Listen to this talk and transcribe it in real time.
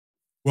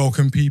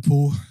Welcome,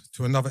 people,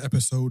 to another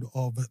episode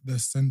of The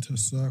Centre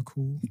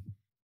Circle.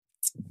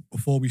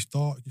 Before we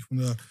start, just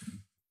want to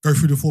go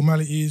through the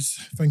formalities.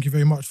 Thank you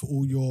very much for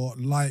all your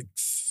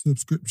likes,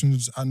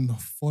 subscriptions, and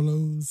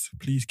follows.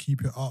 Please keep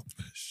it up,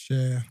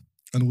 share,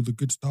 and all the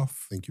good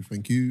stuff. Thank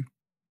you.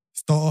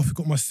 Start off, we've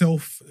got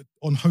myself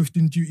on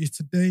hosting duties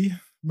today.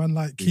 Man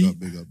like Keith.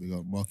 Big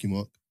up. Marky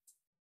Mark.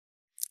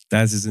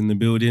 Daz is in the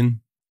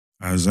building.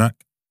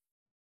 Zach.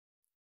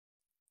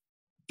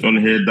 John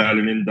here,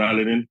 dialing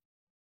in.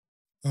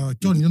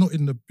 John, you're not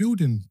in the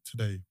building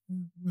today.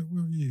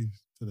 Where are you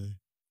today?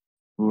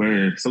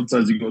 Well,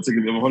 sometimes you got to take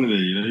a bit of a holiday,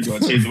 you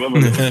got to change the weather.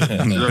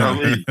 You know what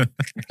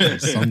I mean?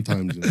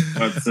 Sometimes,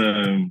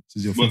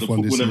 yeah. But the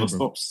football never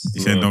stops.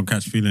 You said don't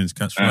catch feelings,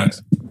 catch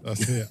flights.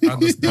 That's it. I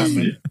understand,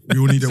 man. We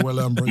all need a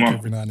well-earned break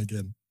every now and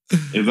again.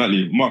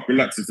 Exactly. Mark,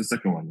 relax. It's the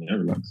second one. Yeah,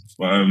 relax.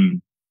 But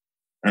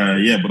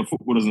but the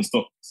football doesn't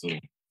stop. So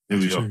here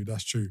we are.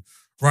 That's true.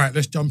 Right,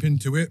 let's jump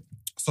into it.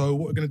 So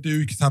what we're going to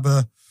do is have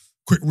a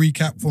quick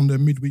recap from the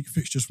midweek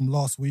fixtures from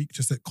last week,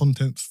 just set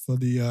contents for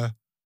the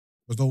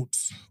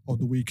results of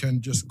the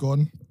weekend just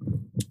gone.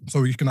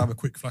 So we're going to have a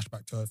quick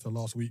flashback to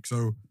last week.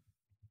 So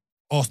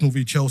Arsenal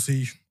v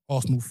Chelsea,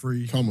 Arsenal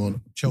 3. Come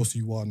on.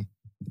 Chelsea 1.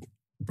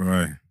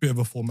 Right. Bit of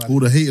a formality. All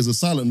the haters are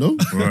silent, though.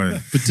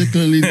 Right.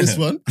 Particularly this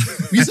one.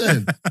 What you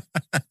saying?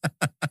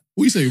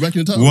 What you saying? Back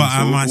in the time? What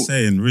am I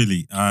saying,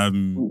 really?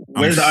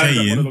 Where's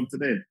the monologue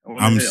today?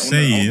 I'm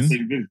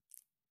saying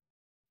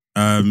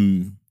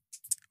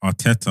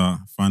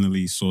Arteta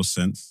finally saw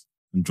sense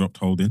and dropped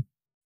Holding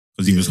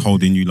because he was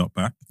holding you lot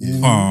back. Yeah.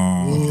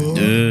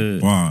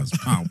 Bars.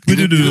 You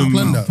haven't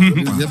planned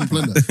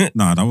that.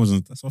 Nah,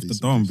 that's off the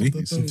dome, B.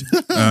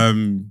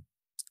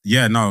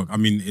 I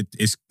mean,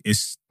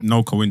 it's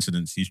no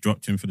coincidence. He's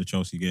dropped him for the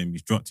Chelsea game.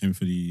 He's dropped him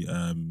for the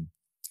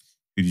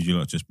who did you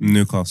lot just beat?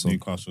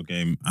 Newcastle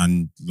game,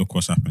 and look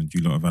what's happened.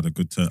 You lot have had a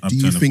good upturn. Do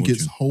you think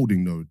it's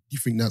Holding though? Do you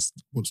think that's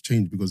what's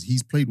changed? Because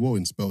he's played well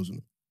in spells, isn't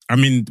it? I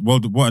mean,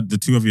 what the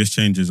two obvious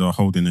changes are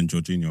Holding and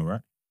Jorginho,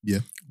 right? Yeah.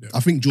 I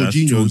think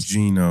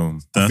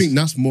Jorginho. I think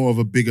that's more of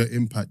a bigger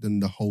impact than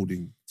the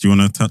Holding. Do you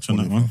want to touch on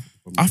that one?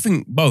 I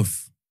think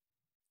both.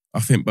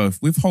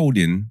 With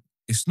Holding,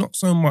 it's not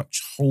so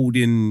much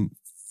Holding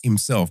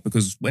himself,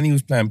 because when he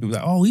was playing, people were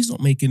like, oh, he's not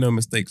making no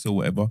mistakes or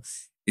whatever.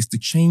 It's the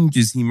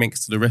changes he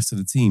makes to the rest of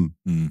the team.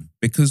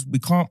 Because we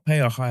can't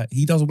play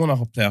he doesn't want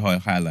to play a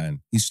high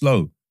line. He's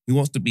slow. He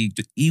wants to be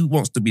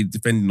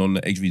defending on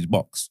the edge of his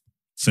box.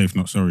 Safe,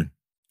 not sorry.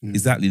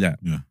 Exactly that.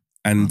 Yeah.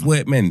 And what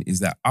it meant is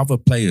that other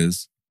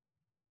players,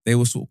 they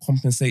were sort of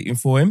compensating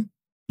for him.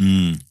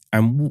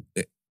 And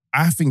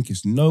I think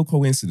it's no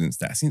coincidence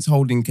that since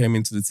Holding came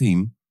into the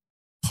team,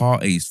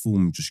 Partey's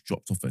form just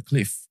dropped off a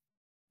cliff.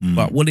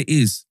 But what it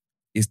is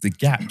the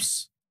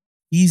gaps.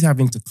 He's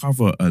having to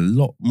cover a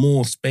lot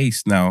more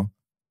space now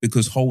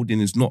because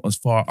Holding is not as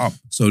far up.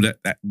 So that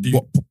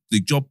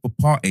the job for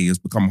Partey has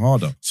become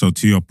harder. So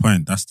to your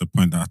point, that's the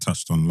point that I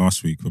touched on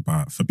last week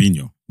about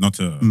Fabinho. Not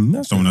to don't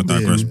want to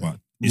digress, but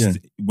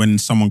when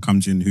someone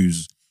comes in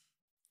who's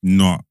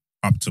not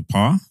up to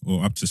par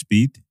or up to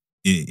speed,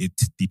 it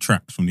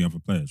detracts from the other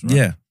players,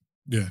 right?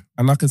 Yeah.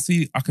 And I can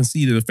see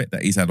the effect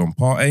that he's had on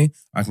Partey.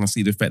 I can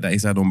see the effect that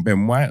he's had on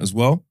Ben White as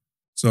well.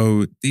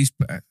 So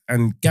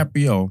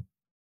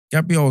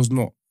Gabriel's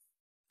not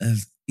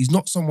he's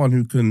not someone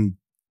who can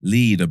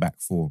lead a back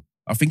four.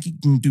 I think he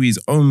can do his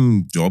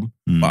own job,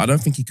 but I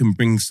don't think he can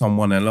bring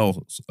someone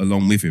else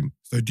along with him.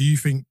 So do you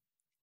think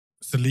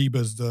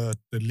Saliba's the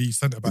lead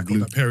centre-back on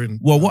that pairing?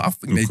 Well, what I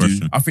think they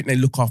do, I think they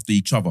look after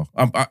each other.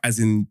 As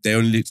in, they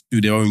only do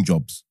their own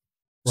jobs.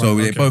 Right, so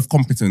they're both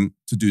competent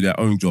to do their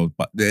own job.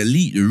 But the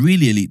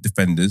really elite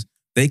defenders,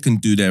 they can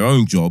do their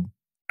own job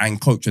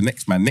and coach the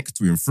next man next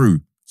to him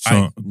through.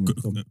 So,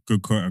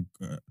 good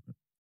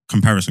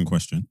comparison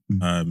question.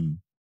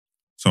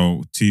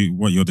 So to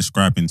what you're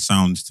describing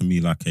sounds to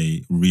me like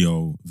a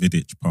Rio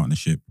Vidic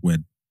partnership where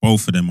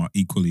both of them are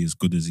equally as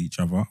good as each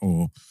other,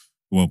 or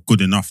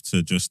good enough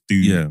to just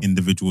do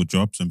individual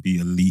jobs and be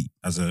elite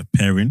as a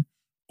pairing.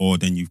 Or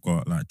then you've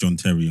got like John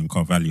Terry and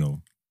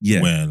Carvalho,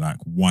 where like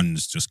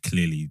one's just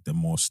clearly the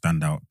more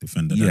standout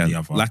defender than the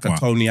other. Like a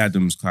Tony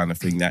Adams kind of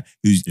thing, that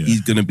he's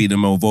going to be the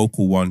more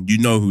vocal one. You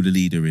know who the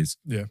leader is.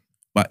 Yeah.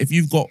 But if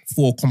you've got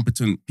 4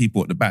 competent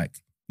people at the back,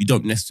 you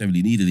don't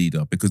necessarily need a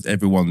leader because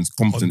everyone's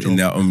competent in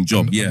their own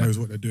job. And knows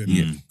what they're doing.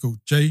 Yeah. Cool.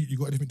 Jay, you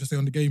got anything to say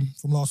on the game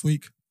from last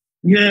week?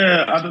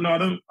 Yeah, I don't know. I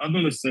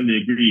don't necessarily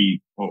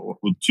agree for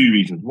 2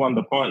 reasons. One,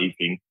 the Partey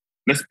thing.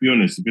 Let's be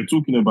honest. If you're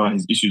talking about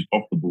his issues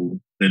off the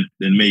ball, then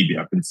maybe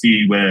I can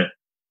see where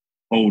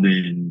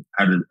Holding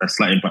had a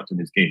slight impact on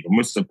his game. But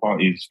most of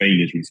Partey's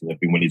failures recently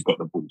have been when he's got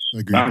the ball.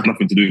 That has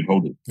nothing to do with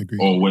Holding.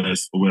 Or where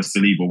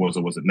Saliba was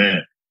or wasn't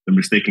there. The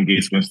mistaken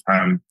games West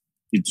Ham,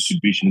 his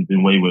distribution has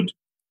been wayward.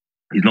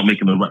 He's not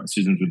making the right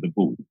decisions with the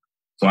ball.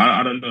 So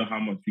I don't know how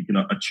much we can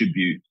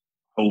attribute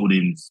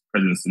Holding's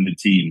presence in the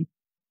team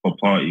for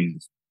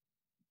Partey's.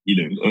 You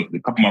know, a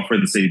couple of my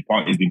friends say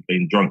Partey's been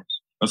playing drunk.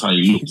 That's how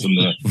he looks on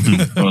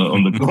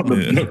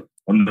the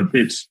on the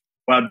pitch.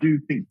 But I do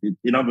think,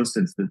 in other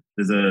sense, that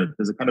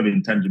there's a kind of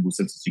intangible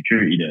sense of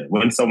security there.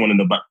 When someone in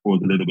the back four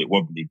is a little bit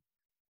wobbly,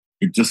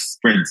 it just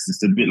spreads.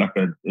 It's a bit like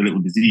a little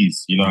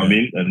disease, you know what I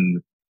mean?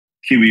 And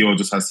Kiwior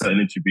just has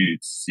certain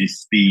attributes. His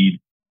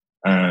speed,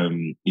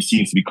 he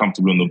seems to be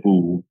comfortable on the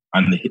ball,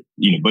 and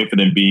both of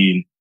them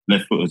being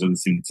left footers doesn't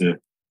seem to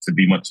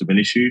be much of an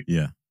issue.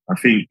 Yeah, I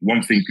think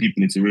one thing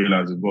people need to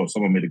realise as well,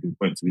 someone made a good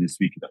point to me this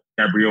week, that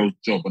Gabriel's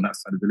job on that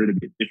side is a little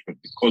bit different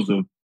because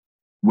of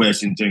where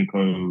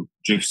Zinchenko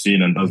drifts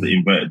in and does the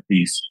inverted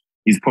piece.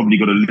 He's probably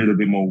got a little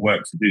bit more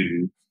work to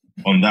do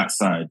on that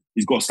side.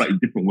 He's got slightly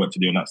different work to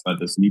do on that side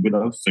than Saliba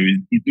does. So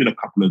he's doing a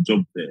couple of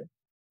jobs there.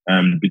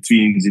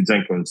 Between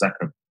Zinchenko and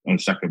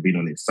Xhaka being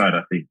on his side,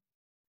 I think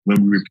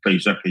when we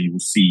replace Xhaka, you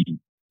will see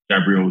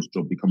Gabriel's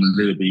job become a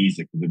little bit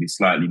easier because there'll be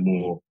slightly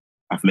more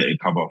athletic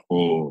cover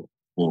for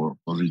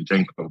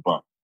Zinchenko.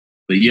 But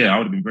yeah, I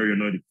would have been very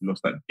annoyed if we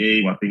lost that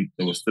game. I think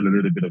there was still a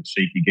little bit of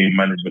shaky game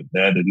management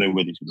there. There's no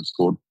way they should have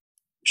scored.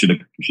 Should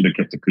have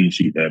kept a clean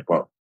sheet there.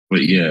 But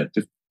yeah,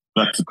 just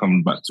back to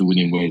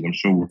winning ways. I'm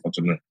sure we'll touch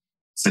on the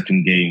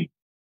second game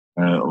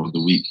of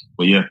the week.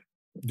 But yeah.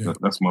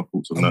 That's my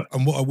thoughts on that.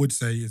 And what I would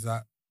say is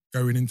that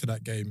going into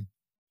that game,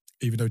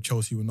 even though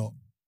Chelsea were not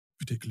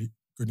particularly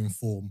good in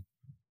form,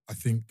 I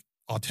think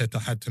Arteta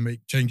had to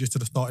make changes to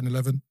the starting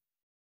 11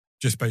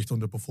 just based on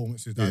the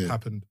performances that had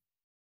happened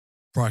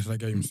prior to that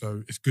game.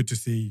 So it's good to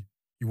see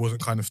he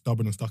wasn't kind of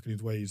stubborn and stuck in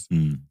his ways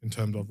in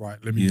terms of,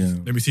 right, let me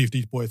see if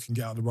these boys can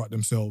get out of the right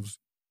themselves.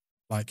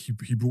 Like he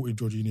brought in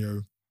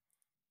Jorginho,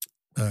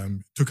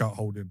 took out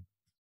Holding,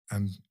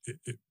 and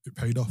it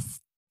paid off.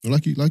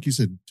 Like you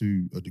said,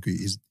 to a degree,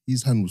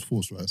 his hand was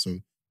forced, right? So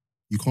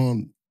you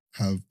can't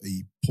have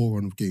a poor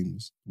run of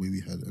games the way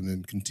we had and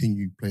then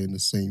continue playing the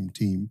same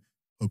team,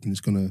 hoping it's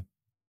going to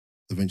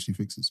eventually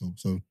fix itself.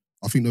 So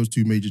I think those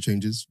two major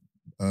changes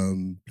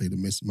played a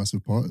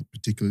massive part,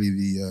 particularly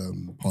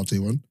the Partey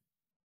one.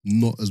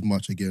 Not as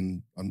much,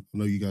 again, I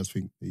know you guys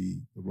think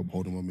the Rob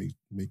Holding one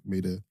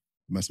made a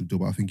massive deal,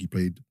 but I think he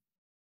played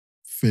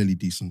fairly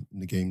decent in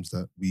the games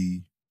that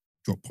we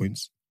dropped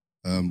points.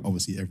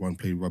 Obviously, everyone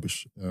played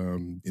rubbish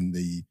in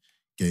the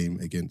game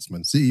against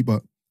Man City,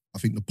 but I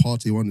think the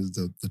Partey one is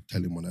the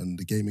telling one. And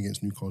the game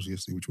against Newcastle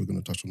yesterday, which we're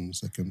going to touch on in a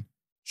second,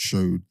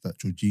 showed that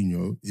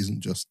Jorginho isn't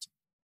just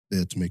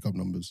there to make up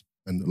numbers.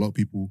 And a lot of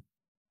people,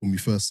 when we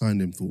first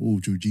signed him,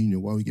 thought, Jorginho,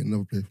 why are we getting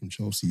another player from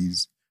Chelsea?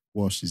 He's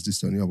washed, he's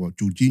this, that, and the other.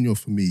 Jorginho,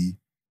 for me,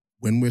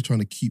 when we're trying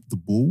to keep the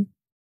ball,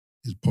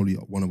 is probably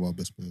one of our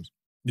best players.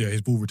 Yeah,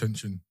 his ball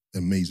retention.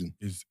 Amazing.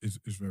 Is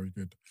very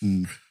good.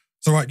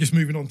 So, right, just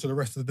moving on to the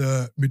rest of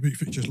the midweek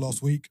fixtures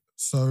last week.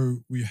 So,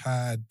 we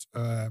had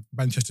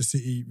Manchester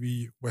City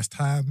v West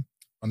Ham.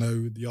 I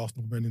know the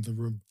Arsenal men in the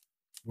room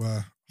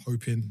were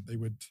hoping they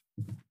would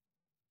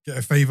get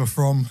a favour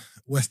from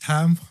West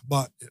Ham,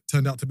 but it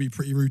turned out to be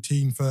pretty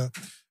routine for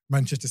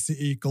Manchester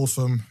City. Goals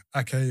from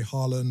Ake,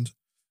 Haaland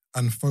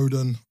and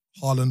Foden.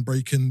 Haaland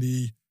breaking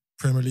the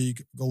Premier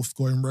League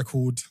goal-scoring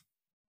record.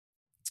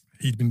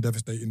 He'd been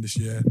devastating this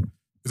year.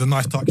 It was a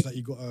nice touch that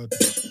he got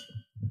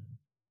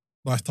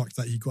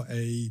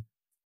a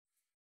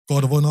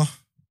guard of honour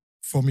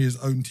from his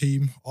own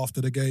team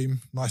after the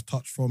game. Nice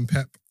touch from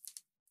Pep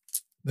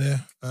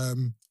there.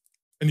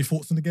 Any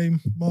thoughts on the game,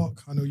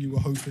 Mark? I know you were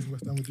hoping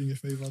West Ham would do you a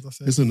favour, as I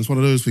said. Listen, it's one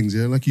of those things,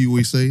 yeah? Like you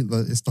always say,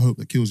 like, it's the hope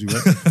that kills you,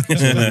 right?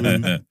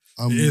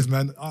 It is,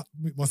 man.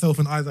 Myself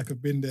and Isaac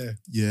have been there.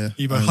 Yeah.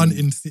 Either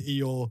hunting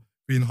City or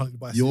being hunted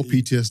by your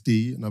City.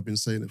 PTSD, and I've been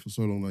saying it for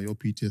so long now, your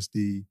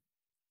PTSD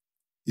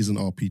isn't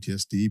our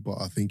PTSD,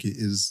 but I think it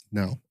is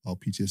now our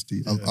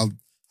PTSD. Yeah.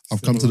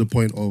 I've come to the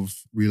point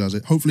of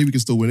realising, hopefully we can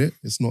still win it.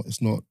 It's not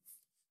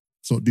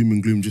doom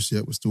and gloom just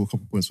yet. We're still a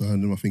couple of points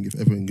behind them. I think if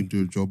Everton can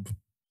do a job,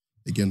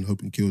 again,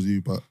 hoping kills you,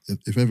 but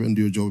if Everton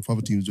do a job, if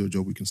other teams do a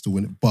job, we can still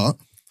win it. But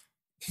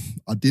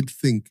I did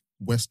think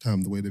West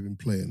Ham, the way they've been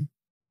playing,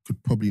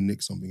 could probably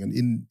nick something.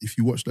 And if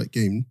you watch that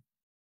game,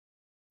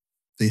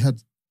 they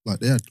had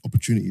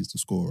opportunities to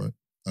score, right?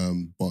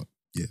 But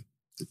yeah,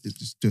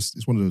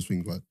 it's one of those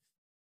things, like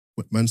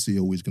Man City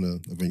are always gonna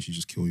eventually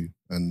just kill you,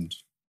 and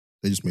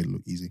they just made it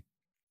look easy.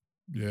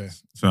 Yeah.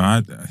 So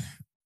the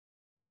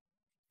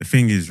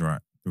thing is,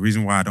 right, the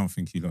reason why I don't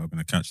think you lot are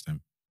gonna catch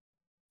them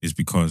is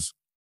because,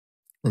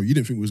 bro, you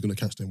didn't think we was gonna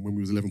catch them when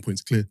we was 11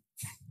 points clear.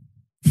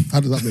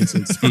 How does that make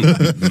sense?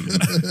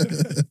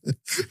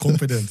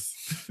 Confidence.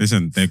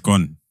 Listen, they're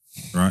gone,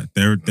 right?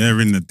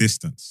 They're in the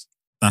distance.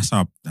 That's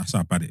how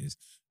bad it is.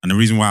 And the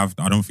reason why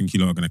I don't think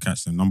you lot are going to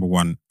catch them, number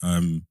one,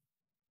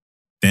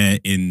 they're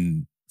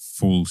in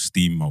full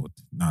steam mode.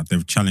 Now,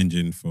 they're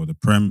challenging for the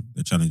Prem,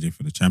 they're challenging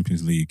for the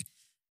Champions League.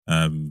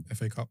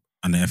 FA Cup.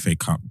 And the FA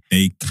Cup.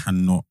 They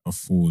cannot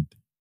afford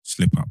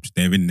slip-ups.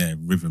 They're in their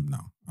rhythm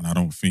now. And I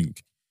don't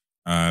think,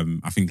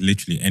 I think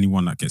literally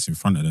anyone that gets in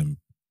front of them,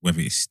 whether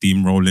it's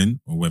steamrolling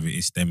or whether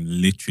it's them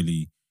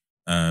literally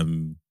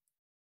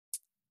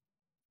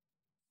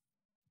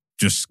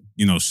just,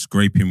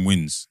 scraping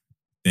wins,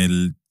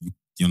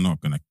 you're not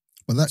going to.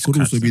 But that could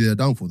also be their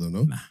downfall, though,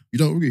 no? Nah. You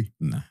don't agree?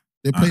 Nah.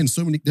 They're playing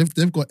so many.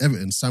 They've got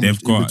Everton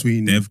sandwiched in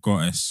between. They've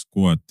got a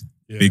squad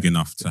big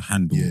enough to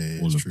handle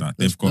all of true. that.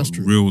 That's They've got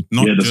true. real,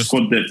 not the just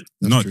squad depth.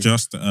 not true.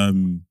 just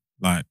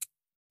like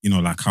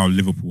like how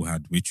Liverpool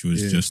had, which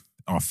was just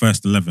our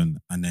first 11,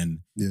 and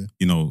then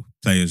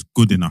players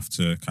good enough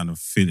to kind of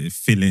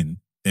fill in.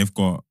 They've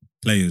got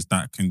players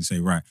that can say,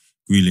 right,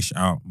 Grealish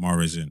out,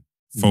 Mahrez in,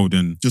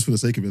 Foden. Just for the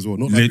sake of it as well.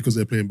 Not like because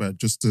they're playing bad,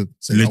 just to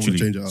say, I want to Literally,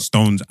 change it out.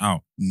 Stones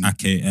out,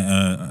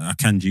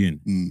 Akanji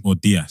in, or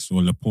Diaz,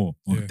 or Laporte.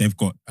 Or They've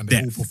got And they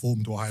all depth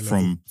performed to a high level.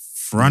 from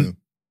front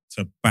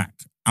to back.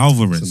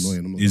 Alvarez It's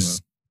annoying, I'm not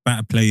is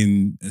better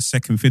playing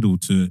second fiddle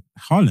to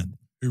Haaland.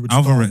 Who would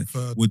Alvarez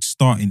start for would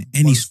start in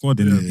any most- squad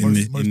in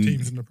most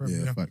teams in the Premier.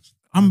 Yeah, Yeah. facts.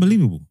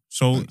 unbelievable.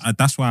 So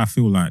that's why I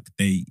feel like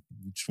they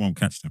just won't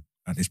catch them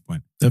at this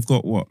point. They've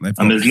got what? They've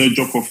got And there's no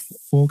drop off.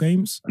 4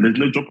 games. And there's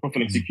no drop off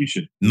in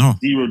execution. No,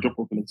 Zero drop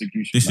off in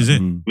execution. this is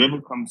it. Mm.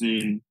 Whoever comes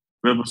in,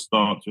 whoever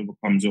starts, whoever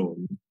comes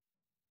on,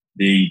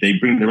 they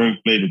bring their own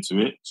flavour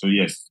to it. So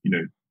yes,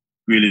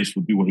 Grealish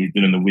will do what he's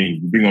doing in the wing.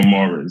 You bring on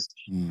Mahrez,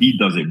 he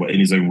does it, but in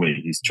his own way.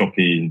 He's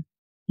chopping,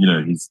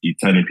 he's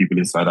turning people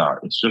inside out.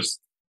 It's just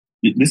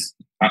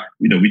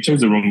we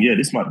chose the wrong year.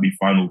 This might be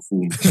final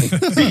form. And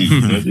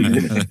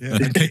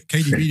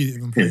KDB didn't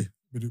even play.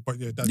 But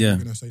Dad, Yeah. you're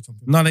going to say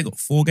something. No, they got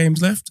 4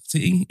 games left,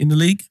 City, in the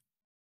league.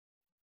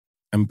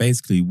 And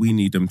basically, we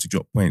need them to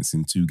drop points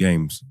in 2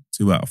 games,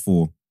 2 out of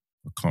 4.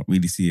 I can't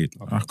really see it.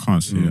 I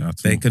can't see it at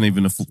They all. can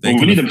even afford. Well,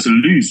 we need them to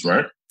lose,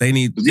 right? They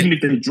need. Because even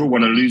if they draw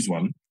one and lose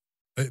one,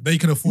 They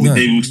can afford. No.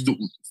 they will still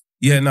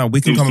Yeah, no, we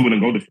can come. win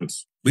and goal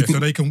difference. We Yeah,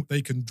 so can.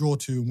 they can draw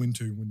 2 and win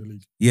 2 and win the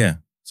league. Yeah,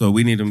 so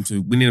we need them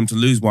to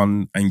lose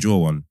 1 and draw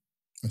 1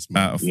 That's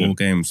out of 4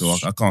 games. So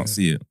I can't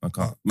see it. I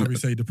can't. Like we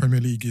say, the Premier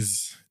League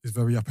is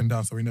very up and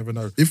down, so we never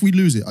know. If we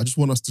lose it, I just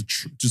want us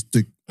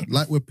to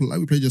like we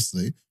played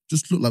yesterday,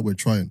 just look like we're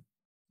trying.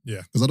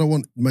 Yeah. Because I don't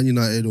want Man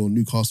United or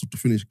Newcastle to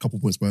finish a couple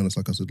points behind us,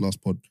 like I said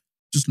last pod.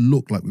 Just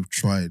look like we've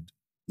tried,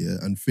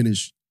 and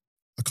finish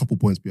a couple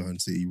points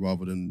behind City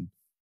rather than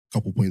a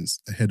couple points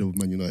ahead of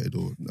Man United.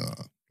 Or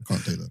I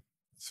can't take that.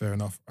 Fair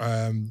enough.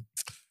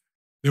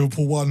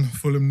 Liverpool 1,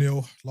 Fulham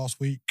 0 last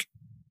week.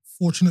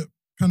 Fortunate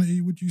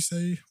penalty, would you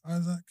say,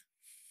 Isaac?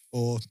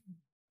 Or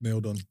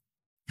nailed on?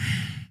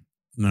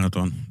 No,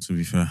 done, to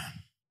be fair.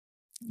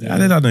 I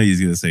did not know he was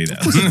going to say No,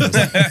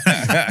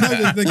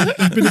 that.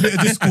 there's been a bit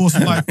of discourse.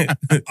 Like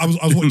I was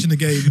watching the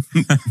game,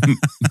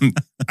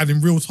 and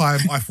in real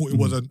time, I thought it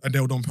was a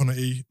nailed on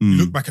penalty. You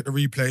look back at the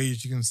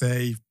replays, you can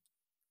say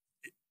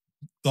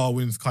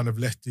Darwin's kind of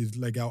left his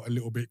leg out a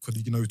little bit because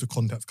he knows the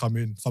contact's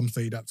coming. Some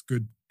say that's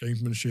good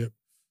gamesmanship.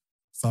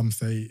 Some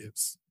say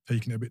it's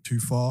taking it a bit too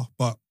far.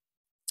 But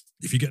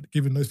if you get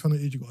given those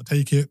penalties, you've got to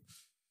take it.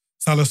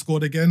 Salah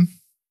scored again.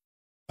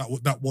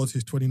 That was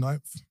his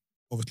 29th.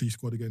 Obviously, he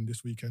scored again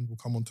this weekend. We'll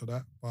come on to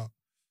that. But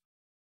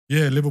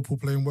yeah, Liverpool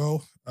playing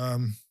well.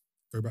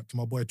 Go back to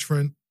my boy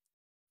Trent.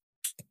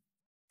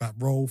 That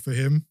role for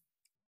him.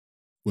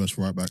 Worst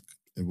right back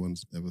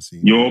everyone's ever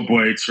seen. Your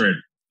boy Trent.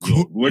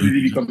 When did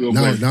he become your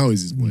boy? Now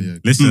is his boy. Yeah.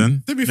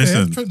 Listen, To be fair,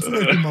 listen. Trent's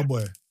always been my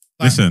boy.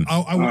 Listen.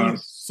 I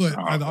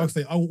would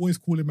say I will always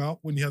call him out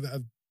when he has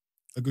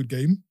a good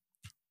game.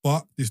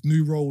 But this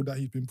new role that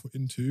he's been put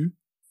into,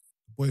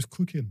 the boy's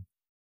cooking.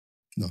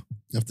 You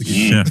have to give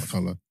him that. Chef. I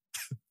can't lie.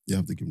 You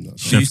have to give him that.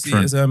 Do you Chef see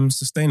Trent. it as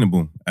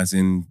sustainable? As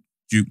in,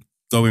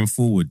 going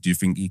forward, do you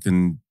think he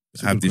can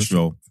It's a have good this question.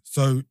 role?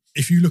 So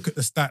if you look at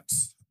the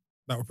stats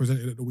that were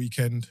presented at the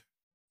weekend,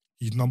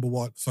 he's number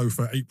 1. So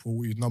for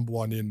April, he's number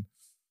 1 in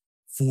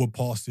forward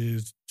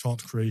passes,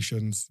 chance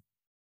creations,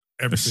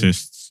 everything.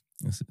 Assists.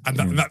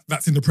 And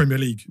that's in the Premier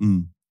League.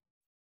 Mm.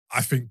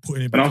 I think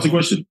putting him Can I ask a back up-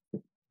 question?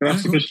 Can I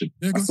ask a question?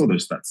 Yeah, I go. saw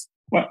those stats.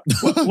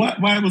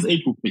 Why was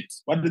April picked?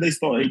 Why did they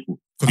start April?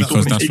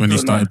 Because that's when he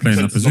started playing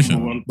the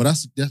position. But you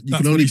That's can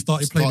when only he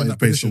started playing in that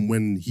based position. on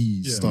when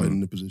he Yeah. started in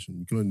the position.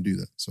 You can only do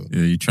that. So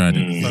Yeah, you tried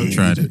it. Mm. You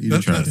tried it. You The-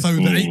 tried it. So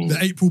the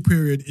April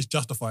period is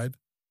justified.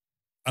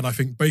 And I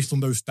think based on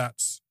those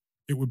stats,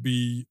 it would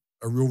be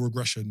a real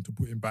regression to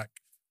put him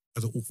back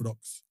as an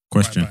orthodox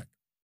Question. right back.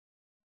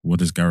 What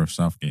does Gareth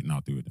Southgate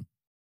now do with him?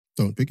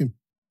 don't pick him.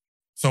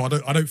 So I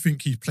don't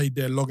think he's played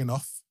there long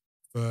enough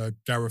for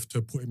Gareth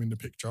to put him in the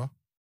picture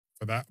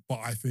for that. But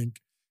I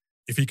think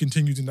if he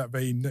continues in that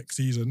vein next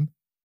season,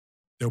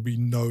 there'll be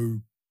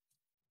no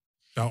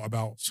doubt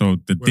about. So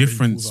the Whether he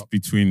difference pulls up.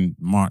 between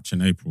March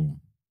and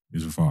April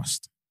is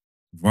vast.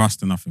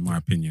 Vast enough, in my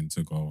opinion,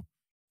 to go,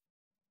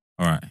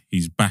 all right,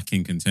 he's back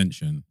in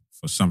contention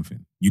for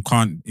something. You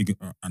can't,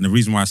 and the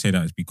reason why I say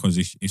that is because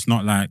it's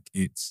not like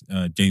it's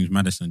James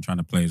Maddison trying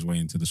to play his way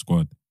into the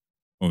squad,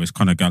 or it's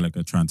Conor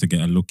Gallagher trying to get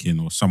a look in,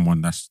 or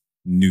someone that's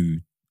new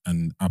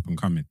and up and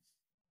coming.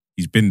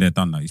 He's been there,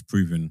 done that. He's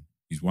proven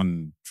he's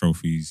won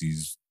trophies.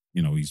 He's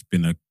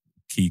been a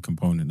key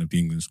component of the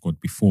England squad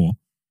before.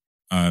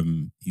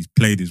 He's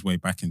played his way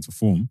back into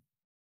form.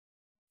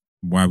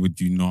 Why would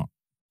you not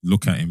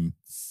look at him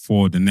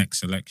for the next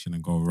selection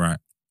and go, right,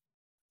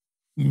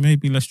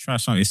 maybe let's try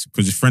something?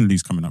 Because his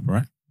friendly's coming up,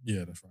 right?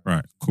 Yeah, that's right.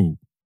 Right, cool.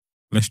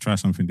 Let's try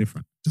something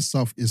different. Is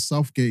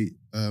Southgate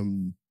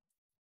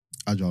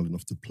agile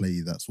enough to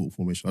play that sort of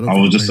formation. I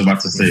was just about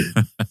to say.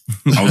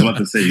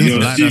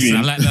 You're assuming.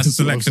 I like that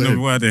selection of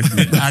wording.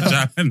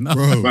 Agile enough.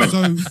 Bro.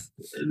 So,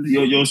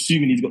 You're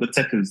assuming he's got the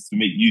techers to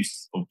make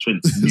use of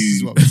Trent's This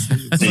is new, what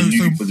I'm saying. new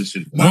So-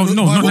 position. My- Well,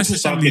 no, my- not my-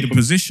 necessarily the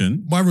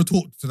position. my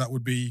retort to that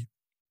would be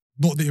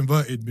not the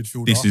inverted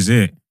midfielder. This is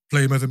it.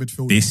 play him as a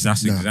midfielder.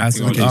 That's No. exactly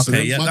Okay, what Okay,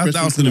 so yeah, my that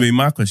question was is going to be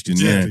my question.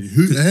 Yeah. Exactly.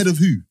 Who ahead of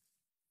who?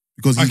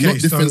 Because he's Okay, not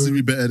so-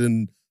 defensively better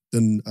than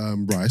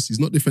Rice. He's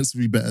not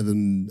defensively better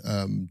than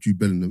Jude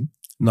Bellingham.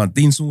 No,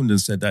 Dean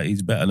Saunders said that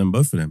he's better than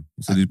both of them.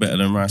 He said he's better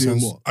than Rice. Doing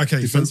what? Okay,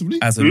 so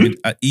Defensively? As a mid,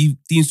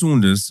 Dean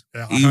Saunders,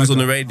 Yeah, I he was heard on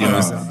the that. radio.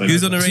 Ah, He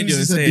was on the As soon radio as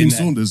he said saying Dean that,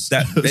 Saunders.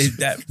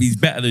 that he's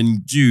better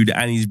than Jude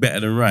and he's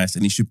better than Rice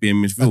and he should be in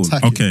midfield.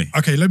 Attack. Okay.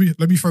 Okay, let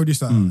me throw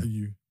this out at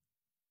you.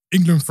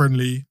 England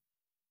friendly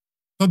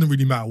doesn't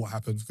really matter what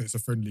happens because it's a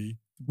friendly.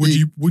 Would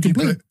Yeah,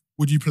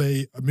 you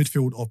play a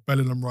midfield of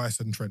Bellingham, Rice,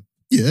 and Trent?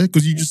 Yeah,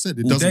 because you just said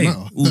it All doesn't day,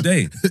 matter. all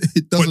day.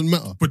 It doesn't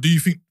matter. But do you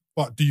think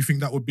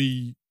that would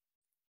be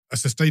a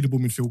sustainable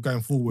midfield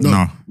going forward?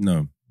 No.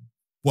 No.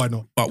 Why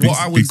not? But what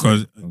I would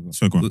Because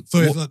so go on. So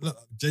What- it's like,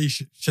 Jay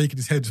shaking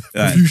his head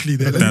Right. profusely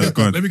there. That's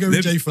good. Let me go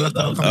with Jay first.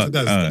 I'll come to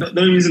Daz. The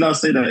only reason I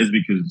say that is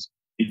because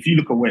if you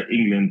look at where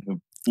England have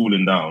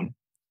fallen down,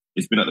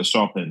 it's been at the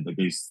sharp end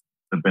against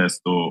the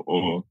best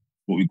or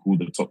what we call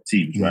the top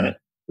teams, right?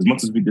 As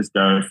much as we discuss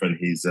Gareth and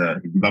his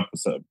love for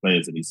certain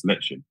players and his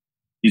selection,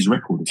 his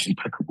record is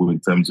impeccable in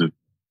terms of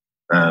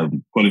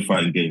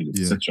qualifying games,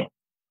 etc.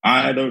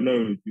 I don't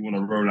know if you want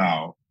to roll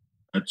out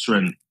a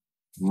Trent,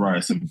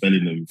 Rice, and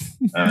Bellingham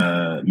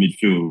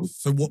midfield.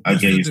 So what's the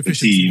against the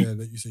deficiency team. there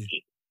that you see?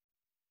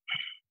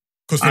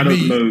 Because I for don't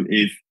me, know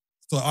if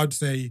so I'd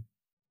say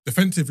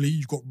defensively,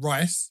 you've got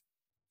Rice,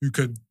 who's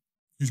good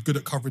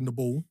at covering the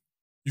ball.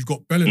 You've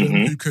got Bellingham,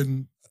 Mhm. who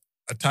can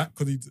attack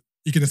because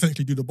he can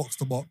essentially do the box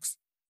to box,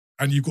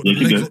 and you've got Yeah,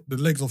 he the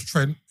legs of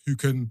Trent, who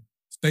can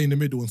stay in the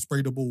middle and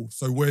spray the ball.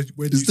 So where do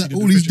you Is see that the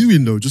all he's deficiency?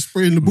 doing though? Just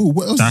spraying the ball.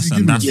 What else is he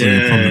doing? That's where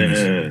your problem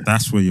Yeah. is.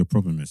 That's where your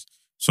problem is.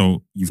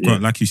 So you've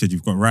got, like you said,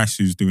 you've got Rice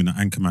who's doing the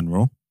anchorman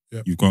role.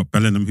 Yep. You've got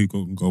Bellingham who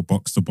can go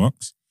box to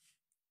box.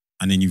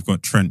 And then you've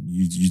got Trent.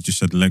 You just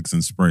said legs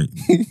and spray.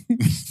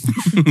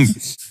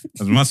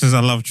 As much as I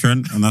love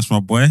Trent, and that's my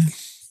boy,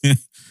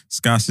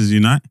 Scousers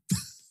unite.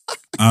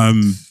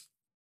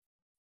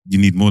 You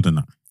need more than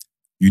that.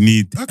 You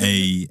need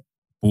a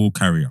ball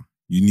carrier.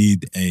 You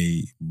need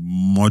a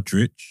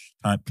Modric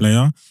type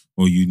player,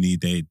 or you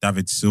need a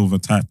David Silva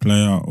type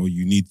player, or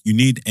you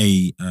need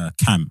a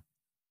Cam.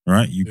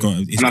 Right? It's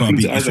And I got to think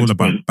be. to It's all Isaac's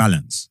about point-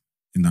 balance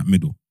in that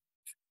middle.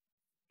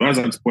 to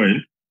Isaac's point,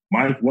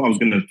 what I was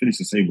going to finish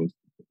to say was,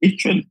 if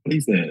Trent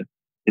plays there,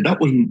 is that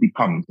what he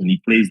becomes when he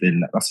plays there?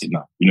 That's it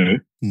now. You know,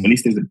 when he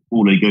stays at the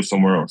ball or he goes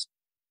somewhere else,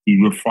 he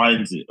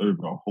refines it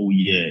over a whole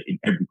year in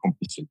every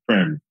competition,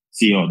 Prem,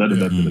 CR, da.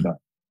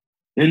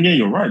 Then yeah,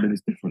 you're right. Then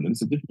it's different. And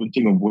it's a different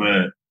thing of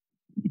where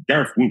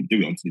Gareth won't do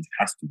it until he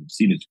has to. We've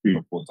seen it 3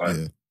 or 4 times,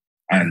 Yeah.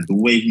 and the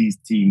way his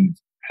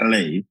teams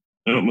play,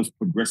 they're not much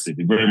progressive.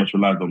 It very much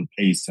relies on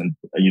pace and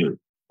you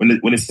know,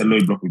 when it's a low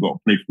block, we've got to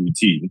play through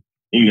routine.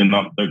 England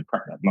don't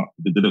crack that nut.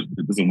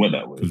 It doesn't work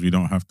that way. Because we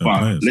don't have the But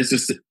players. let's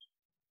just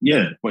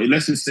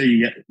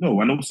say,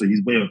 no, and also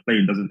his way of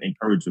playing doesn't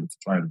encourage him to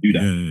try and do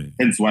that. Yeah.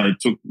 Hence why it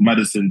took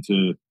Maddison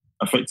to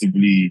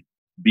effectively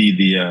be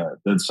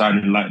the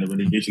shining light in the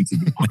relegation team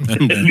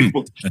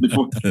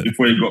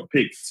before he got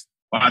picked.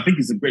 But I think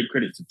it's a great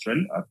credit to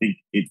Trent. I think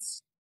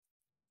it's,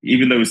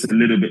 even though it's a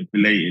little bit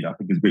belated, I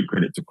think it's great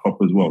credit to Klopp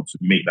as well to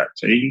make that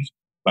change.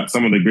 Like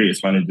some of the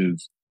greatest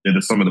managers, they're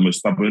some of the most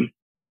stubborn,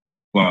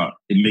 but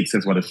it makes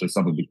sense why they're so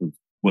stubborn because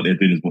what they're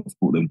doing is what's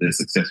brought them their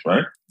success,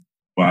 right?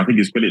 But I think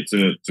it's credit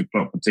to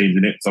Klopp for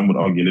changing it. Some would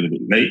argue a little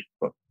bit late,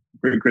 but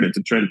great credit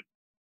to Trent.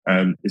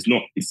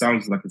 It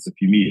sounds like it's a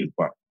few meters,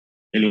 but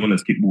anyone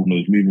that's kicked ball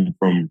knows moving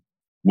from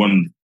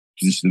one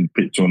position in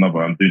the pitch to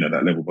another and doing it at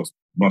that level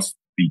must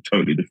be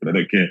totally different. I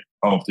don't care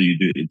how often you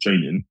do it in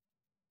training.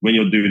 When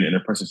you're doing it in a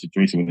pressure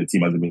situation when the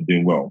team hasn't been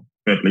doing well,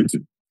 fair play to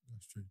them.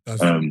 That's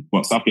true.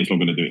 But Southgate's not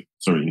going to do it.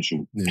 Sorry, in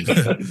short.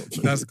 Yeah.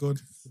 That's good.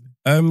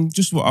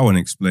 Just what I want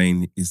to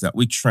explain is that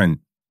with Trent,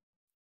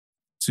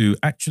 to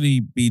actually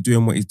be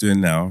doing what he's doing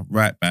now,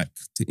 right back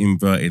to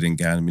inverted and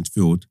going in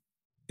midfield,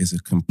 is a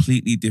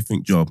completely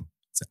different job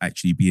to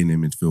actually being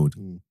in midfield.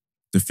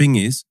 The thing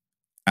is,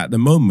 at the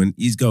moment,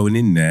 he's going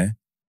in there,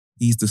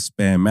 he's the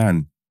spare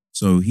man.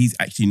 So he's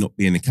actually not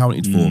being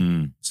accounted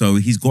for. So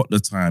he's got the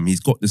time, he's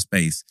got the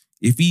space.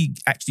 If he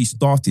actually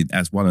started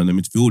as one of the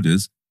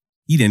midfielders,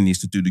 he then needs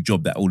to do the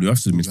job that all the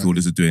rest of the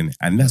midfielders are doing.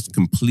 And that's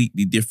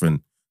completely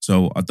different.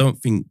 So I don't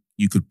think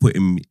you could put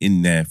him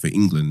in there for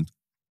England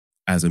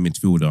as a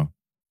midfielder.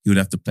 He would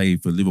have to play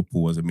for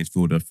Liverpool as a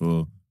midfielder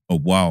for a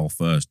while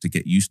first to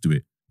get used to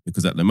it.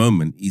 Because at the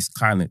moment, it's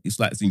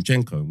like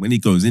Zinchenko. When he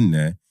goes in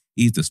there,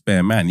 he's the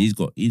spare man. He's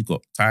got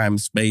time,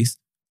 space.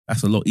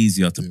 That's a lot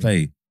easier to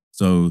play.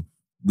 So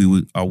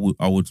I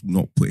would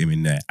not put him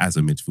in there as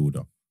a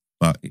midfielder.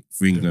 But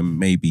for England,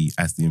 maybe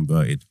as the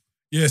inverted.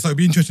 Yeah, so it'd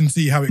be interesting to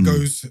see how it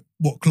goes,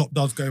 what Klopp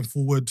does going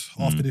forward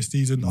after this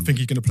season. I think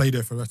he's going to play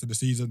there for the rest of the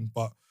season,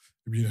 but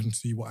it'd be interesting to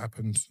see what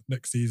happens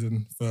next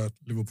season for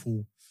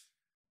Liverpool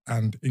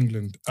and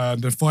England.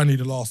 And then finally,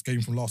 the last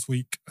game from last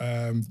week,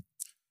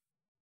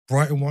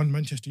 Brighton won,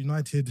 Manchester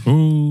United.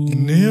 Oh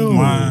nil.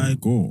 my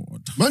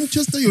God.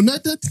 Manchester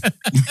United.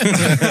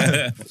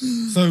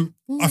 So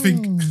I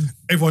think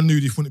everyone knew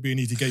this wouldn't be an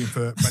easy game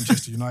for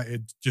Manchester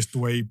United, just the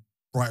way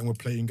Brighton were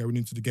playing going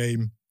into the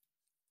game.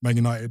 Man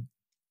United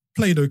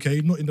played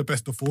okay, not in the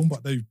best of form,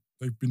 but they've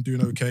been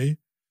doing okay.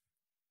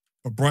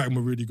 But Brighton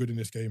were really good in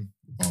this game.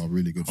 Oh,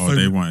 really good. Oh,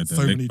 they wanted their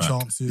so leg many back.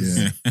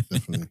 chances. Yeah,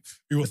 definitely.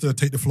 Who wants to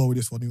take the floor with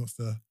this one? Who wants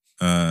to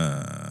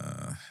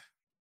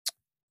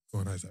go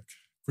on, Isaac?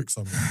 Quick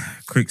summary.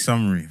 Quick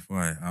summary.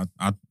 Boy,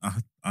 I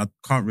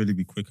can't really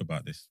be quick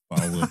about this, but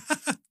I will.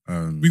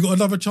 We got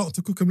another chance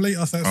to cook them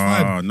later, so it's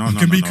fine. No, You no,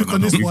 can no, be no, quick no,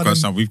 on no. this We've one. got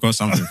something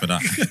for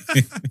that.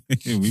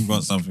 We've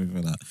got something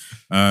for that.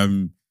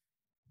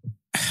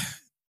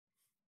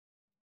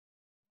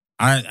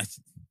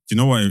 Do you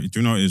know what it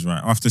is,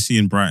 right? After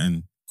seeing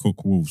Brighton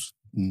cook Wolves,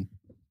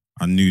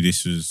 I knew they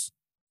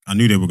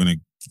were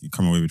going to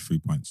come away with 3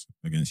 points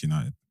against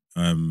United.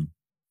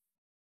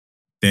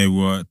 They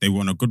were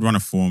on a good run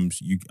of forms.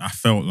 I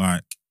felt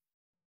like,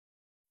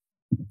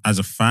 as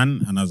a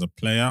fan and as a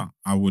player,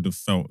 I would have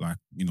felt like,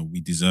 we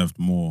deserved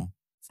more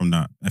from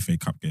that FA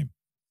Cup game.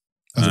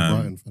 As a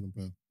Brighton fan and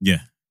player. Yeah,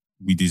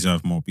 we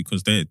deserve more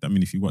because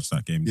if you watch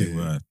that game, they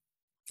were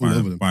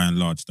by and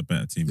large the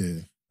better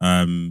team.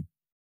 Yeah.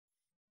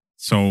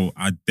 So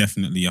I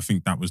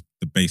think that was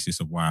the basis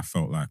of why I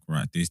felt like,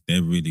 right,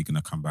 they're really going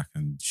to come back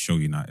and show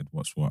United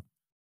what's what.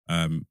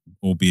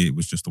 Albeit it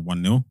was just a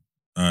 1-0.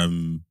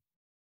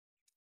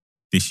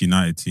 This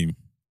United team,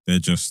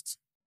 they've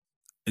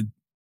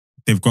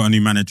got a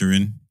new manager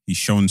in. He's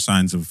shown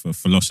signs of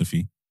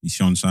philosophy. He's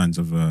shown signs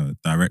of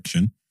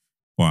direction.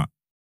 But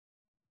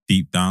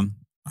deep down,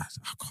 I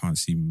can't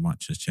see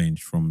much has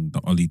changed from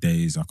the Ollie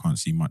days. I can't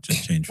see much has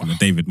changed from the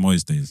David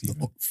Moyes days.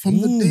 Even. From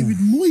the David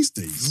Moyes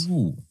days?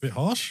 Ooh. Bit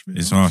harsh.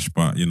 It's harsh,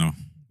 but, it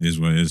is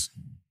what it is.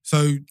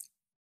 So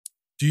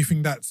do you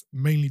think that's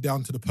mainly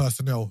down to the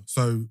personnel?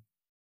 So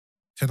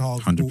Ten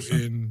Hag 100%. brought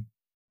in,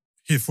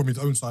 from his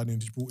own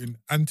signings, he brought in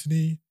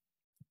Anthony,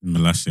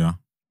 Malacia,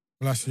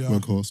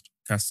 Weghorst.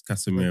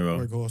 Casemiro.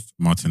 Weghorst,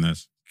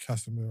 Martinez.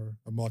 Casemiro,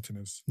 and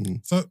Martinez.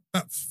 Mm. So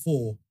that's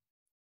 4.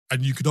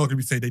 And you could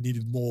arguably say they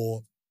needed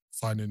more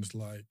signings,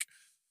 like,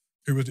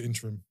 who was the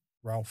interim?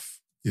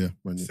 Ralph Yeah,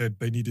 right. said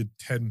they needed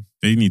 10.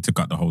 They need to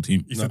cut the whole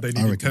team. He said they I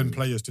needed reckon 10 they-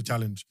 players to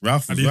challenge.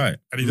 Ralph was right.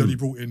 And he's only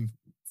brought in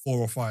 4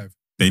 or 5.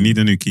 They need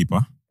a new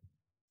keeper.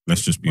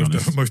 Let's just be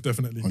honest. Most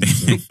definitely.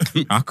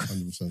 100%. How-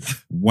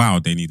 100%. Wow,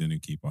 they need a new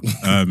keeper.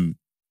 And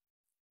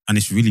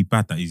it's really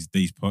bad that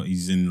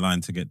he's in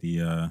line to get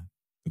the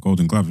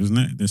Golden Glove, isn't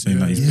it? They're saying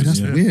that he's Yeah,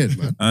 that's weird,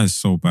 man. That is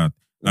so bad.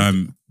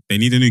 They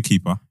need a new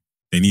keeper.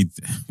 They need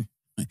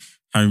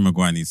Harry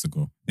Maguire needs to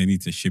go. They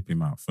need to ship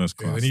him out first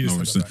Yeah, class. they need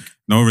a centre back.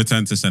 No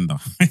return to sender.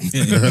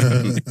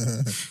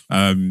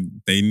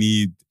 They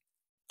need.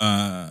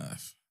 Their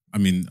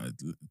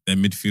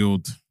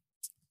midfield.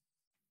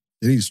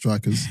 They need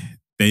strikers.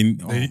 They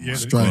need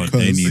strikers.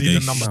 they need They need a- a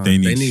number- they they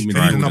need need They need a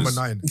strikers. number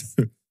 9.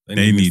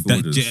 They need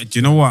that. midfielders. Do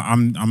you know what?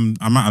 I'm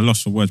at a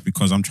loss for words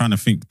because I'm trying to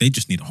think. They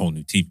just need a whole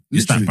new team.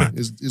 It's that Literally, bad.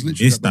 It's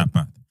literally It's that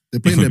bad. They're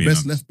playing If their we're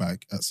best being left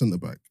back at centre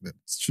back. That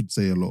should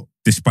say a lot.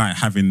 Despite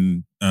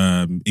having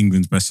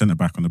England's best centre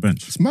back on the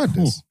bench. It's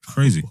madness. Oh,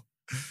 crazy.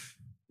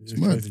 It's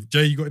mad. crazy.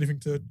 Jay, you got anything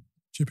to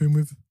chip in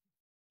with?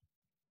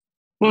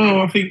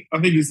 Well, I think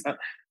it's.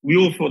 We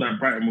all thought that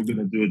Brighton were going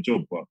to do a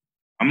job, but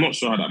I'm not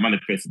sure how that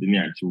manifested in the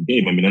actual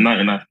game. I mean, a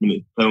 99th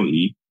minute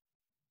penalty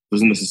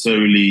doesn't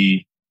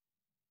necessarily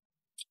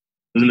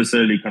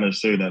kind of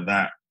show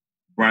that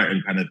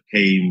Brighton kind of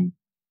came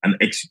and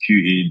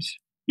executed.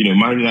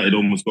 Man United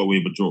almost got away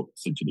with a draw,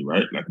 essentially,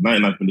 right? Like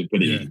 99th minute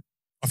penalty. Yeah.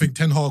 I think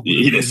Ten Hag would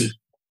He have does been it.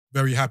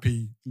 very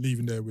happy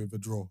leaving there with a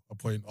draw, a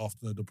point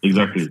after the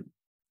Exactly.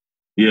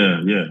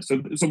 Yeah. So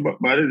but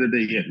by the end of the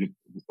day, yeah,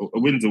 look, a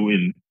win's a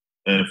win.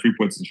 3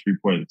 points is 3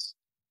 points.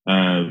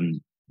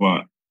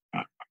 But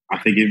I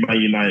think if Man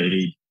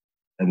United,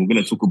 and we're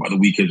going to talk about the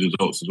weekend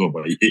results as well,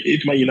 but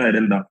if Man United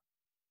end up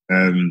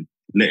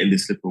letting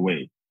this slip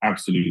away,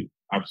 absolute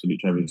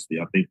travesty.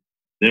 I think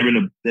they're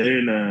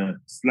in a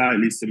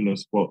slightly similar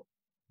spot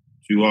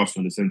to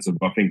Arsenal in the sense of,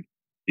 I think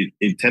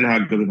if Ten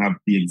Hag doesn't have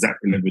the exact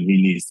 11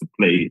 he needs to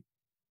play,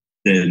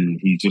 then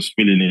he's just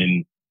filling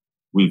in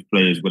with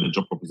players where the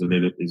drop off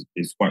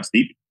is quite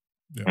steep.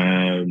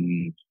 Yeah.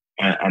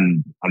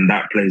 And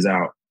that plays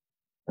out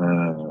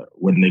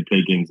when they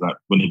play games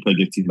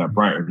against teams like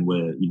Brighton,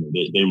 where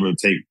they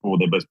rotate 4 of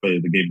their best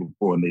players the game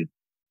before and they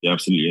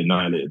absolutely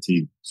annihilate a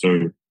team.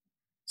 So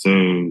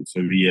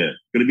yeah,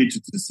 going to be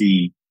interesting to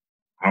see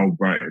how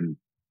Brighton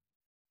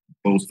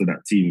bolster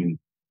that team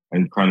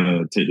and kind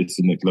of take this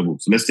to the next level.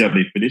 So let's see how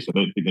they finish. I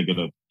don't think they're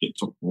going to get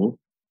top 4,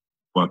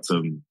 but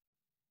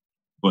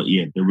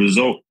yeah, the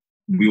result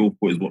we all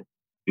thought what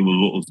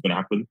was going to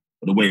happen.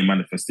 but the way it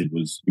manifested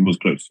was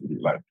close.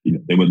 Like, you know,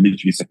 they were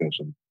literally seconds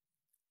from.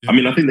 Yeah. I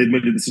mean, I think they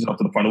made the decision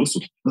after the final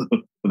whistle for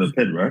the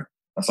pen, right?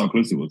 That's how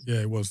close it was.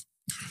 Yeah, it was.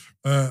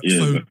 Yeah,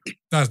 So, but-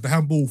 Daz, the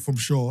handball from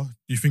Shaw, do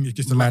you think it's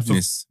just a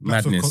Madness.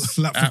 lapse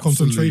of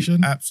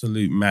concentration?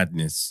 Absolute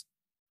madness.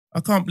 I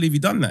can't believe he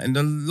done that in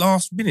the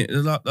last minute,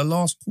 the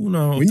last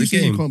corner of When the you say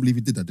you game. can't believe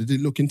he did that, did it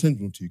look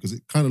intentional to you? Because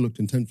it kind of looked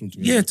intentional to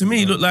me. Yeah, to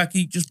me, it looked like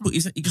he just put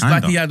his, he just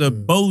Kinda. like he had a Yeah.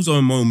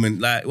 bozo moment,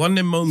 like one of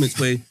them moments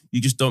where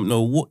you just don't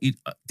know what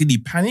did he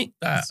panic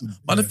that.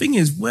 But the Yeah. thing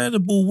is, where the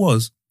ball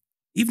was,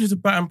 even if the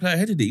Brighton player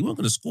headed it, he wasn't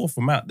going to score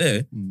from out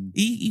there. Mm.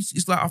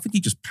 It's like I think he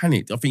just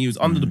panicked. I think he was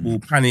under the ball,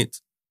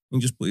 panicked, and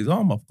just put his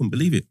arm up. Couldn't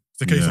believe it.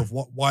 It's a case Yeah. of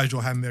why is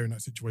your hand there in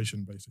that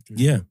situation, basically?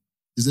 Yeah,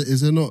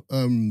 Is there not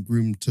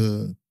room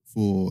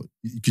for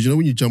because you know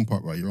when you jump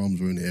up, right, your arms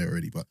are in the air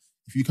already, but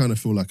if you kind of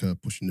feel like a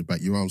push in the back,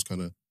 your arms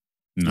kind of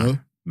Nah,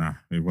 no?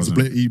 it Was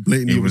wasn't. he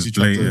blatantly It was obviously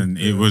tried to- blatant.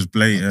 It was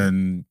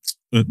blatant.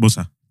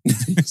 Bossa.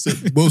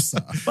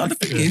 Bosa. but the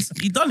thing is,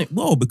 he done it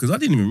well because I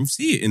didn't even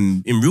see it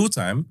in real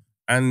time.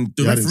 And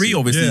the Yeah, I didn't referee, see it.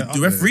 obviously, Yeah,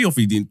 the referee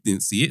obviously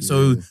didn't see it.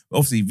 So Yeah.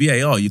 obviously,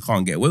 VAR, you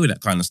can't get away with that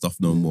kind of stuff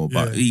no more.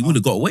 But Yeah. he would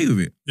have got away with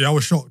it. Yeah, I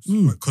was shocked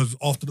Mm. because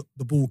after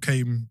the ball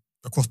came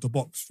across the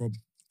box from, I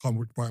can't remember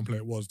which Brighton player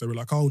it was, they were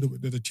like, oh,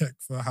 there's a check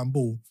for a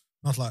handball.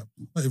 And I was like,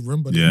 I don't even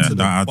remember the Yeah, incident.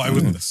 that but had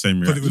it was the same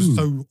because it reaction.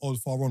 was so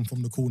far on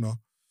from the corner.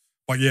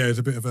 But yeah, it's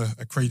a bit of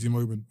a crazy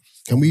moment.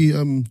 Can we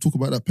talk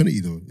about that penalty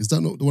though? Is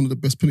that not one of the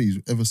best penalties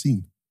you've ever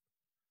seen?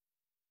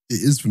 It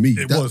is for me.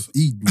 It was.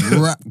 He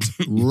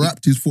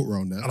wrapped his foot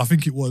around that. And I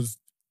think it was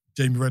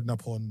Jamie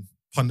Redknapp on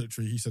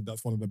punditry. He said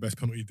that's one of the best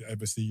penalties they've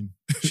ever seen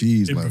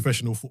Jeez, in man.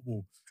 professional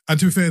football. And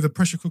to be fair, the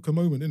pressure cooker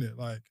moment, isn't it?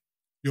 Like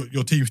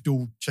your team's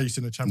still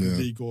chasing a Champions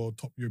Yeah. League or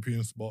top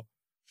European spot.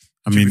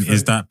 I mean, to be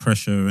is fair- that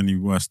pressure any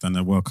worse than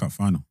a World Cup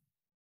final?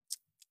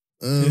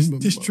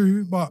 It's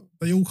true, but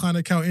they all kind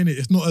of count in it.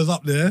 It's not as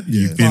up there.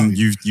 Yeah.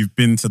 You've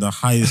been to the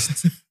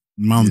highest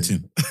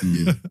mountain.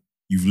 Yeah.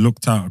 You've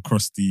looked out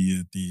across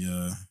the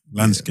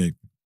landscape,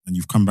 and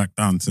you've come back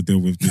down to deal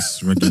with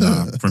this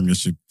regular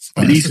Premiership.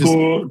 Did he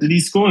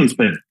score his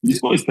pen? Did he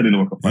score his pen in the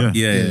World Cup final?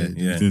 Yeah.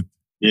 He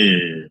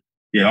did.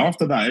 Yeah,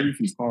 after that,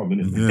 everything's calm,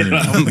 isn't Yeah.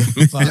 it?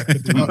 It's like-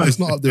 It's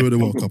not up there with the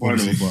World Cup, Final.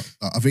 obviously,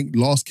 but I think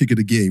last kick of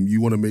the game,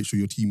 you want to make sure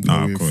your team Nah,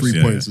 go of with course, 3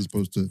 yeah. points as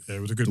opposed to. Yeah,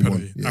 it was a good The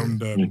penalty. one,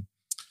 yeah. And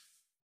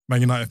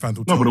Man United fans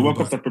will No, tell but the you World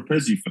Cup that- that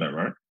prepares you for that,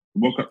 right?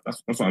 The World Cup,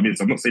 that's what I mean.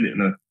 So I'm not saying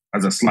it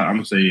as a slight.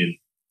 I'm saying,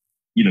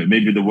 you know,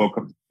 maybe the World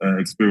Cup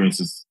experience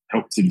has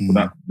helped him for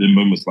that, the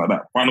moments like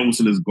that. Final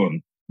whistle is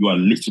gone. You are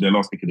literally the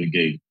last kick of the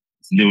game.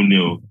 It's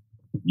 0-0.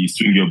 You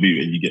swing your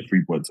boot and you get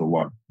 3 points or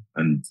 1.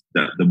 And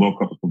that the World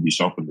Cup has probably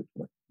sharpened it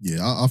for that.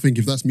 Yeah, I think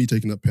if that's me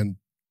taking that pen,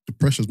 the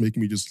pressure's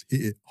making me just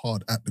hit it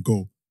hard at the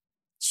goal,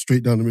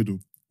 straight down the middle.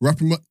 Wrap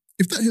him up.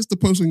 If that hits the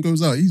post and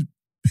goes out, he's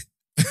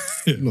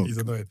Look. he's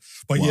annoyed.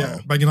 But Wow. yeah,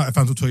 Man United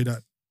fans will tell you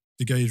that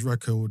De Gea's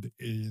record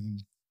in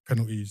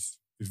penalties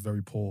is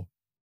very poor.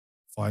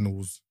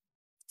 Finals,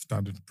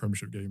 standard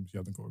Premiership games, he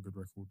hasn't got a good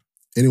record.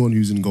 anyone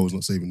who's in goal is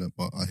not saving that.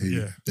 But I hear you.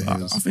 Yeah. De I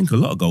Gea's- think a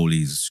lot of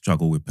goalies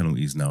struggle with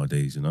penalties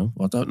nowadays. You know,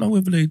 I don't know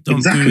whether they don't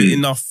Exactly.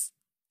 do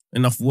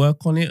enough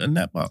work on it and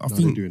that. But I No,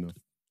 think they're doing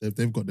that.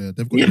 They've got Yeah,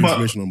 the but-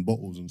 information on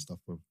bottles and stuff,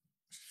 bro.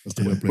 That's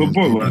the way But, players. But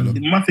bro, they do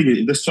that. my thing is,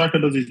 if the striker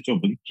does his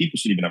job, the keeper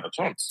shouldn't even have a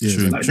chance. Yeah,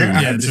 True, Like, true. they're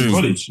at true.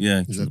 college. yeah,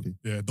 Exactly.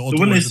 Yeah, the So odds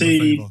when they always in their say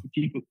favour.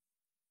 keeper,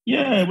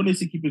 when they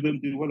say keepers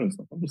don't do well and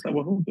stuff, I'm just like,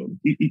 well, hold on.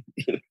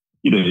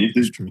 You know, if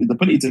It's true. the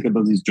penalty taker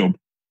does his job,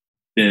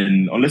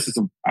 then unless it's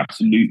an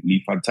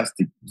absolutely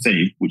fantastic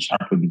save, which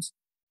happens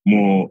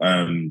more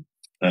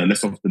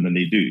less often than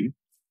they do,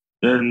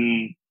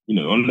 then you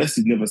know, unless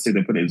he's never saved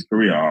a penalty in his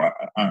career,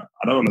 I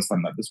don't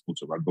understand that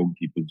discourse about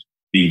goalkeepers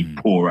being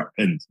poor at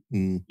pens.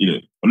 Mm. You know,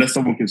 unless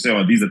someone can say,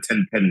 "Oh, these are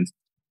 10 pens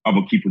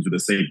other keepers would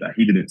have saved that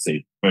he didn't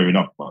save." Fair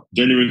enough, but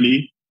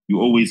generally, you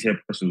always hear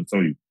professionals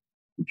tell you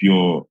if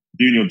you're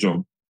doing your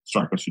job,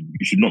 striker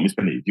you should not miss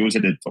penalties. You always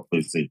hear the top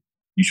players say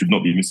you should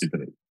not be missing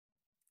penalties.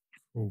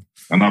 Cool.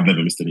 And I've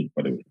never missed any,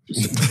 by the way.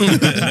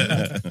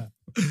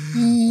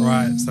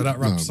 Right, so that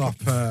wraps No, up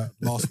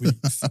last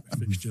week's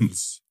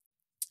fixtures.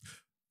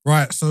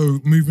 Right, so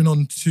moving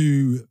on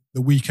to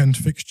the weekend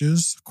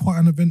fixtures. Quite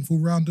an eventful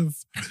round of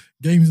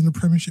games in the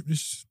Premiership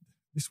this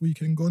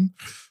weekend gone.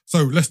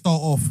 So let's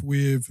start off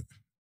with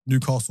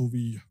Newcastle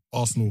v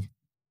Arsenal.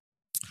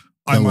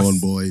 Come on,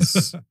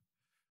 boys.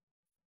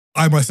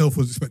 I myself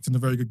was expecting a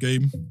very good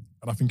game,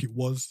 and I think it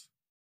was.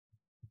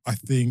 I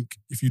think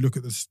if you look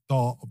at the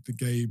start of the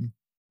game,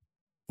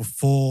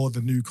 before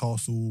the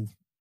Newcastle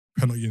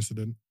penalty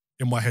incident,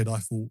 in my head I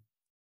thought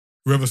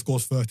whoever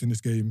scores first in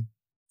this game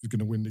is going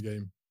to win the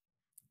game.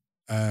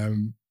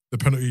 The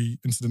penalty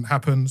incident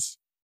happens.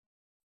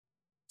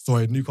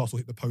 Sorry, Newcastle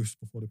hit the post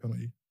before the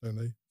penalty, don't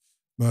they?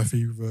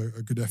 Murphy with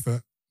a good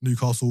effort.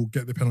 Newcastle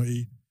get the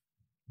penalty.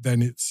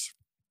 Then it's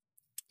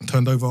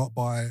turned over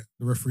by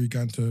the referee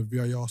going to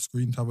VAR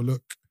screen to have a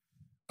look.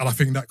 And I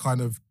think that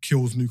kind of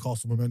kills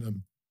Newcastle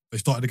momentum. They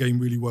started the game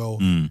really well,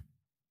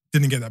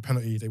 didn't get that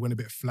penalty. They went a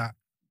bit flat.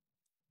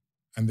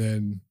 And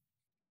then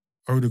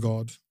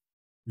Odegaard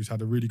who's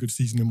had a really good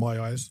season in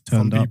my eyes.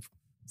 Turned up.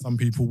 Some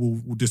people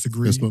will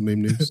disagree. Let's not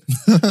name names.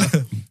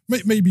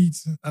 Maybe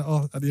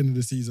at the end of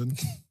the season,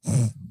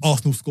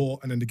 Arsenal score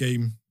and then the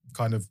game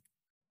kind of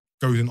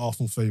goes in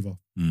Arsenal's favour.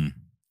 Mm.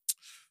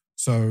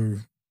 So,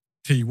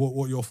 T,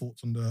 what are your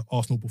thoughts on the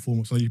Arsenal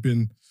performance? I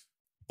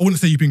wouldn't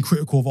say you've been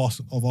critical of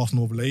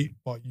Arsenal of late,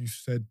 but you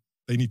said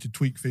they need to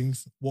tweak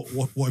things.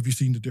 What have you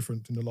seen the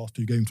difference in the last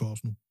 2 games for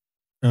Arsenal?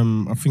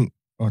 I think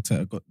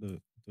Arteta got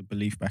the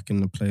belief back in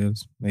the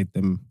players, made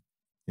them,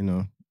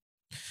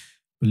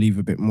 believe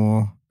a bit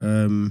more.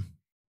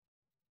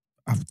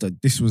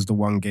 This was the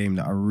one game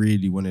that I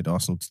really wanted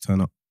Arsenal to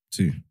turn up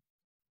to,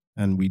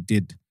 and we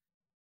did.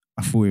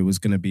 I thought it was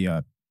going to be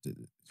a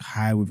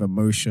high with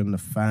emotion, the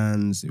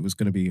fans. It was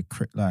going to be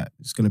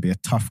it's going to be a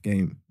tough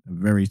game, a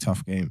very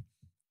tough game.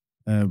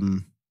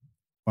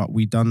 But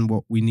we done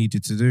what we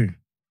needed to do.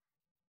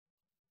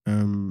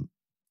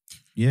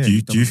 Yeah.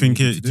 Do you think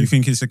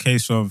it's a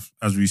case of,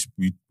 as we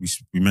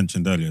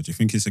mentioned earlier, do you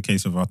think it's a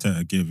case of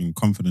Arteta giving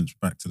confidence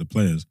back to the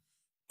players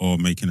or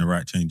making the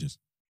right changes?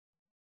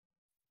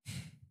 I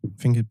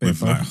think it's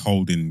with like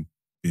Holding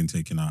being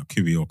taken out,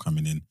 Kiwior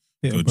coming in,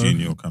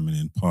 Jorginho coming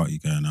in,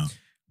 Partey going out.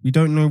 We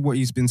don't know what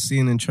he's been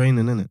seeing in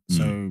training, innit?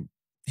 So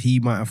he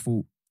might have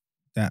thought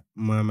that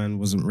my man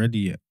wasn't ready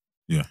yet.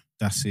 Yeah.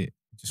 That's it.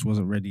 Just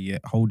wasn't ready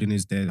yet. Holding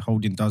is there.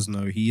 Holding does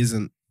know he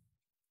isn't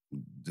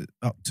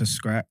up to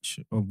scratch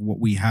of what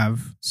we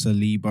have.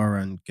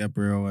 Saliba and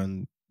Gabriel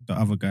and the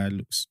other guy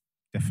looks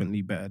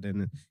definitely better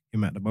than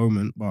him at the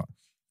moment. But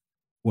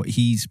what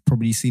he's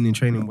probably seen in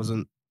training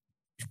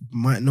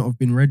might not have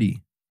been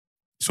ready.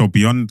 So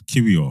beyond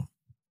Kiwior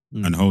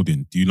and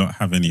Holding, do you not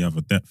have any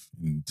other depth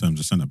in terms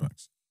of centre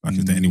backs? Like,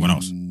 is there anyone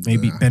else?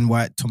 Maybe Ben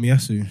White,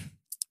 Tomiyasu.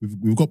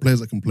 We've got players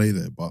that can play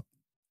there, but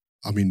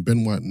I mean,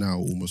 Ben White now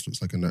almost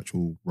looks like a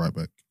natural right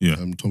back. Yeah.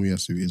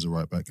 Tomiyasu is a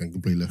right back and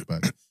can play left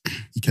back.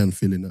 He can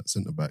fill in that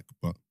centre back,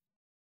 but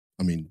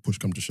I mean, push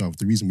come to shove.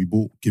 The reason we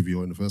bought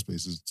Kiwior in the first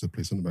place is to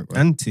play centre back,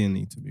 right? And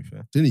Tierney, to be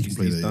fair. Tierney can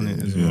play He's there. done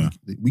it as well.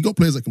 We got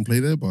players that can play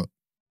there, but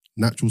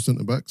natural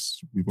centre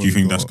backs. Do you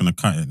think that's going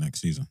to cut it next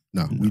season?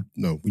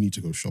 We need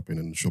to go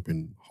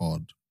shopping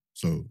hard.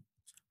 So,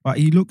 but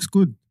he looks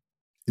good.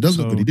 He does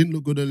look good. He didn't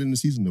look good early in the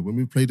season though. When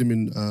we played him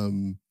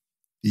in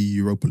the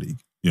Europa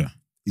League,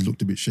 he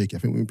looked a bit shaky. I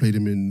think when we played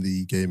him in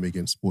the game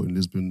against Sporting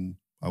Lisbon,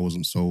 I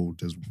wasn't sold.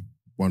 There's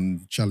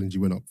one challenge he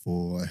went up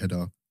for a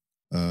header.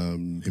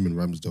 Him and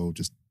Ramsdale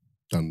just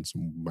done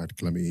some mad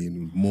calamity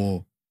and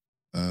more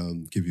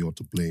Kiwior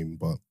to blame.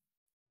 But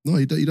no,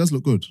 he does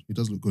look good. He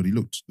does look good. He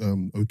looked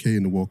okay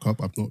in the World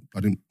Cup. I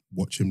didn't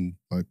watch him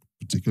like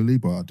particularly,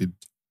 but I did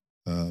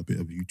a bit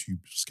of YouTube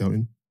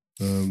scouting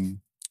on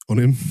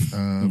him.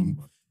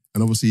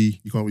 And obviously,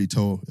 you can't really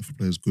tell if a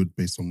player's good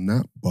based on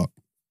that. But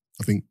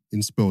I think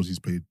in spells he's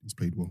played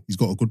well. He's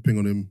got a good ping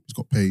on him. He's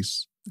got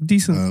pace.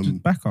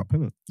 Decent backup,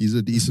 isn't it? He's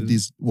a decent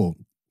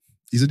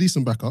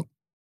backup.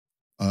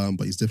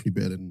 But he's definitely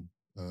better than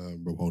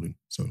Rob Holding.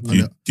 So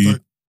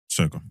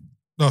Sorry, go on.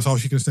 No, so I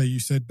was just going to say, you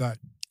said that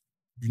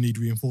you need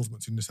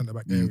reinforcements in the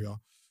centre-back area.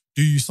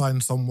 Do you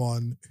sign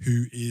someone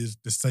who is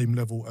the same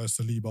level as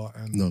Saliba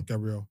and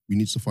Gabriel? We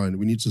need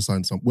to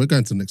sign some. We're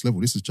going to the next level.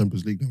 This is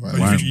Champions League now,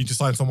 right? So you need to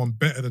sign someone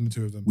better than the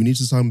two of them. We need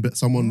to sign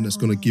someone that's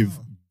going to give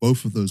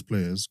both of those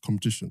players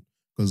competition.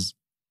 Because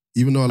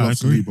even though I love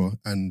Saliba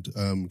and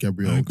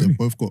Gabriel, they've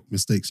both got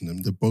mistakes in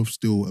them. They're both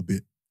still a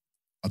bit,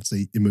 I'd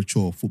say,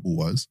 immature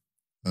football-wise.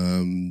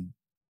 And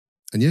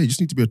you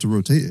just need to be able to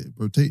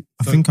rotate.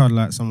 I think I'd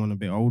like someone a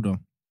bit older.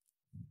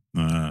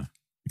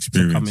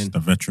 Experience, the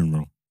veteran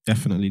role.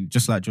 Definitely,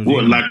 just like Jorginho.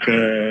 What, like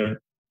a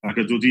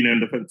Jorginho in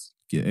defence?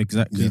 Yeah,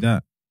 exactly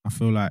that. I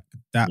feel like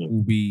that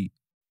will be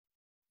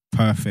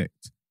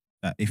perfect.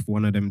 That if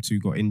one of them two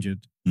got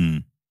injured,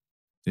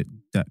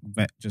 that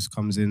vet just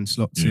comes in,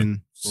 slots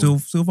in.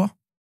 Silva?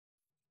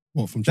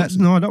 What, from Chelsea?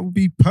 That would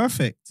be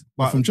perfect.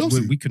 But from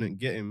Chelsea? We couldn't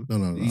get him.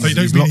 No. So you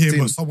don't mean him,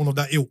 but someone of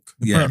that ilk?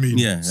 Yeah. I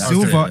mean,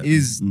 Silva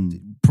is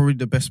probably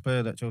the best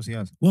player that Chelsea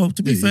has. Well,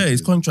 to be fair,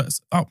 his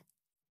contract's up.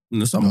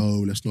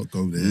 No, let's not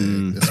go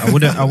there. I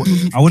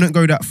wouldn't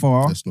go that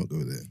far. Let's not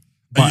go there.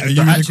 But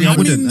actually, I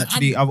wouldn't.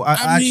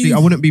 I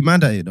wouldn't be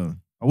mad at it though.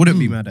 I wouldn't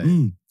be mad at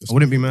it. I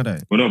wouldn't be mad at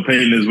it. We're not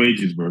paying his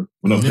wages, bro.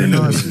 We're not paying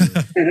his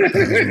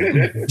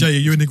wages. Jay, are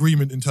you in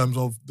agreement in terms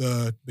of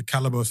the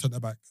caliber of centre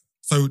back?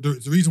 So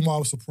the reason why I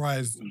was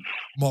surprised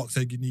Mark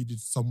said you needed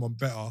someone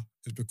better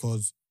is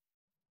because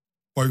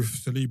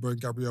both Saliba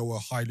and Gabriel were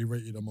highly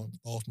rated among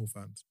Arsenal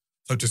fans.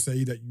 So to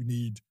say that you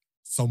need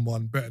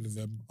someone better than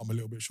them, I'm a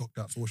little bit shocked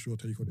at. So what's your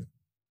take on it?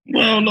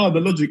 Well, no, the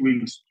logic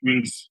rings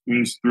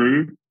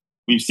through.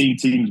 We've seen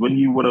teams, when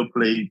you want to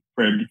play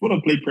Prem, you want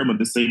to play Prem at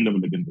the same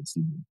level again this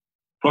season.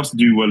 Plus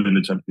do well in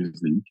the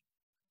Champions League.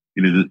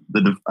 And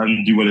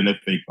do well in the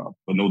FA Cup,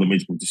 but all the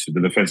major competitions.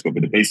 The defence got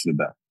to be the basis of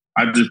that.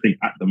 I just think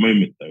at the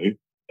moment, though,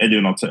 Eddie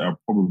and Arteta are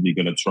probably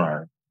going to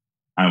try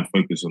and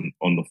focus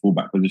on the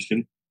fullback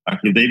position. Like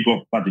if they've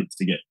got budget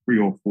to get 3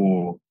 or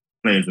 4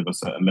 players of a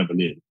certain level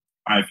in,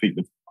 I think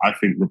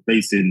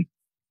replacing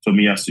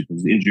Tomiyasu,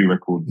 because the injury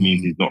record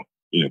means he's not,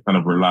 kind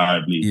of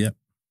reliably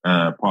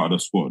part of the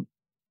squad,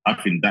 I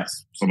think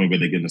that's somewhere where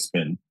they're going to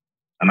spend.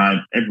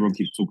 And everyone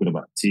keeps talking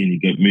about Tierney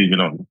moving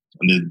on,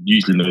 and there's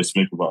usually no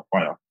smoke without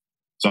fire.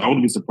 So I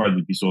wouldn't be surprised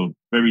if you saw a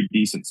very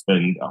decent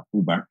spend at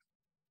fullback,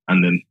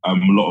 and then a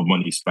lot of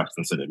money splashed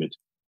in centre mid.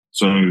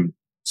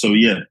 So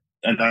yeah,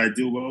 in the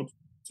ideal world,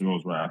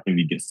 Terrell's right. I think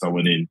we get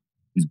someone in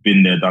who's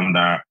been there, done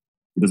that.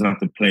 He doesn't have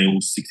to play all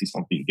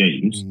 60-something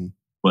games,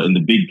 but in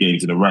the big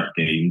games, in the right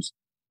games,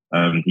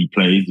 he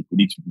plays. If we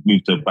need to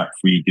move to a back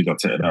three, gives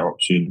Arteta that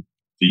option.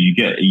 So you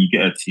get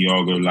a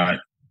Thiago like,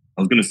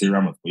 I was going to say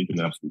Ramos, but he's been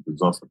an absolute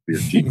disaster for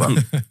PSG. But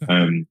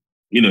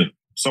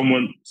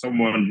someone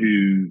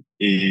who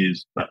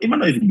is, like, it might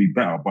not even be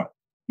better, but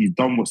he's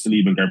done what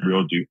Saliba and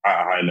Gabriel do at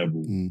a high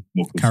level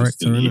more consistently.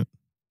 Character, innit?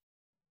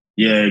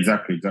 Yeah,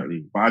 exactly.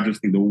 But I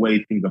just think the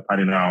way things are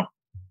panning out,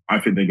 I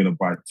think they're going to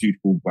buy 2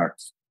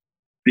 fullbacks,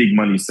 big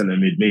money centre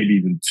mid, maybe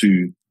even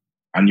 2,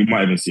 and you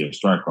might even see a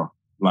striker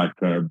like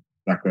a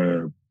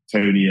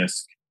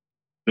Tony-esque.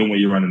 Don't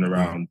want you running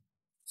around.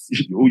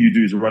 All you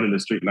do is run in a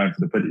straight line to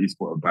the penalty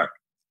spot back.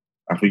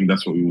 I think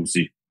that's what we will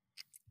see.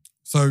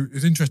 So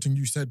it's interesting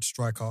you said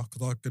striker,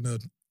 because I'm going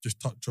to just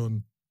touch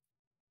on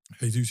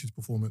Jesus'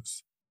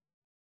 performance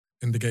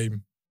in the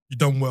game. You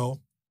done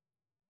well.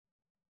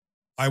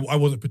 I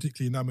wasn't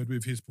particularly enamoured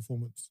with his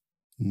performance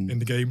in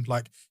the game.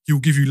 Like, he'll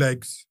give you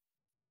legs,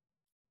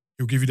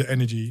 he'll give you the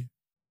energy,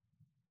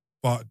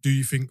 but do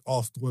you think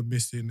Arsenal were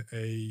missing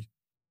a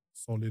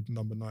solid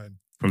number 9?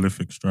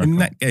 Prolific striker. In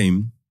that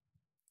game,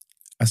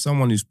 as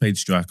someone who's played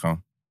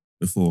striker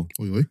before,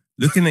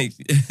 looking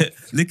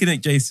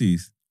at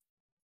Jesus,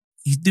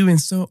 he's doing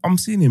so. I'm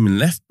seeing him in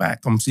left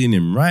back, I'm seeing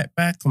him right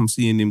back, I'm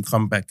seeing him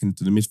come back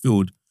into the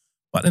midfield.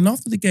 But then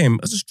after the game,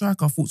 as a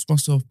striker, I thought to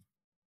myself,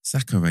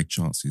 Saka had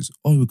chances,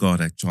 Odegaard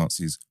had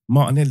chances,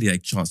 Martinelli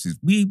had chances.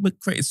 We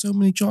created so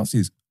many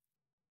chances.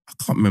 I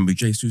can't remember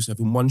Jesus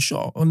having one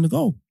shot on the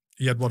goal.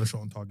 He had one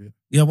shot on target.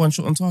 He had one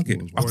shot on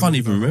target. I can't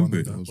even remember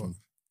it.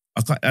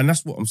 And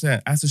that's what I'm saying.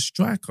 As a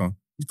striker,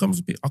 he comes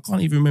a bit. I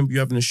can't even remember you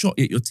having a shot,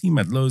 yet your team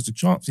had loads of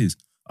chances.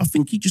 I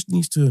think he just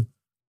needs to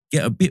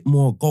get a bit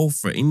more goal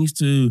threat. He's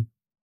doing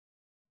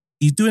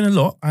a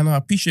lot, and I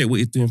appreciate what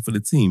he's doing for the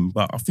team,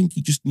 but I think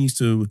he just needs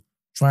to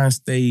try and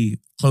stay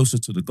closer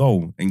to the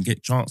goal and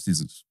get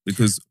chances,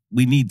 because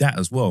we need that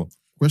as well.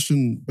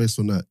 Question based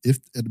on that. If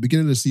at the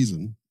beginning of the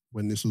season,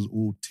 when this was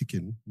all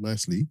ticking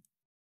nicely,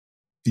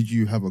 did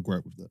you have a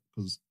gripe with that?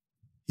 Because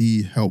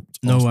he helped.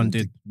 No Arsenal one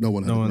did. No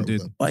one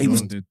did. But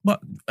but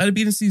at the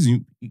beginning of the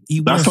season, he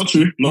That's was, not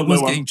true. he was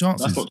getting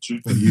chances. That's not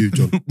true. Well, you,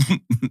 John.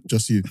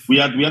 Just you. We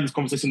had this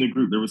conversation in the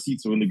group. The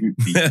receipts were in the group.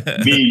 Me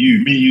and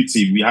you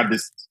team. We had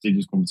this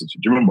conversation.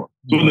 Do you remember?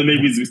 So one of the main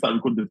reasons we started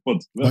recording this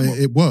pod. But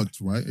it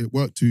worked, right? It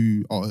worked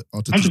to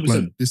Arteta's 100%.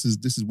 plan. This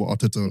is what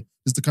Arteta.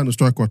 This is the kind of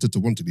striker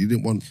Arteta wanted. He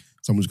didn't want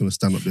someone who's going to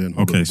stand up there and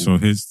hold Okay, up the ball.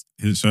 so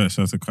here's sorry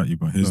to cut you,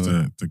 but here's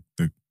the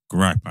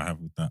gripe I have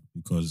with that,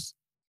 because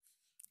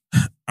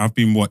I've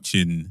been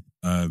watching.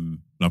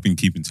 I've been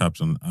keeping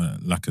tabs on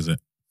Lacazette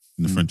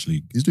in the French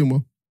league. He's doing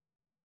well.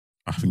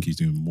 I think he's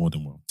doing more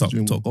than well. Top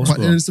goal But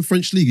scorer. it's the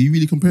French league. Are you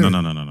really comparing?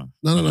 No. No.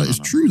 It's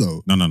true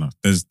though. No.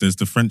 There's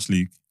the French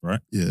league, right?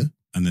 Yeah.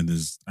 And then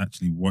there's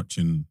actually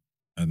watching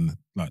and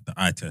like the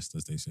eye test,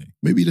 as they say.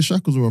 Maybe the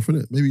shackles are off,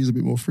 innit? Maybe he's a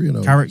bit more free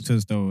now.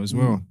 Characters though as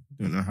well.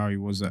 Don't know how he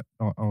was at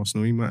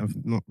Arsenal. He might have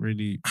not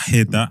really. I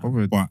hear that,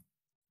 bothered. but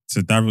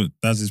to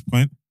Daz's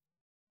point,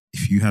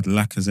 if you had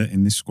Lacazette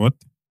in this squad,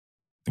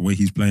 the way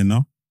he's playing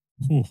now,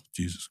 oh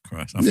Jesus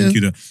Christ! I think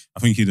you'd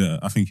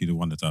have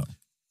won the title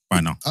by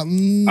now. I'll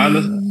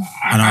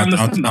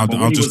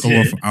just go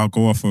off. I'll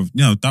go off of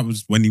that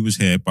was when he was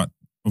here, but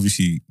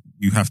obviously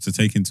you have to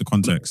take into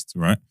context,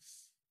 right?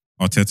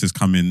 Arteta's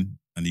come in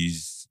and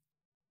he's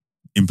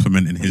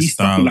implementing his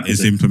style.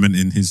 Is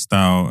implementing his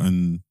style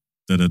and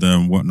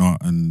and whatnot.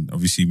 And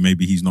obviously,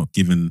 maybe he's not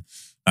given.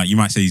 Like you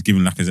might say, he's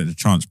given Lacazette a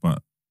chance,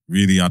 but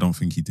really, I don't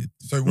think he did.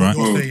 So what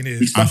you're saying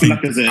is, I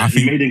think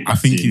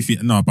if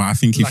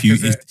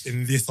Lacazette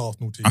in this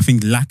Arsenal team, I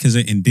think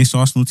Lacazette in this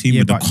Arsenal team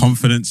with the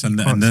confidence and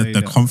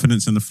the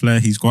confidence and the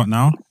flair he's got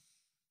now.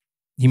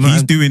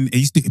 He's doing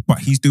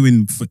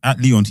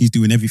at Lyon. He's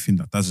doing everything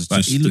that does.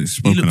 He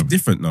looks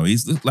different though.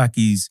 He's looked like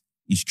he's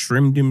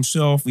trimmed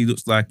himself. He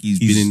looks like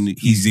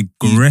he's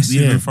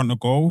aggressive in front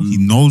of goal. He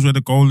knows where the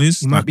goal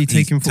is. He might be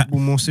taking football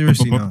more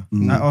seriously now.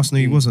 At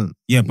Arsenal, he wasn't.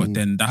 Yeah, but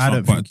then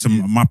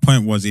my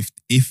point was if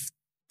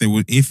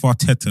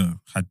Arteta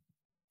had,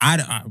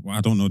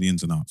 I don't know the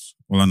ins and outs.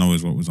 All I know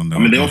is what was on the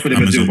they offered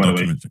him a deal, by the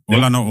way.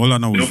 All I know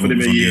is what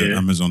was on the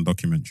Amazon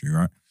documentary,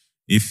 right?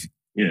 If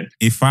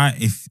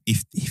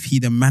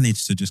he'd have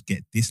managed to just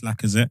get this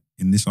Lacazette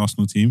in this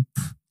Arsenal team,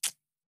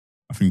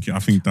 I think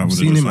that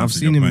would have. I've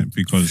seen him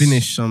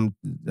finish some.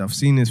 I've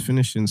seen his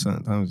finishing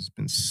sometimes. It's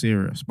been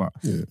serious, but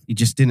he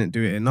just didn't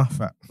do it enough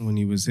when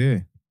he was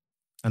here.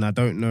 And I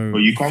don't know.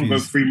 Well, you can't go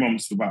 3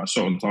 months without a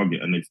shot on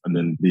target, and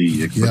then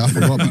the. Yeah, I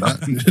forgot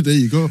about that. There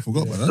you go. I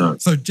forgot about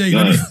that. So Jay,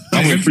 I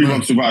went 3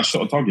 months without a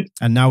shot on target,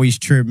 and now he's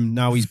trim.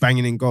 Now he's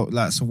banging in goal.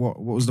 Like, so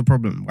what was the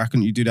problem? Why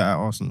couldn't you do that at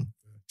Arsenal?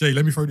 Jay,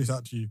 let me throw this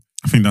out to you.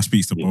 I think that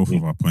speaks to both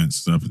of our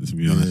points, to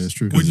be honest. Yeah, it's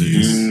true. Would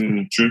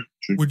you- True.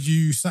 Would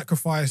you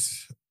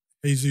sacrifice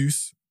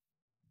Jesus,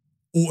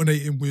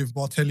 alternating with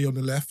Martelli on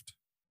the left,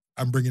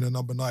 and bringing a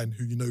number 9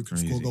 who you know can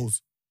score Crazy.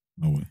 goals?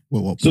 No way.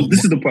 So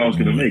this is the point I was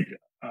going to No way. make.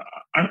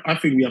 I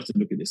think we have to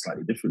look at this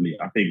slightly differently.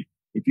 I think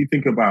if you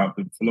think about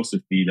the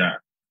philosophy that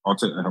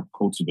Arteta helped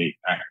cultivate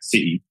at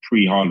City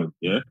pre-Haaland,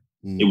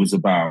 it was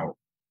about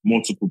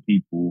multiple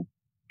people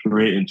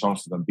creating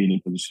chances and being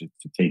in position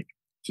to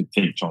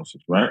take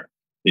chances, right?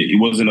 It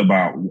wasn't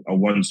about a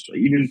one.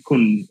 Even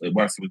Kun,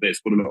 whilst he was there,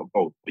 scored a lot of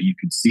goals, but you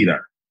could see that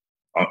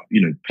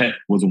Pep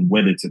wasn't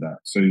wedded to that.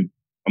 So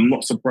I'm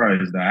not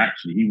surprised that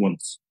actually he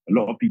wants a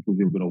lot of people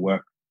who are going to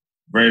work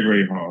very,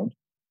 very hard,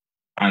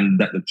 and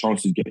that the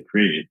chances get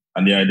created.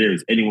 And the idea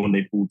is anyone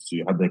they fall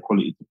to have their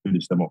quality to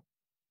finish them off.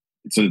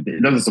 So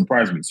it doesn't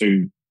surprise me. So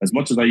as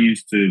much as I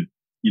used to,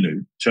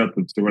 chirp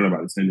with Terrell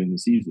about this early in the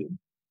season,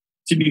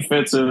 to be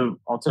fair to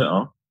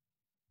Arteta,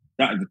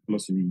 that is the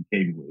philosophy he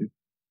came with.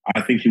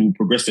 I think he will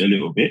progress it a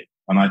little bit.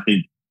 And I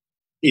think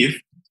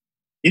if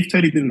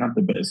Tony didn't have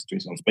the better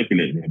situation, I'm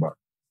speculating here, but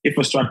if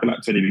a striker like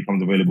Tony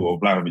becomes available or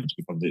Vlahovic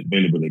becomes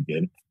available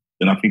again,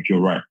 then I think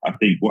you're right. I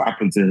think what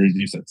happened to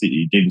Jesus at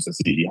City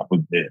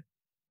happened there.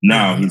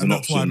 Now he's an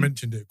that's option. why I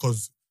mentioned it,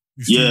 because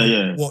you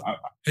see what I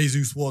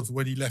Jesus was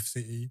when he left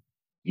City.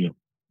 Yeah.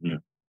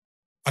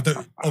 I think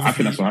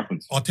that's what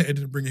happens. Arteta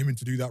didn't bring him in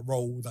to do that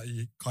role that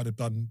he kind of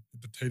done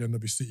at the tail end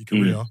of his City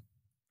career.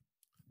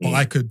 But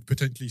I could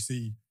potentially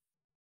see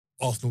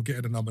Arsenal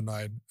getting a number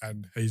 9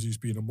 and Jesus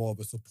being a more of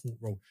a support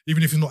role,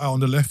 even if he's not out on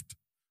the left,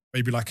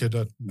 maybe like a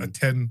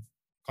 10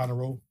 kind of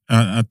role.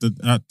 At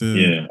I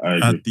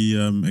agree.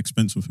 the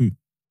expense of who?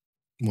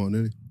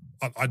 Martinelli.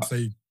 I'd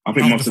say I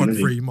think out of the front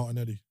Martinelli. 3,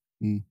 Martinelli.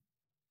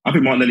 I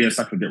think Martinelli and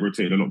Saka get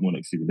rotated a lot more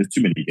next season. There's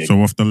too many games.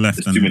 So off the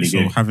left, There's too many so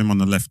games. have him on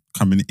the left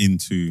coming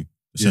into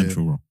the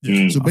central role. So I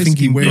think basically,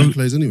 he where will- he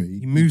plays anyway.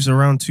 He moves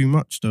around too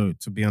much though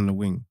to be on the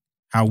wing.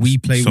 How we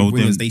play So with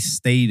wingers, then- they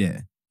stay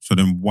there. So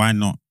then why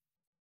not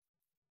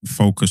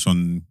focus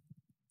on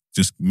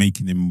just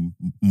making him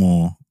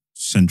more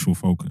central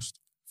focused?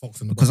 Fox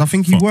in the Because I box.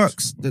 think he Fox.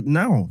 works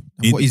now.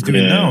 It- What he's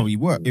doing Yeah. now, it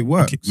works.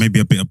 Okay, maybe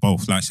a bit of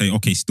both. Like say,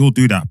 okay, still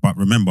do that, but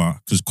remember,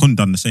 because Kun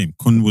done the same.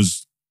 Kun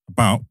was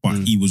about,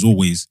 but he was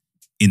always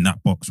in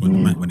that box when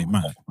it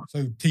mattered.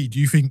 So T, do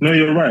you think? No,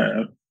 you're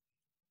right.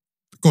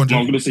 Go on, No,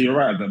 I'm Joe. going to say you're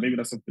right. That maybe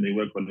that's something they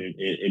work on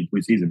in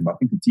pre-season. But I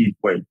think the T's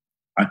point,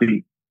 I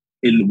think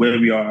in where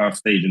we are at our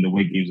stage and the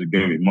way games are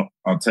going,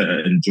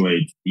 Arteta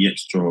enjoyed the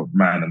extra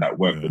man and that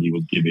work that he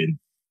was giving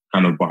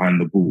kind of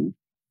behind the ball.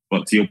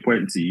 But to your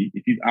point, T,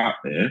 if he's out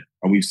there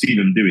and we've seen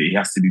him do it, he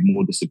has to be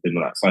more disciplined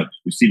on that side.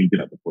 We've seen him do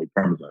that before.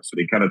 So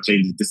they kind of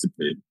change his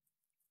discipline.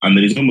 And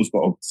then he's almost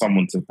got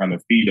someone to kind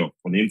of feed off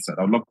on the inside.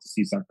 I'd love to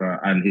see Saka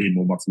and him,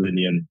 or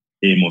Martinelli and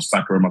him, or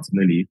Saka and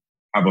Martinelli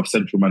have a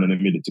central man in the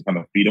middle to kind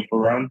of feed off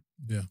around.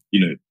 Yeah.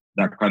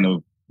 That kind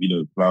of,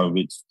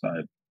 Vlahovic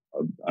type,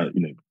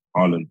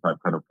 Haaland type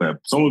kind of player.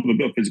 Someone with a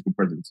bit of physical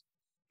presence,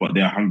 but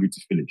they're hungry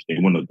to finish. They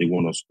want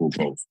to score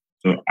goals.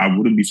 So I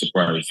wouldn't be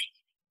surprised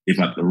if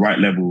at the right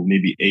level,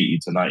 maybe 80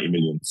 to 90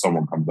 million,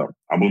 someone comes up.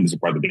 I wouldn't be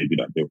surprised if they do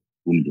that deal.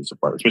 Wouldn't be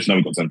surprised, especially now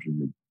we've got Central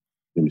League.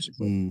 Wouldn't be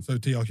surprised. So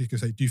T, I was just going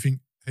to say, do you think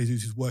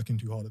Jesus is working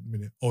too hard at the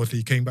minute? Obviously,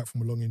 he came back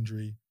from a long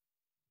injury.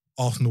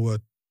 Arsenal were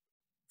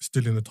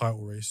still in the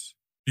title race.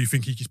 Do you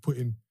think he's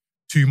putting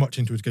too much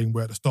into his game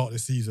where at the start of the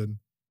season,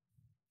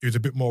 he was a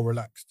bit more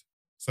relaxed?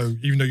 So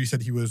even though you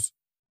said he was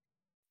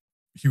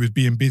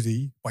being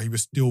busy, but he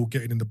was still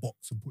getting in the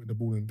box and putting the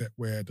ball in net,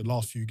 where the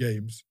last few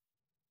games,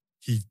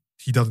 he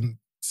doesn't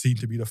seem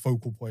to be the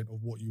focal point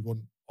of what you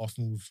want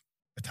Arsenal's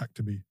attack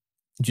to be.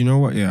 Do you know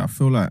what? Yeah, I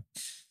feel like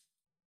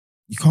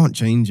you can't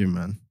change him,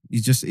 man. He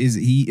just is.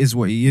 He is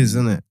what he is,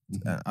 isn't it?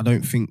 I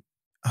don't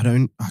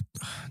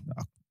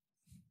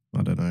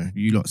know.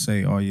 You lot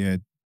say, oh yeah,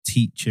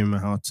 teach him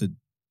how to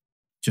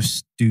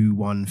just do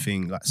one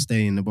thing, like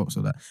stay in the box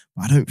or that.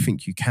 But I don't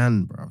think you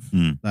can,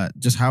 bruv. Like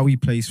just how he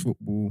plays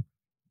football,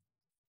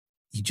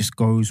 he just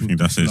goes with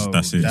the flow.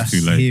 That's it. It's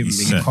too late. him. He's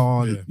He set.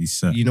 can't. He's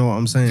set. You know what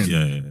I'm saying?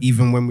 Yeah.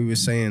 Even when we were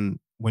saying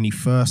when he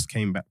first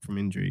came back from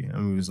injury,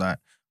 and we was like,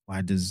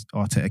 why does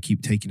Arteta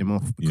keep taking him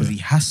off? Because he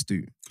has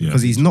to.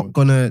 Because he's not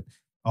gonna.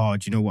 Oh,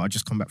 do you know what? I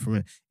just come back from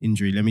an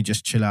injury. Let me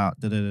just chill out.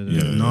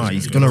 Nah,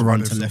 he's gonna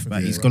run to left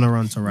back. He's gonna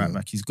run to right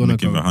back. He's gonna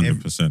give go.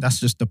 100%. That's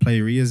just the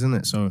player he is, isn't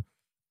it? So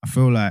I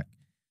feel like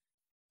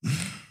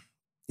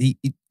he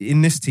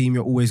in this team,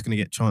 you're always gonna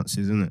get chances,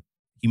 isn't it?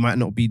 He might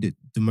not be the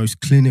most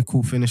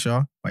clinical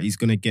finisher, but he's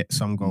gonna get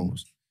some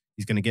goals.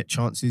 He's gonna get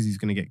chances. He's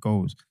gonna get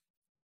goals.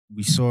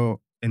 We saw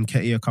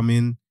Nketiah come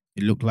in.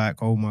 It looked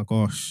like, oh my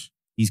gosh,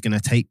 he's gonna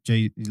take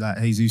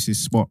Jesus'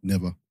 spot.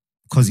 Never.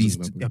 Because he's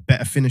a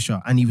better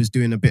finisher and he was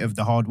doing a bit of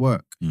the hard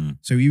work.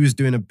 So he was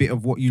doing a bit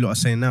of what you lot are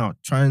saying now.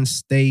 Try and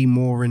stay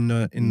more in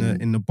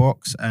the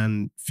box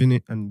and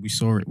finish. And we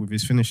saw it with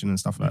his finishing and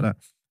stuff like that.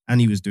 And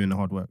he was doing the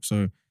hard work.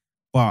 So,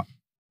 but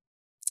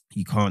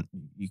you can't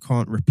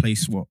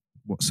replace what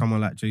someone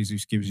like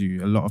Jesus gives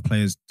you. A lot of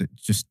players that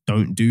just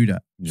don't do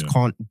that. Just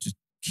can't. Just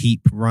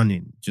keep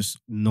running, just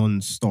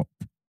non-stop.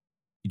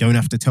 You don't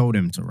have to tell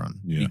them to run.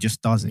 Yeah. He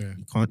just does it. Yeah.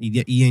 You can't.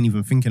 He ain't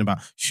even thinking about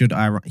should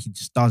I run. He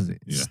just does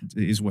it. Yeah.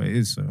 It is what it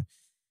is. So,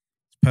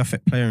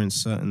 perfect player in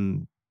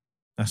certain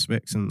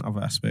aspects, and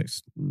other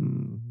aspects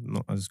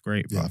not as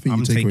great. Yeah, but I think I'm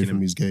you take away taking from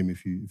him. his game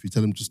if you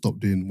tell him to stop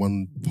doing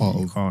one part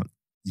You of. can't.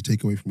 You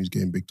take away from his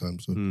game big time.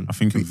 So, Mm. I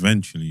think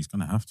eventually he's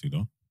gonna have to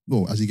though.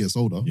 well, as he gets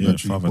older, Yeah, naturally,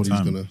 his father body's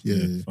time. gonna.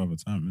 Yeah. father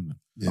time, isn't it?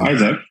 Yeah.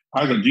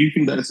 Isaac, do you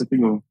think that it's a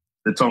thing of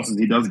the chances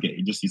he does get?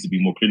 He just needs to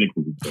be more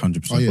clinical with them?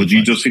 100%. Oh, yeah. Or do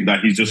you just think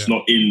that he's just Yeah.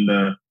 not in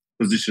the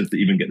position to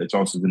even get the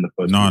chances in the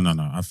first No, place? no,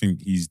 no. I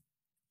think he's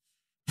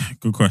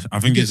good question. I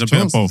think He it's a gets bit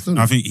of chances, both. doesn't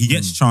he? I think he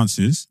gets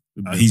chances.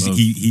 A bit He's of both.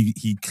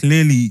 he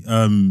clearly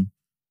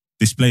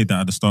displayed that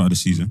at the start of the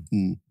season.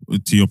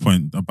 Mm. To your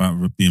point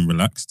about being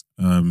relaxed,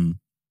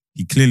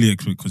 he clearly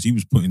because he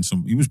was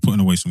putting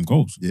away some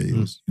goals. Yeah, he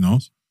was. You know,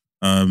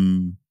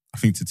 I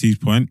think to T's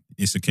point,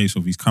 it's a case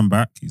of he's come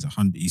back.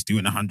 He's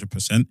doing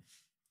 100%,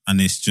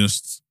 and it's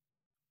just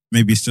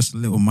maybe it's just a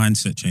little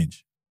mindset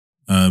change.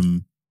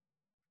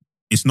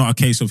 It's not a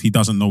case of he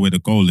doesn't know where the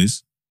goal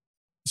is.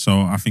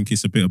 So I think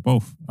it's a bit of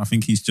both. I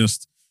think he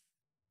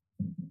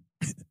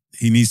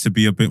needs to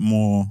be a bit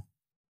more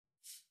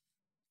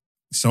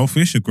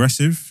selfish,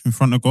 aggressive in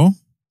front of goal.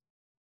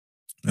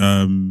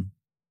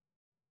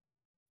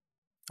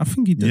 I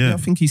think he did. Yeah. I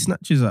think he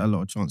snatches at a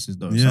lot of chances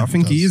though. Yeah, So I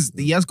think he he does. is.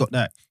 He has got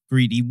that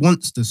greed. He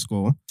wants to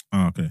score.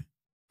 Oh, okay.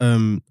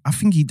 I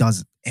think he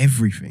does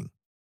everything.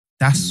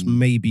 That's Mm.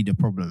 maybe the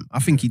problem. I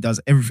think he does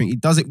everything. He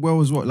does it well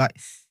as well. Like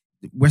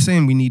we're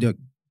saying, we need a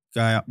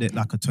guy up there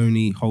like a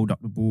Tony, hold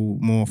up the ball,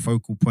 more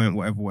focal point,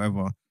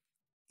 whatever.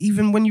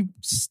 Even when you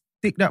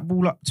stick that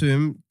ball up to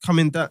him,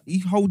 coming down, he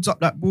holds up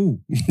that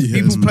ball. Yeah,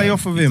 People it's play mad.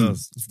 off of He him.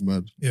 does. It's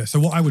mad. Yeah, so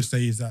what I would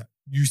say is that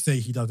you say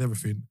he does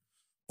everything,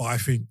 but I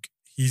think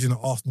he's in an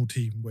Arsenal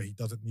team where he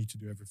doesn't need to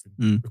do everything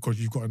Mm. because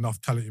you've got enough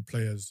talented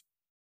players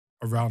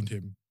around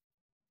him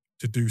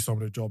to do some of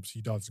the jobs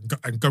he does.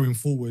 And going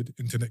forward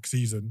into next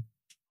season,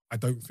 I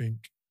don't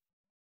think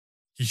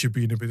he should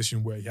be in a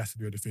position where he has to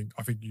do everything.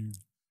 I think you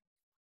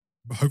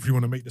hopefully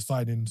want to make the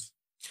signings.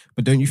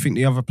 But don't you think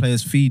the other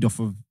players feed off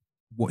of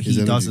what His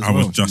he does energy. as I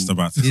well? was just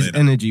about to say His that.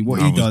 energy,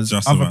 what I he was does,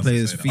 just other about to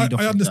players say that. feed off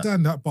I of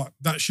understand that, but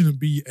that shouldn't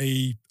be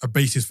a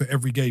basis for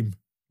every game.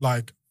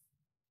 Like,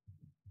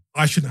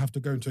 I shouldn't have to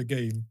go into a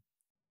game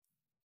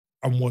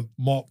and want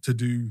Mark to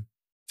do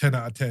 10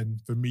 out of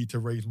 10 for me to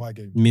raise my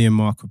game. that. Me and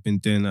Mark have been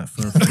doing that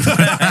for. we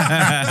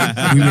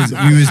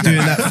was doing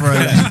that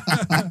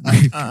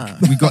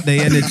for. We got the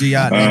energy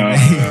out there.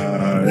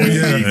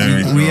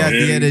 yeah. We had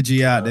the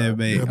energy out there,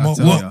 mate. Yeah, I Mark-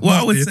 tell ya. What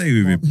I would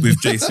say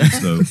with Jason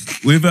though,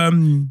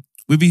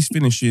 with his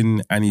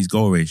finishing and his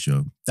goal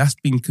ratio, that's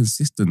been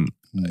consistent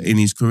in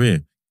his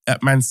career.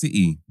 At Man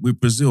City, with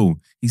Brazil,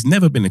 he's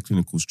never been a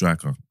clinical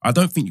striker. I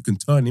don't think you can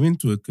turn him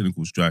into a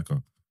clinical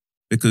striker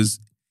because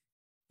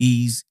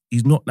he's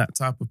not that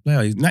type of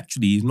player. He's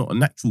not a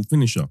natural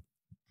finisher.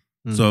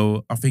 Mm.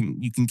 So I think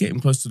you can get him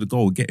close to the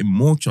goal, get him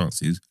more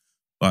chances.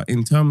 But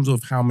in terms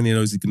of how many of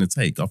those he's going to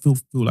take, I feel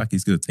like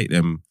he's going to take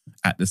them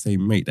at the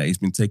same rate that he's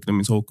been taking them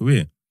his whole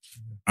career.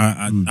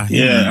 I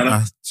hear Yeah, you.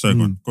 and Sorry,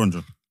 go on,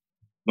 John.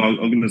 No, I'm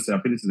going to say, I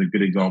think this is a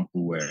good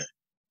example where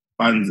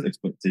fans'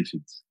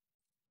 expectations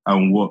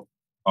and what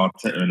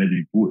Arteta and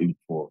Eddie bought him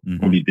for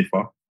probably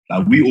differ.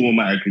 Like, we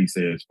automatically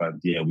say as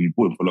fans, yeah, we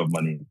bought him for a lot of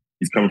money.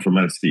 He's coming from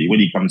Man City. When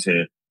he comes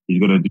here, he's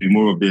going to do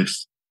more of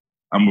this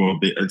and more of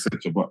it,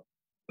 etc. But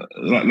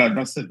like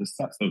I said, the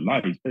stats don't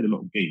lie. He's played a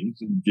lot of games.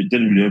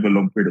 Generally, over a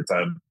long period of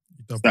time,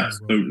 He does play stats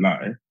well. don't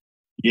lie.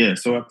 Yeah,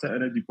 so Arteta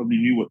and Eddie probably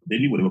knew what they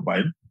were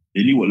buying.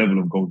 They knew what level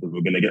of gold they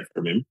were going to get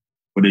from him.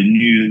 But they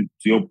knew,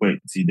 to your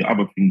point, see the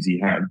other things he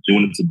had, they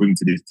wanted to bring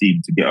to this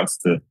team to get us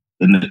to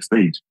the next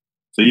stage.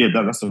 So yeah,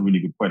 that's a really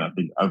good point. I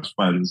think as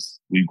fans,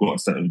 we've got a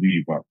certain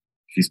view. But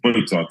if you spoke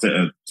to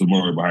Arteta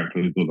tomorrow behind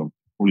closed doors, I'll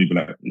probably be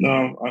like,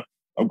 no,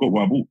 I've got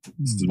what I bought.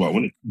 This is what I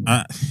wanted.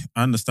 I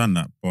understand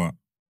that, but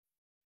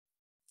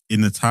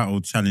in a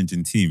title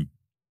challenging team,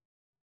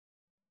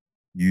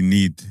 you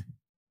need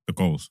the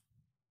goals.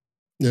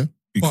 Yeah. But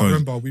Because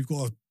remember, we've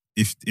got to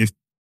if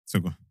so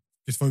go.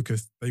 just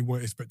focus. They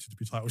weren't expected to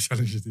be title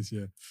challengers this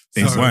year.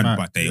 They So- weren't,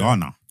 but they are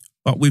now.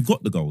 But we've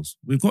got the goals.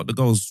 We've got the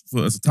goals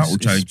for as a title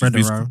It's challenge. spread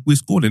around. We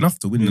scored enough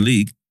to win the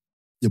league.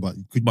 Yeah, but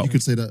you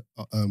could say that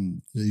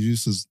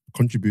Jesus has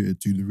contributed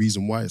to the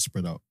reason why it's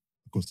spread out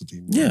across the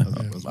team. Yeah.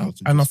 as well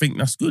to And I just- think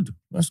that's good.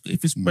 That's good.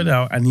 If it's spread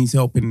out and he's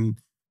helping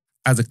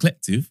as a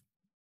collective,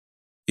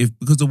 if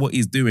because of what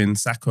he's doing,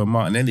 Saka and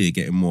Martinelli are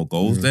getting more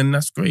goals, Yeah. then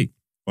that's great.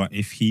 But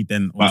if he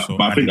then But also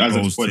I think added as a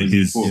goals squad to is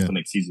his, for Yeah.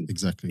 next season.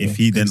 exactly. if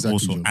he then Exactly,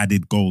 also John.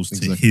 added goals to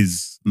Exactly.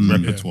 his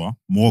repertoire,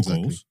 more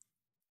Exactly. goals,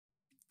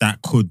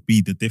 that could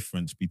be the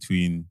difference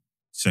between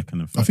second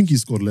and I third. think he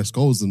scored less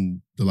goals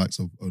than the likes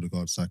of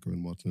Odegaard, Saka,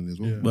 and Martinelli as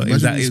well. Yeah. But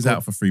Imagine he was scored-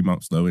 out for 3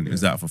 months though, and he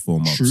was out for 4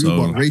 months. True, so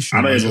but ratio,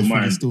 I don't wise, even think he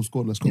mind. still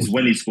scored less goals. It's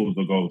when he scores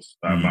the goals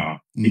that matter.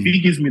 Mm. If he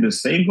gives me the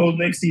same goals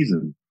next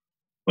season,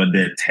 but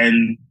they're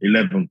 10,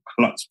 11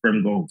 clutch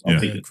Prem goals. I'll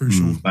take it.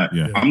 Crucial. Like,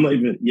 Yeah. I'm not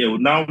even, well,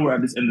 now we're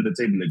at this end of the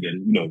table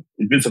again. You know,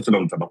 it's been such a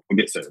long time, I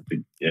forget certain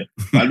things. Yeah.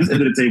 But at this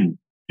end of the table,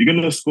 you're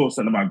going to score a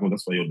certain amount of goals,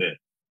 that's why you're there.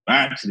 But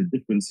actually, the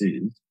difference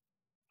is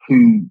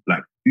who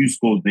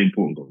scores the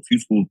important goals, who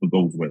scores the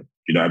goals when.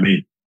 You know what I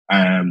mean?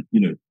 You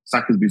know,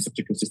 Saka's been such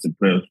a consistent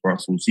player for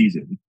us all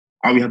season.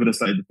 Are we having a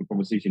slightly different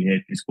conversation here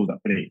if he scores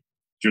that penalty?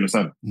 Do you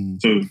understand?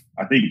 So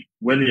I think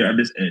when you're at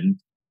this end,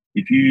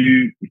 if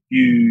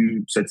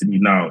you said to me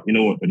now, you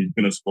know what, but he's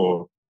going to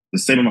score the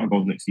same amount of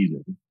goals next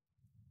season,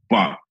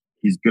 but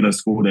he's going to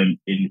score them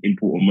in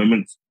important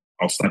moments,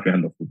 I'll slap your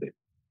hand off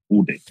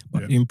all day.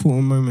 But the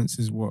important moments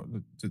is what?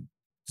 The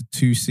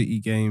 2 City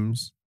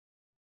games,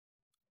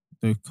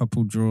 the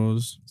couple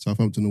draws.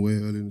 Southampton away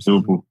early in the season.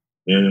 Liverpool.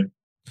 Yeah.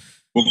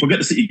 Well, forget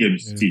the City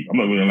games, Steve. I'm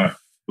not going to lie.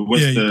 The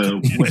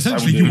West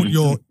essentially, you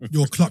want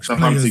your clutch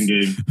Southampton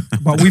players. game.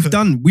 But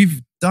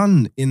we've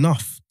done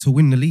enough to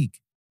win the league.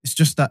 It's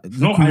just that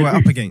look who we're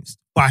up against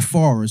by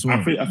far as well.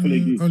 I fully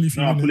agree. Only if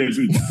you I win fully it.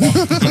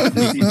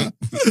 agree.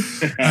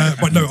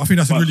 But no, I think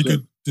that's a really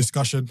good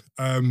discussion.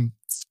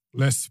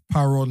 Let's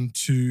power on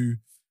to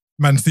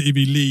Man City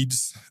v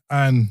Leeds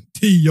and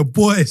your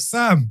boy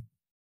Sam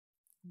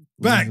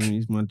back.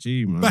 He's my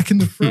G, man. Back in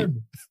the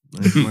Prem.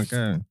 He's my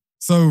guy.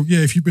 So yeah,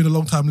 if you've been a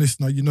long time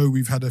listener, you know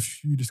we've had a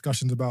few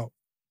discussions about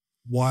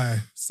why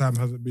Sam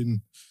hasn't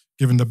been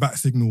given the bat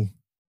signal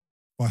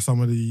by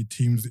some of the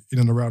teams in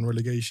and around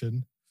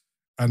relegation,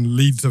 and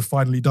Leeds have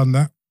finally done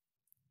that.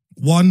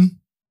 One,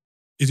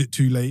 is it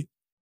too late?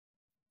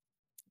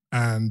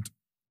 And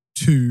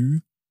two,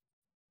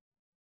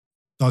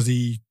 does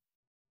he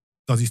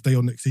stay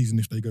on next season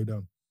if they go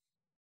down?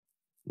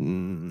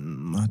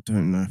 I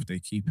don't know if they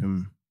keep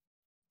him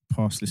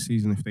past this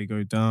season if they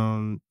go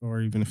down or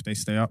even if they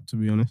stay up, to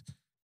be honest.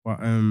 But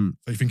So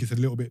you think it's a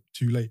little bit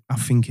too late? I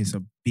think it's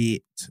a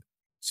bit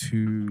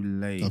too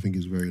late. I think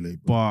it's very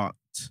late. Bro. But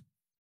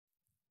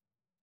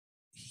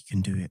he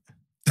can do it.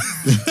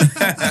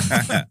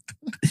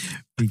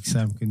 Big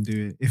Sam can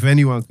do it. If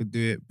anyone could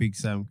do it, Big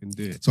Sam can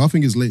do it. So I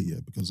think it's late,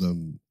 because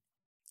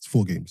it's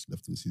 4 games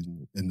left of the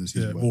season, end of the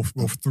season. Yeah,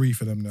 well, 3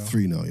 for them now.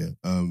 3 now, yeah.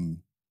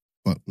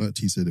 But like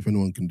T said, if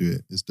anyone can do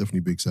it, it's definitely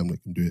Big Sam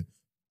that can do it.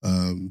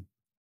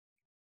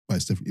 But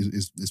it's definitely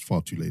it's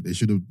far too late. They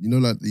should have,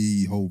 like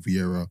the whole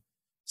Vieira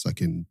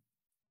sacking.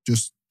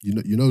 Just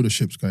the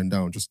ship's going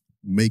down. Just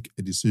make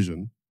a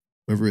decision,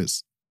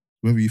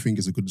 whether you think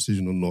it's a good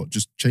decision or not.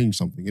 Just change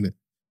something, innit?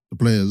 The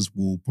players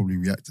will probably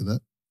react to that,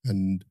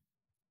 and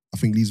I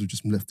think Leeds have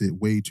just left it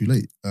way too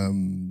late.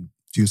 To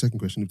your second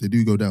question, if they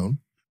do go down,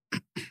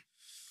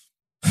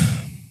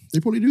 they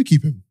probably do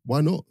keep him.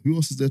 Why not? Who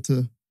else is there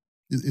to?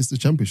 It's the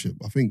Championship.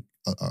 I think.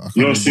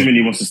 You're assuming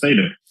he wants to stay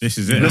there. This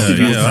is it. That's I it.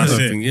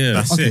 don't think. Yeah,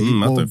 That's Okay, it. I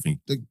well, don't think.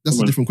 That's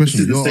a different question.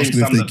 This is You're the same asking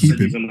if Sam they that keep said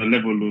he's him. on the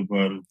level of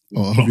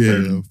Oh, Klopp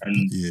yeah.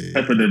 and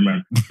Pepper them,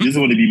 man. He doesn't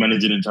want to be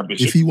managing in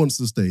Championship. If he wants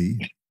to stay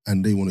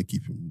and they want to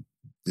keep him,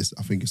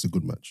 I think it's a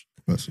good match,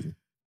 personally.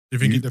 Do you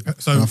think it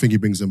depends? And So I think he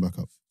brings them back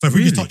up. if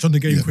we just touch on the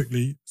game Yeah.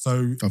 quickly,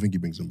 so I think he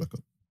brings them back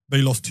up.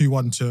 they lost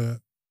 2-1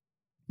 to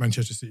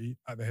Manchester City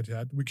at the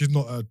head-to-head, which is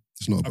not a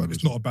It's not a bad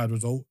it's result. not a bad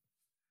result.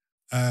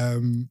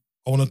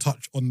 I want to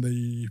touch on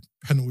the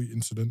penalty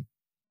incident.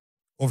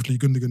 Obviously,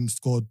 Gundogan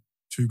scored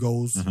 2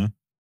 goals. Uh-huh.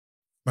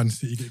 Man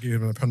City get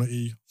given a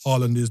penalty.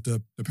 Haaland is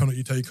the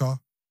penalty taker.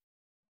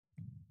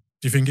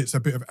 Do you think it's a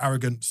bit of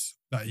arrogance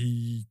that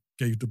he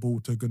gave the ball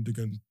to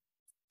Gundogan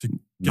to get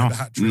No. the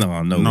hat trick?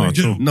 No, no No, way.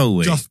 at all. No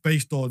way. Just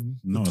based on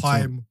No, the at all.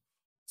 time.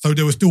 So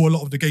there was still a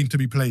lot of the game to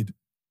be played.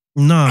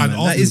 Nah, And man,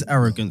 that after- is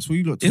arrogance. What are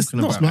you lot It's talking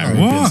not about?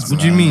 arrogance. What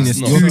do you mean? It's It's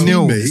not. 2-0.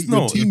 Your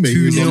not. teammate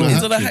Your is on 2-0. a He's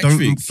hat on a trick. hat Don't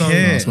trick.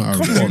 care. That's not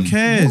Come arrogance. on, who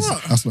cares?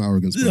 That's not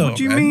arrogance, bro. Yeah. What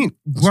do you mean?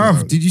 That's not Bruv,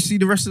 arrogance. did you see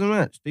the rest of the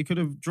match? They could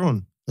have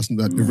drawn. That's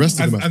not the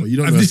rest of the match, And but you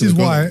don't know this the is rest of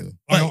the why goal.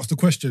 I asked the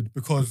question,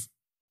 because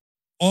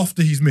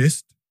after he's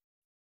missed,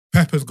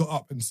 Pepper's got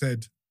up and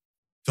said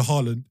to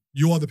Haaland,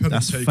 "You are the penalty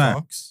That's taker.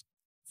 facts.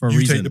 For a You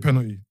reason. take the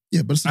penalty."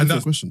 Yeah, but it's a And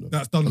different question, though.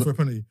 That's done for a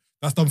penalty.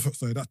 That's done for I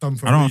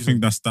a don't reason.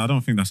 think that's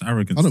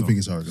arrogance. I don't though. think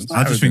it's arrogance.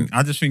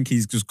 I just think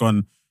he's just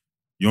gone.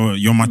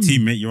 You're my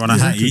teammate. You're on a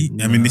Exactly.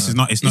 hattie. I mean, this is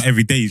not. It's not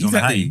every day he's on a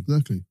Exactly. hattie.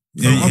 Exactly.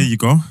 Here you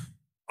go.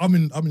 I'm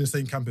in the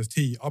same camp as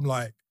T. I'm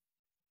like,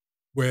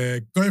 we're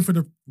going for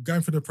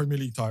the Premier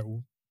League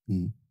title,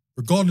 Mm.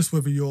 regardless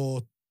whether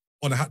you're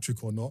on a hat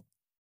trick or not.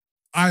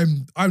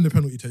 I'm the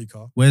penalty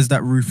taker. Where's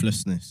that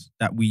ruthlessness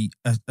that we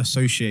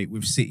associate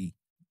with City?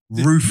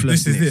 This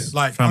Ruthlessness. is it.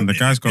 Like, Fam, the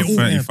guy's got it all-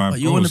 35 But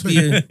you want goals. to be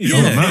a... It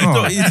don't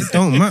matter. It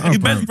don't matter, You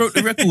bro. man broke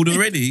the record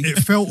already. It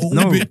felt a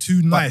little No, bit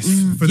too nice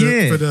but, for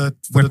the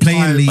We're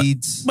playing time.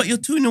 Leeds. But you're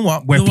 2-0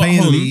 up. We're you're at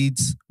playing home.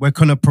 Leeds. We're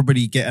gonna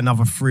probably get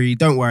another 3.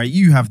 Don't worry,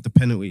 you have the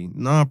penalty.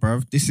 Nah,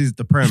 bruv, this is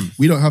the Prem.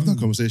 We don't have that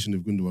conversation if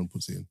Gundogan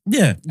puts it in.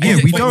 Yeah. Yeah,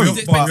 He's we expecting- don't, he's but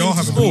expecting we are to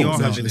having score. a No,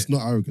 conversation. it's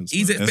not arrogance.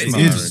 He's bro. expecting not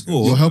him to arrogance.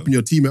 score. You're helping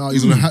your teammate out.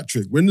 He's on a hat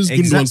trick. When does Gundogan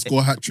Exact-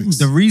 score hat tricks?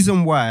 The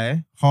reason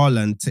why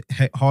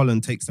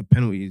Haaland takes the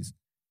penalties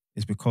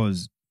is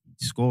because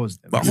scores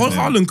them. But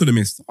Haaland could have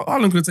missed.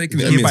 Haaland could have taken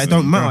it. Yeah, and Yeah, but missed. it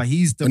don't matter.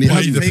 He's the And he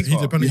has penalty missed-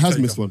 taker. penalty He has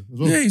taker. missed one as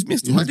well. Yeah, he's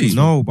missed He has already. missed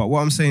No, but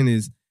what I'm saying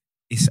is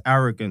it's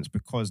arrogance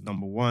because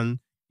number one,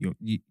 you're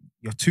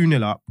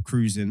 2-0 up,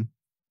 cruising,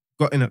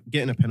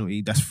 getting a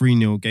penalty. That's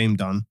 3-0, game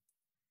done.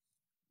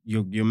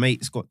 Your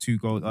mate's got 2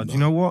 goals. Do you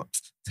know what?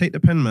 Take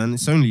the pen, man.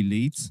 It's only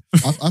Leeds.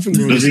 I think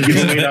we're Does he give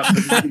away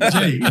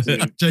Jay,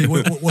 that? Jay,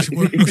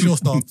 what's your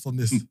stance on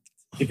this?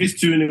 If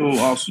it's 2-0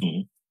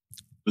 Arsenal,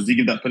 does he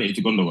give that penalty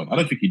to Gundogan? I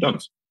don't think he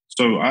does.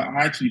 So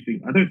I actually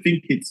think, I don't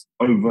think it's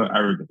over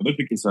arrogant. I don't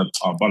think it's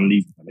Bun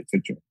Leeds and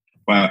etc.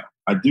 But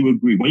I do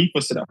agree. When you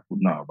first said that,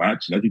 no, but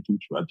actually, as you talk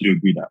to, I do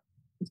agree that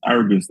it's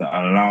arrogance that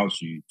allows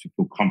you to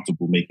feel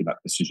comfortable making that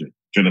decision. Do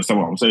you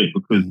understand what I'm saying?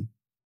 Because,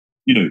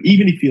 you know,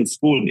 even if he had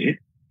scored it,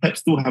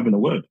 Pep's still having a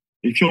word.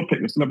 If you're Pep,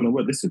 you're still having a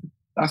word. Listen,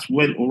 that's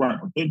well all right,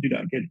 but don't do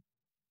that again.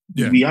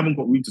 Yeah. We haven't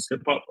got room to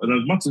step up. And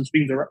as much as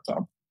things are wrapped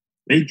up,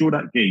 they draw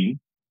that game,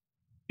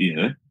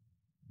 yeah,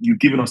 you've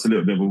given us a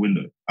little bit of a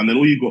window. And then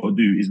all you got to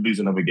do is lose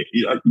another game.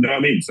 You know what I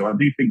mean? So I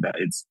do think that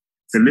it's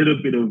a little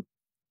bit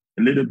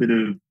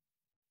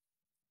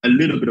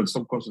of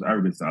subconscious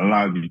arrogance that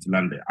allows you to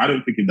land there. I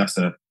don't think if that's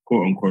a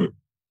quote unquote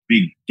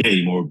big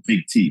game or a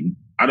big team,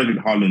 I don't think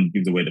Haaland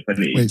gives away the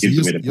penalty. Wait, so gives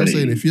away the you're penalty.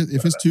 saying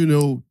if it's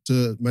 2-0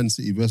 to Man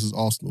City versus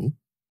Arsenal,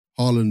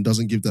 Haaland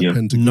doesn't give that Yeah.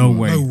 pen to No Gundogan?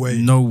 way. No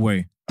way. No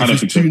way. I If don't it's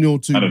think so. 2-0 I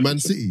to don't Man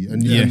think so. City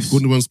and Yes.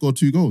 Gundogan scored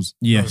 2 goals.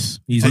 Yes.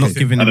 He's I not don't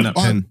giving think- him that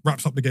pen.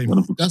 Wraps up the game.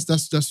 That's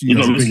You're you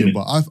not guys' opinion, listening.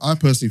 but I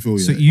personally feel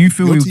So yeah. you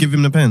feel Your he'll team- give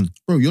him the pen?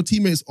 Bro, your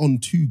teammate's on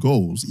 2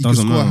 goals. He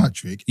Doesn't can score a matter. hat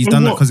trick. He's But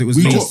done that what? because it was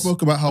We Leeds. just Leeds.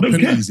 spoke about how I don't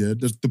penalties, yeah.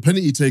 The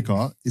penalty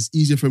taker, it's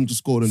easier for him to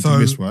score than So- to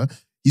miss, right?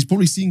 He's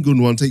probably seen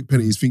Gundogan take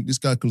penalties, think this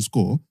guy can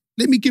score.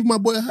 Let me give my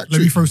boy a hat Let me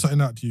trick. throw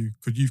something out to you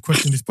because you've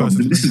questioned this Bro,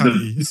 person's this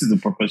mentality is a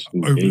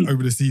professional game.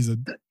 over the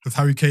season. Does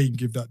Harry Kane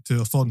give that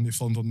to Son if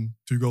Son's on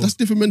 2 goals? That's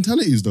different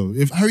mentalities, though.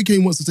 If Harry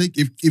Kane wants to take,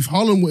 if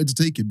Haaland wanted to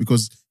take it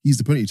because he's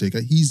the penalty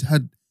taker, he's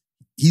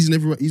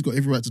got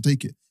every right to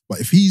take it. But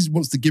if he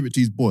wants to give it to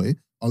his boy,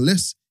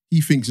 unless he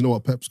thinks, you know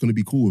what, Pep's going to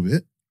be cool with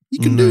it, he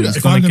can do that. It's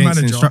If gone I'm the against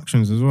manager-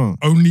 instructions as well.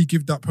 Only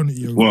give that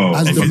penalty over Well,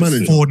 As the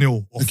manager.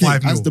 4-0 or Okay,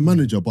 5-0. as the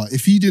manager, but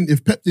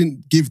if Pep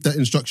didn't give that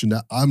instruction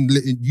that I'm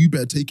letting you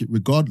better take it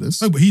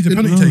regardless, No, but he's a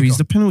penalty No, taker. he's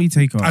the penalty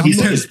taker. And I'm he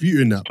not said-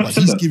 disputing that, but Pep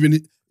said he's that. giving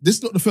it. This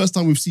is not the first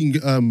time we've seen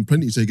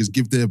penalty takers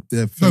give their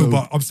fellow. No,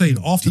 but I'm saying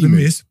after the teammate.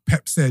 miss,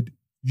 Pep said,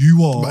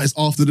 you are. But it's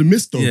after the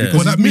miss though. Yeah. Because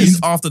Well, he's that means-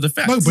 missed. after the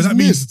fact. No, but he's that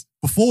means missed.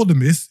 before the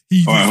miss,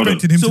 he's All right, hold on.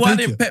 expecting him So to why take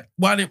didn't it. Pep?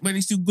 Why didn't when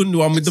he's still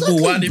Gundogan with the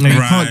ball? Why didn't No, you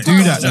Pep? can't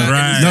do that, though.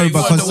 Right. No, He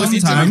because wonder what's he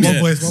sometimes-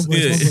 doing? One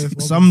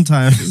voice.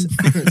 Sometimes,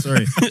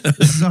 sorry,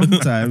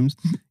 sometimes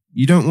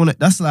you don't want it.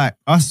 That's like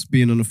us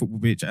being on the football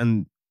pitch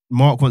and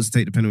Mark wants to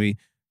take the penalty,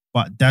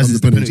 but Daz I'm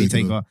is the the penalty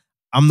penalty taker. taker.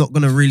 I'm not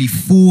going to really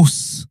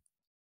force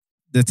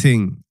the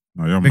thing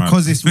No, you're mad.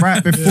 because it's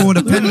right before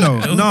the pen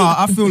though. No,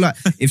 I feel like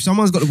if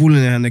someone's got the ball in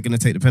their hand, they're going to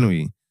take the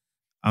penalty.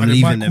 I'm And it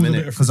leaving might them cause a in bit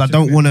it of because I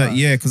friction, don't want to. bit of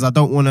Yeah, because I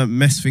don't want to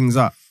mess things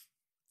up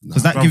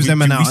because that Bro, gives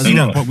them an we've out as seen it,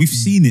 well. but we've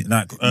seen it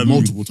like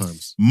multiple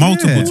times.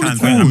 multiple Yeah, times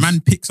of where a course. man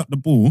picks up the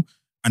ball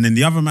and then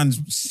the other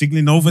man's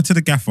signaling over to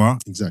the gaffer.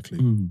 Exactly.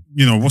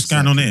 You know what's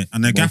going on here,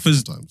 and the Multiple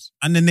gaffer's times.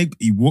 and then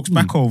he walks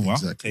back over,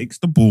 Exactly. takes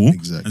the ball,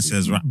 Exactly. and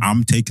says, "Right,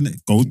 I'm taking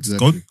it. Go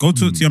Exactly. go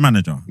to your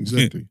manager."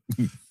 Exactly.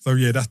 So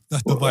yeah, that's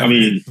Well, divided, I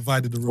mean,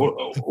 divided the room.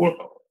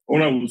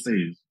 All I will say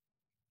is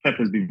Pep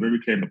has been very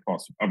clear in the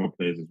past with other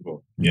players as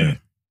well. Yeah.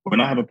 When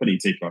I have a penalty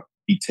taker,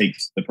 he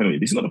takes the penalty.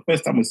 This is not the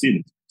first time we're seeing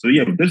it. So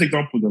yeah, those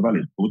examples are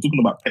valid. But we're talking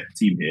about Pep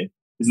team here.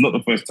 This is not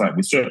the first time.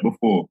 We saw it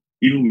before,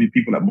 even with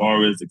people like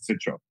Mahrez,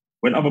 etc.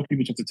 When other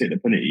people try to take the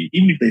penalty,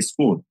 even if they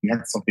scored, he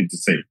had something to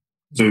say.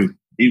 So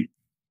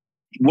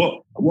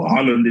what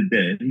Haaland did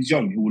there, he's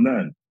young, he will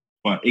learn.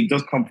 But it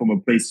does come from a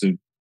place of,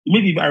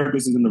 maybe if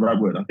arrogance isn't the right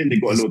word, I think they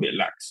got a little bit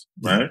lax,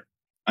 right?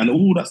 And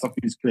all that stuff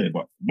is clear.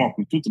 But Mark,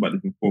 we've talked about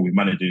this before with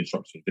manager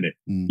instructions, didn't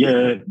it? Mm.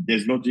 Yeah,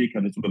 there's logic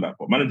and it's all of that.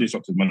 But manager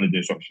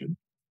instruction.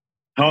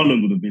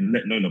 Haaland would have been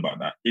let known about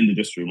that in the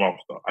dressing room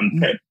after.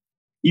 And Pep,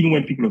 even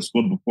when people have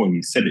scored before,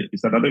 he said it. He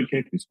said, I don't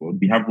care if he scored.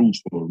 We have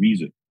rules for a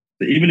reason.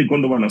 So even if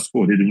Gundogan has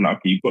scored, they'd be like,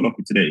 okay, you've got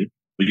lucky today,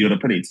 but you're the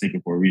penalty taker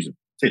for a reason.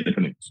 Take the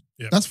penalties.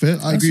 That's fair.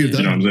 I agree with it.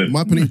 You know what I'm that. saying?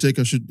 My penalty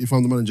taker should, if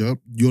I'm the manager,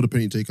 you're the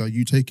penalty taker,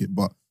 you take it.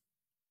 But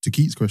to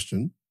Keith's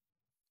question,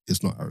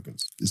 it's not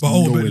arrogance. It's But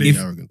nowhere ultimately-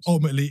 near arrogance.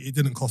 Ultimately, it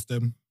didn't cost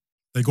them.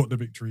 They got the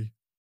victory.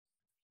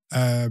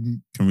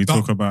 Can we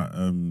talk about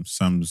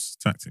Sam's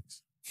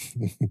tactics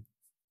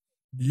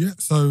Yeah,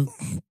 so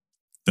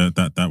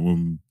that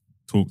one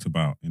talked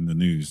about in the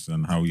news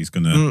and how he's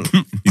gonna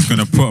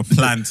put a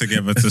plan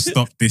together to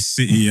stop this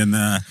City and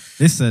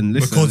Listen,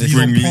 because he's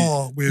bring on me-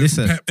 par with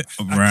Listen. Pep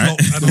and Right. Klopp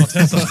and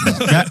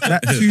Arteta.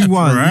 that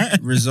 2-1 Right.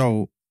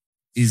 result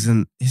it's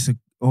a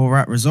all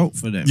right result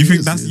for them. you think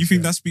is, that's it you is,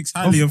 think yeah. that speaks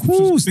highly Of of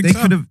course, Big they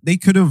Sam?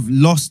 could have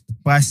lost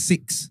by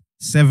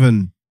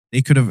 6-7.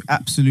 They could have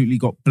absolutely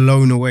got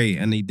blown away,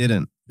 and they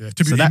didn't. Yeah,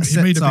 So that he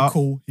made a sets big up-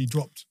 call. He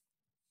dropped.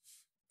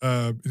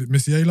 Is it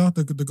Musiala,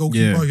 the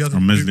goalkeeper? Yeah. He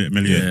hasn't. Meslier. Yeah,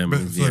 Sorry, yeah.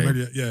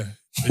 Meslier, yeah.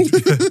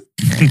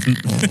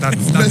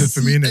 Standard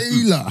for me, innit?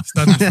 Ayla.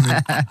 Standard for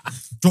me.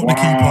 Dropped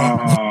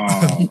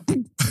Wow. the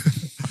keeper.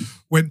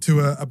 Went to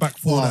a back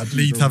four that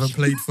Leeds haven't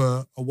played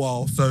for a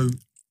while. So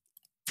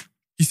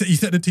he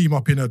set the team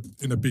up in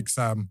a Big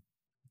Sam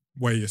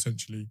way,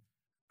 essentially.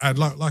 And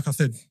like I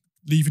said,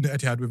 leaving the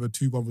Etihad with a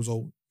 2-1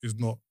 result is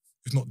not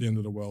the end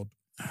of the world.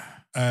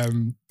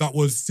 That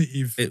was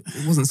City. It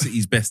wasn't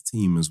City's best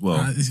team as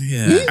well.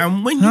 Yeah.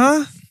 And when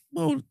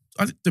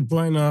I think De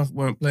Bruyne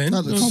weren't playing.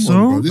 Come There on, was-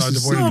 bro. This No, is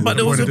De Bruyne No, did. but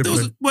there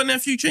Weren't weren't there a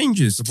few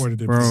changes. The point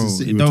of Bro,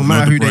 City it with don't the-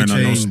 matter No who De they Bruyne,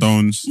 no change.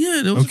 Stones.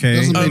 Yeah, there was. Okay.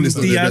 Doesn't mean it's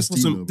not their Diaz best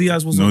team, though, bro.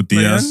 Diaz wasn't No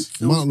playing. Diaz.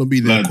 It might not be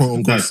their Lads, quote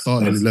unquote that's-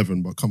 starting that's-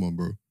 11, but come on,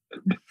 bro.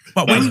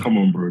 But when Come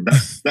on, bro.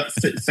 That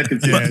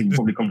second tier Yeah. team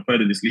probably come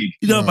third in this league.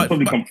 you know,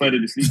 Probably but come third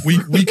in this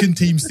league. weakened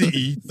team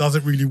City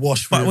doesn't really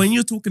wash. But with- when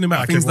you're talking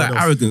about like things like everyone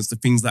else. arrogance, the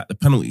things like the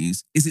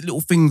penalties, is it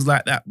little things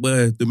like that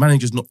where the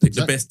manager's not picked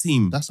the Exactly. best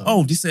team? That's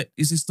Oh, this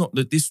is not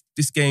that this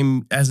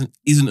game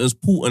isn't as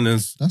important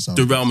as That's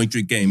the Real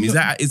Madrid game. Is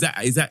that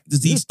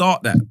does he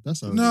start that?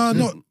 That's how no,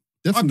 not.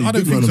 definitely. I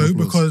don't big think round of so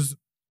applause. because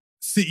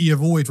City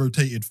have always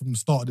rotated from the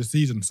start of the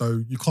season.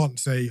 So you can't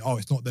say, oh,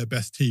 it's not their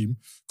best team.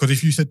 Because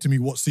if you said to me,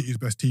 what's City's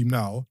best team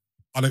now?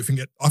 I don't think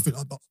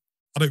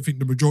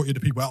the majority of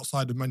the people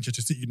outside of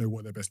Manchester City know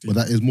what their best team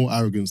But is. that is more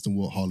arrogance than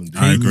what Haaland did.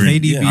 I agree.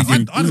 KDB Yeah,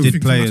 I don't did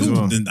think play so as at all.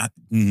 well. Then that,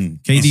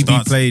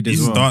 KDB played as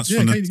he well. starts Yeah,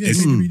 from the.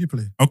 KDB did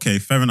play. Okay,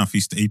 fair enough.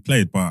 He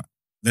played, but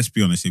let's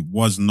be honest, it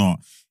was not.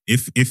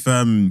 If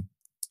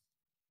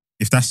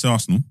that's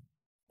Arsenal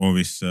or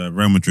it's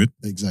Real Madrid,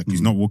 Exactly.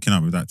 he's not walking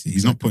out with that team.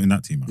 He's not putting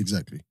that team out.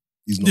 Exactly.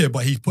 He's not. Yeah,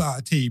 but he's put out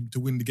a team to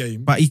win the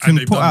game. But he and can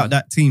they've put done out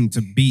that team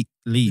to beat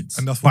Leeds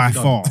And that's what by he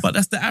done. far. But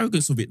that's the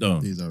arrogance of it, though.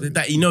 It is arrogant.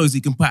 That he knows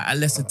he can put out a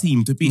lesser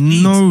team to beat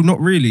Leeds. No, not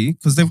really,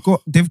 because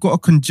they've got a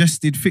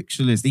congested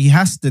fixture list. He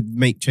has to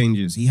make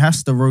changes. He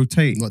has to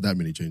rotate. Not that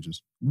many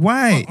changes.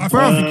 Why, I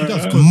bro? think he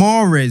does, 'cause-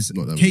 Mahrez,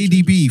 Not that many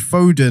KDB,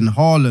 Foden,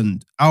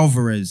 Haaland,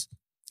 Alvarez,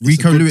 It's a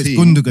Rico good Lewis, team.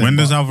 Gundogan. When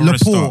does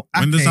Alvarez Laporte, start?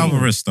 When does Ake,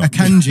 Alvarez start?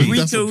 Akanji.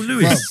 That's Rico a-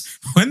 Lewis.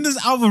 When does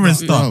Alvarez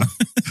start?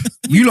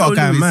 You lot are Rico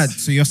going Lewis. mad.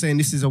 So you're saying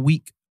this is a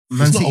weak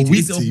Man It's not City a team? weak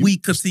It's a team.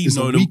 weaker team. It's a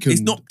though. weakened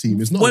It's not team.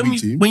 It's not a when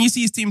weak team. When you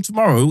see his team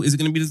tomorrow, is it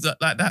going to be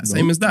like that?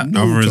 Same as that? No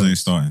Alvarez chance. ain't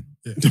starting.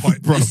 Yeah,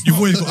 but Bro. you've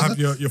always got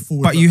to have your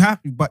forward.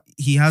 But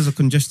he has a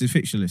congested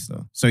fixture list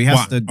though, so he has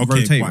What? to Okay,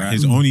 rotate. what? Right?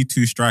 His only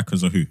two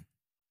strikers are who?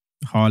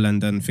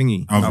 Haaland and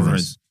Thingy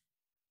Alvarez.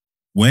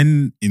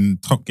 When in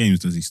top games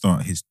does he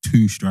start his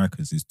two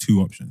strikers, his two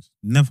options?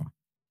 Never.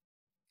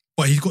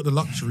 But he's got the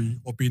luxury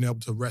of being able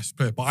to rest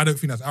players. But I don't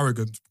think that's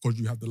arrogant because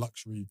you have the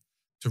luxury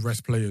to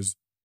rest players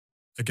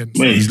against.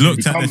 Wait, He's looked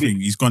It at the can't be- thing.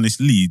 He's gone this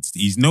Leeds.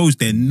 He knows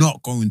they're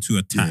not going to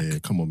attack. Yeah,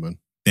 come on, man.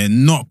 They're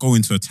not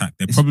going to attack.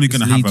 They're It's- probably it's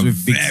going to have Leeds a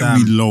with Big very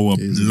Sam. low It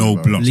is a low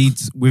bit block.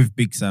 Leeds with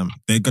Big Sam.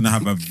 They're going to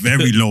have a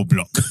very low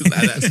block.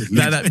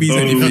 that means So-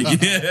 anything.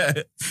 Yeah.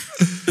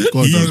 Go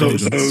on, He- go on,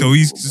 so- go on. so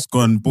he's just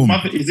gone boom.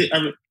 Martha, is it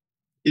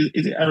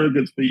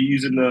arrogance for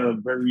using a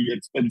very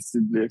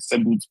expensively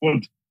assembled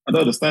squad? I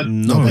don't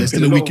understand. No, No, but it's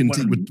still a It's a lot weakened of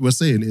team. money. We're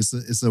saying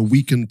it's a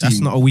weakened team. That's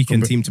not a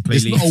weekend team to play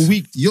It's Leeds. not a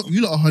weak. You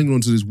lot are hanging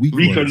on to this weak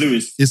Rico one.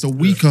 Lewis. It's a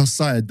weaker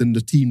side than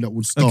the team that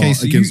would start Okay,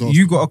 so against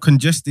you got a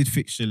congested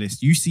fixture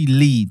list. You see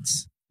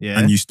Leeds, yeah,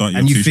 And you start your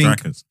And you two think-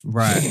 strikers.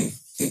 right.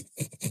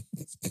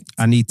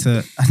 I need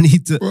to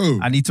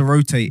Bro,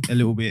 rotate a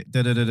little bit.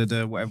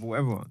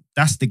 Whatever.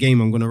 That's the game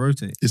I'm gonna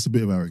rotate. it's a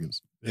bit of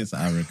arrogance. It's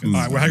arrogant. All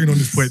right, we're hanging on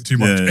this point too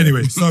much. Yeah.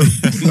 Anyway, so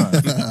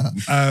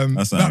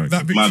That's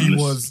that victory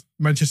Madness. was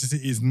Manchester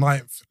City's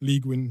 9th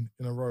league win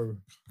in a row.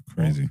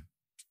 Crazy.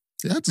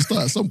 It had to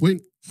start at some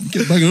point. You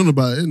kept banging on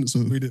about it, innit? So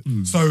We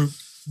did. So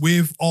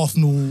with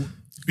Arsenal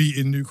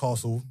beating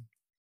Newcastle,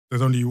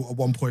 there's only a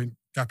 1 point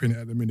gap in it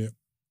at the minute.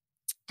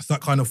 So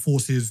that kind of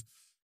forces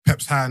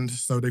Pep's hand.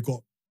 So they've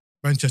got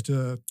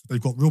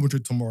Real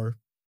Madrid tomorrow.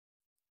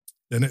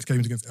 Their next game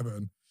is against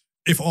Everton.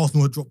 If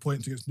Arsenal had dropped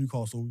points against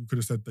Newcastle, you could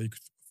have said they could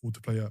afford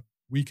to play a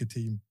weaker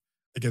team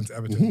against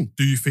Everton. Mhm.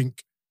 Do you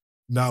think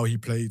now he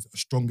plays a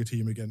stronger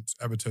team against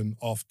Everton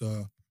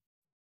after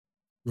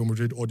Real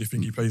Madrid, or do you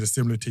think he plays a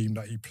similar team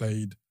that he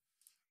played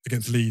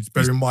against Leeds?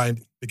 Bear in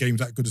mind, the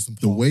game's at Goodison Park.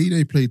 the way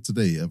they played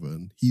today,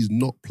 Everton, he's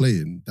not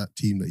playing that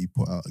team that he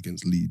put out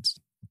against Leeds.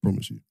 I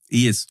promise you.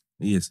 He is.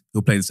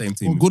 He'll play the same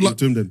team. Well, good luck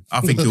to him then.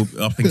 I think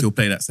he'll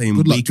play that same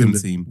Good luck to him. weakened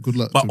then. team. Good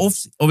luck. But to him.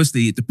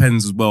 obviously, it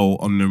depends as well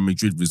on the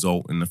Madrid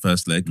result in the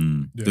first leg.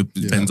 Yeah.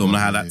 Depends on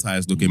how that yeah. tie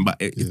is looking. But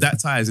if Yeah. that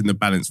tie is in the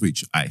balance,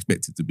 which I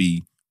expect it to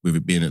be, with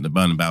it being at the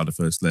Bernabeu the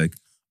first leg,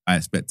 I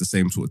expect the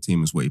same sort of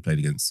team as what he played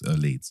against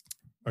Leeds.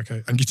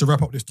 Okay, and just to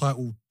wrap up this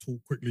title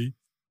talk quickly,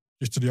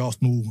 just to the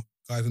Arsenal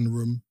guys in the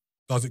room,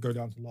 does it go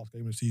down to the last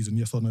game of the season?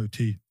 Yes or no?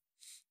 T.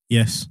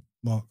 Yes.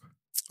 Mark.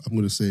 I'm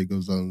going to say it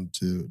goes down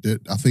to.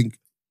 I think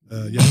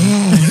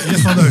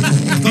Yes or no?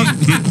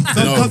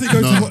 Does it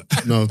go to what?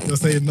 No. You're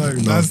saying no.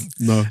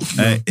 No.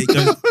 It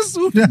goes, What's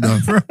all that, No.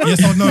 bro?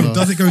 Yes or no? No.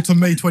 Does it go to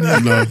May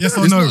 28th? No. Yes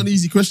or It's no? not an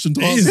easy question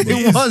to It answer. is, bro.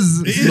 it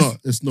was. It's not.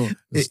 It's not.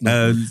 It's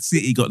not.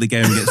 City got the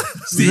game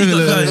against City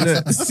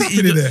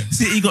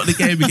got the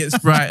game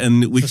against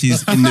Brighton, which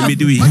is in the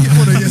midweek. I just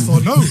want a yes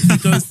or no.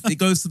 It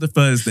goes to the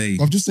Thursday.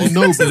 I'm just saying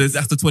no. So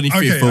that's the 25th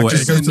Okay, or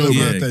just whatever. go to the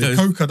Yeah, birthday. it goes-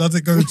 Coca, does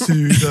it go to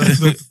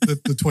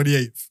the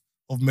 28th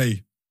of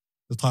May?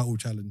 The title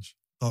challenge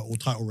or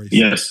title race?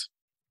 Yes.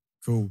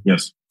 Cool.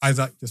 Yes.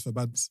 Isaac, just for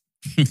bands.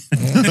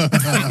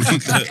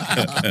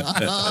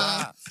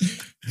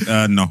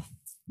 No.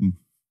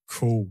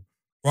 Cool.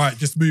 Right,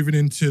 just moving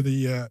into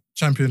the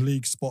Champions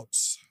League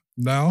spots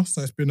now.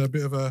 So it's been a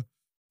bit of a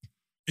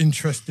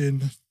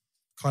interesting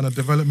kind of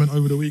development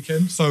over the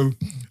weekend. So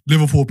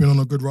Liverpool been on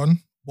a good run.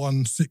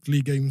 Won 6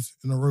 league games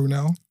in a row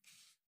now.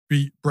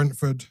 Beat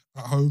Brentford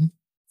at home.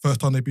 First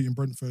time they've beaten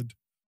Brentford,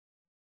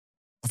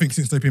 I think,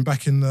 since they've been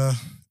back in the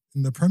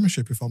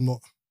Premiership. If I'm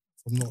not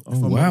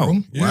wow.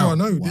 wrong. Yeah, Wow. I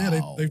know. Yeah,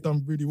 Wow. they've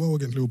done really well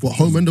against Liverpool. What,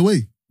 home and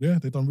away? Yeah,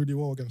 they've done really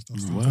well against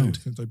us Wow.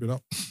 since they've been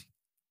up.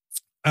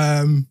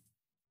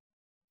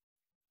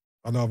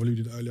 I know I've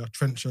alluded earlier.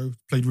 Trent Show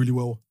played really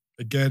well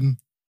again.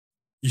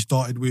 He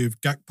started with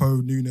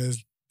Gakpo,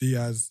 Nunes,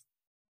 Diaz,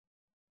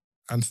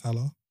 and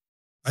Salah,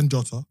 and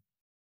Jota.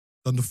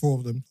 Done the 4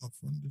 of them up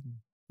front, didn't he?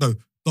 No,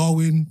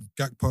 Darwin,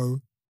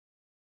 Gakpo,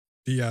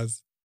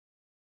 Diaz,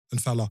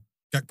 and Salah.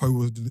 Gakpo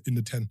was in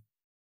the 10.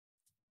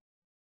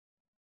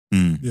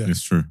 Yeah.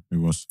 It's true. It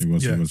was. I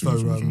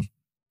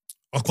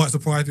was quite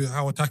surprised at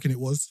how attacking it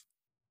was,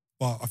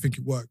 but I think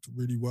it worked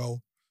really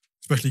well.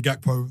 Especially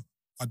Gakpo.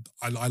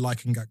 I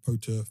liken Gakpo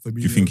to Firmino.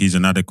 Do you think he's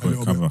an A adequate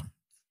little cover or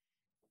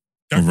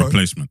Gakpo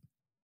replacement?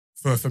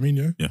 for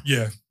Firmino? Yeah.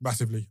 Yeah,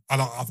 massively.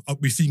 And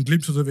we've seen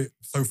glimpses of it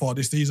so far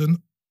this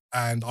season,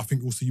 and I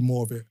think we'll see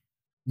more of it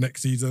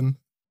next season.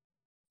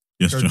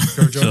 Yes, Go, John.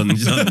 go, John.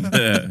 John,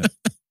 yeah.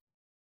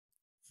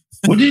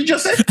 What did you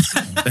just say?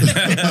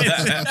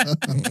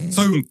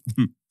 So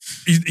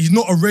he's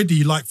not a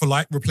ready like for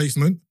like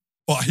replacement,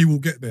 but he will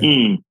get there.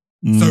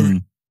 So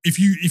if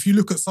you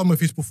look at some of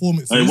his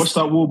performances, Hey, what's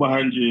that wall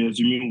behind you as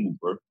you moonwalk,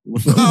 bro?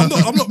 What's no,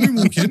 that? I'm not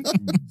moonwalking.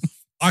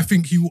 I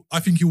think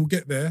he will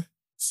get there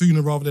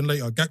sooner rather than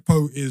later.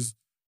 Gakpo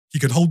he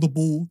can hold the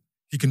ball,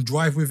 he can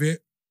drive with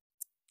it.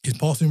 His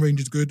passing range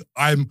is good.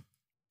 I'm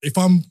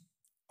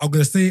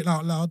gonna say it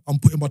out loud. I'm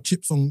putting my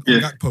chips on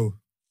Gakpo.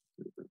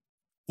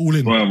 All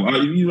in.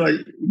 Well, you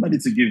might need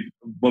to give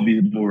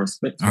Bobby more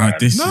respect. Man.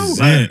 This No, is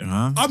man. it,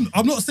 huh?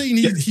 I'm not saying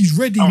he's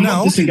ready I'm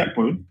now. not dissing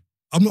Gakpo.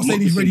 I'm not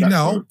saying he's ready dissing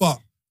now, Gakpo. but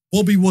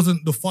Bobby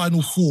wasn't the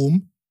final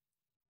form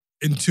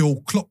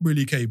until Klopp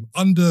really came.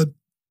 Under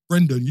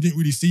Brendan, you didn't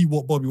really see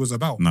what Bobby was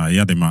about. Nah, he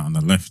had him out on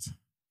the left.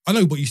 I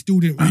know, but you still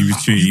didn't. He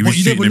was treating- he but was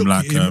you never treating him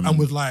looked at like, him and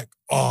was like,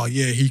 "Oh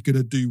yeah, he's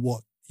gonna do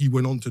what he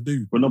went on to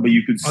do." But no, but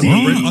you could see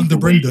Under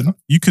Brendan,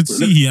 You could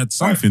see he had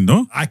something,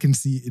 though. I can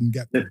see it in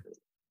Gakpo.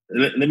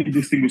 Let me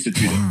distinguish the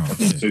two. Wow.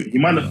 Okay, so he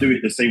might not do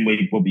it the same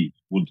way Bobby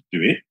would do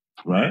it,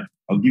 right?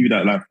 I'll give you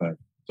that lifeline.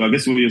 So I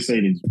guess what you're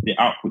saying is the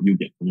output you'll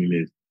get from him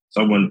is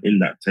someone in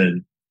that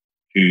 10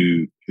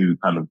 who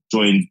kind of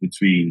joins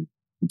between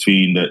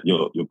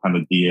your kind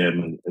of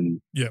DM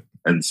and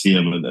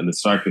CM and the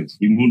strikers.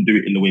 He wouldn't do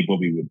it in the way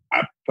Bobby would.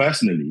 I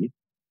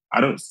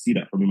don't see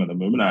that from him at the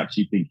moment. I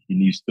actually think he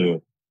needs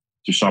to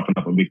sharpen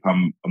up and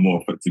become a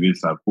more effective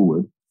inside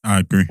forward.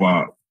 I agree.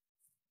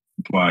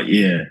 But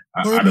yeah,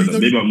 I don't know.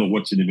 Maybe I'm not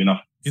watching him enough.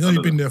 He's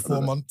only been there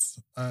 4 months.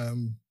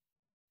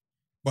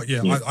 But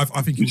yeah, Yeah.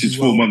 I think Which he'll is do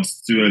 4 well.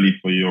 months too early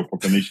for your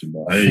proclamation.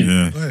 But hey,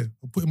 Yeah. Hey,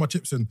 I'm putting my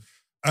chips in.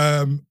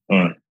 all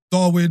right.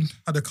 Darwin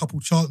had a couple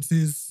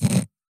chances.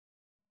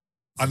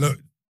 I know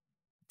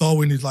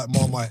Darwin is like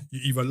Marmite. You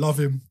either love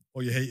him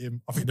or you hate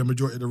him. I think the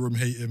majority of the room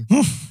hate him.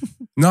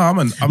 No, I'm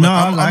a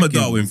like him.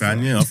 Darwin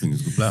fan. Yeah, I think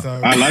he's a good player.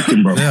 So, I like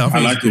him, bro. Yeah, I think I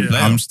he's like a good him.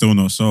 player. I'm still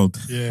not sold.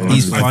 yeah,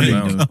 He's I funny.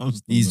 think- though.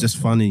 He's just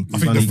funny. I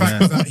think Funny the fact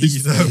guy. that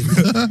he's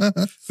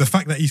the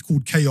fact that he's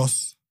called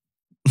Chaos.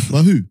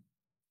 By who?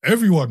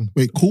 Everyone,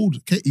 Wait,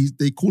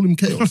 they call him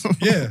Chaos.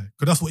 yeah,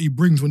 because that's what he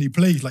brings when he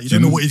plays. Like you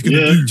don't know what he's gonna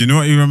Yeah. do. Do you know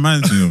what he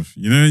reminds me of?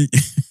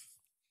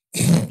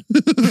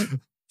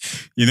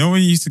 You know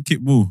when you used to kick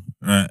ball,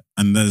 right?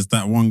 And there's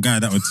that one guy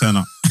that would turn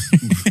up.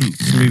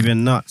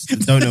 Moving nuts.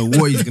 Don't know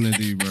what he's gonna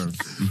do, bro.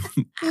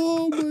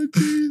 Oh my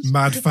days.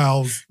 Mad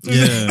fouls.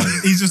 Yeah.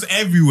 He's just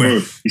everywhere.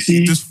 Bro, you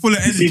see, Just full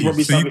of you see energy.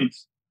 Robbie So you- Savage.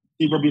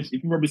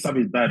 If Robbie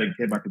Savage died and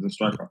came back as a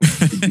striker,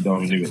 he'd be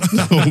down with it.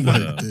 Oh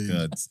my Oh, days.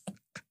 God.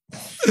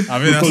 I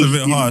mean, that's a bit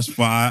Because harsh,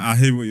 but I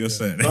hear what you're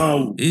saying.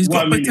 No, He's what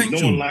got I mean is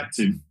potential. no one liked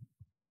him.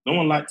 No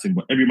one liked him,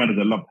 but every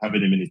manager loved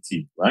having him in his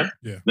team, right?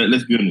 Yeah.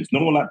 Let's be honest.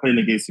 No one liked playing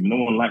against him. No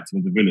one liked him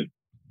as a villain.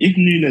 If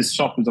Nunes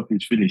sharpens up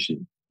his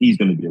finishing, he's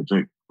going to be a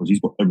joke because he's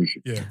got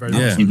everything. Yeah, very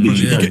Yeah, much. He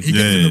literally yeah. got He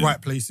gets in the Yeah.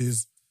 right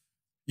places.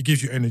 He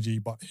gives you energy,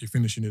 but his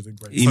finishing isn't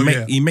great.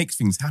 He makes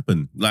things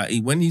happen.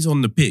 Like when he's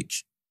on the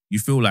pitch, you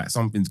feel like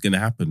something's gonna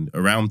happen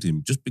around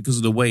him just because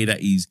of the way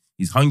that he's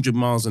 100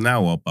 miles an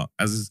hour. But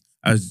as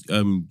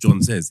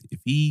John says, if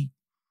he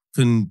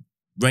can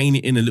rein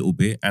it in a little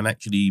bit and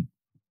actually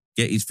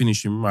get his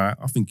finishing right,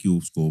 I think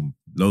he'll score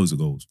loads of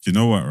goals. Do you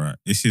know what, right?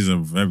 This is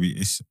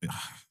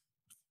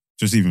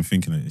just even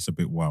thinking it, it's a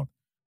bit wild.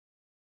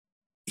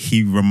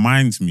 He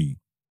reminds me,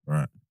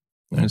 right,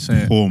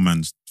 of poor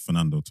man's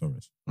Fernando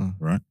Torres,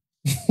 right?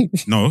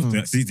 No,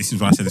 see, this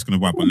is why I said it's going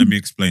to work, but let me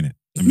explain it.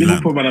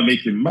 Liverpool man are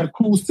making mad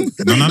calls. No.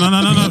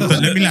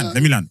 But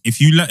let me land.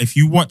 If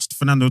you watched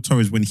Fernando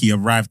Torres when he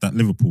arrived at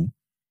Liverpool,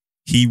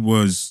 he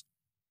was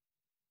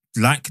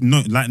like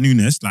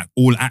Nunes, like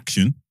all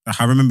action.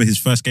 I remember his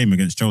first game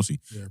against Chelsea,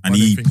 and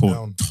he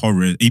put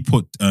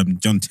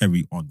John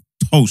Terry on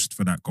toast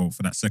for that goal,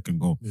 for that second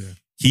goal. Yeah.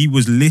 He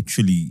was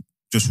literally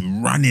just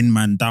running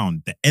man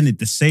down.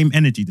 The same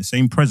energy, the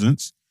same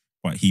presence,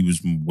 but he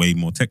was way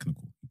more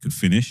technical. He could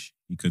finish.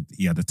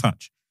 He had a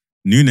touch.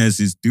 Nunes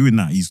is doing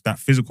that. He's that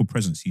physical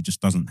presence. He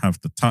just doesn't have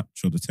the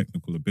touch or the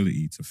technical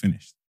ability to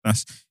finish.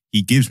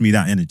 He gives me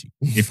that energy.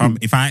 If I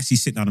actually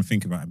sit down and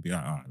think about it and be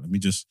like, all right, let me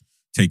just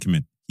take him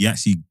in. He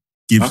actually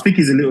gives. I think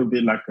he's a little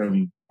bit like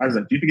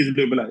Isaac. Do you think he's a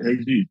little bit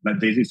like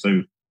Jesus?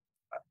 So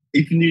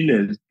if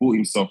Nunes bought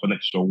himself an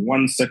extra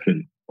 1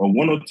 second or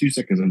 1 or 2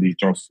 seconds on these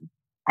Chelsea,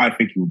 I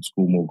think he would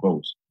score more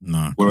goals.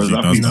 Nah, whereas he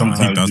does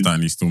that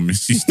and he's still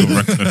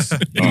reckless.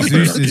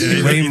 Jesus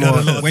is way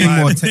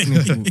more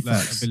technical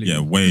ability.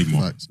 Yeah, way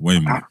more.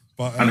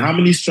 And how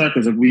many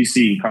strikers have we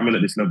seen coming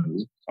at this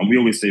level? And we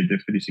always say their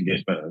finishing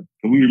gets better.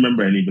 Can we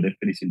remember any, but their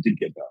finishing did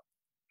get better?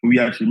 Can we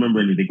actually remember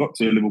any? They got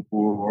to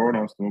Liverpool or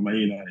Arsenal or Man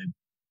United.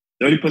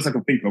 The only person I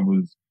can think of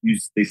was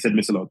they said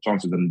miss a lot of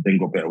chances and then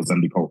got better was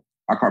Andy Cole.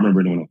 I can't remember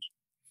anyone else.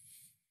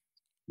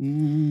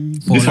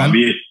 This might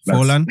be it.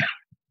 Forlan?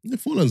 Yeah,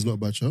 Forlan's not a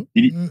bad shout.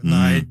 He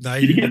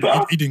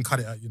didn't cut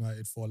it at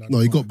United. Forlan. No,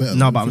 he got better.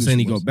 No, but I'm saying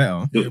he got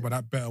better. Yeah, but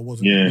that better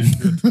wasn't really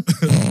good.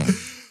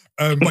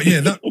 But yeah,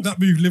 that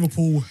moved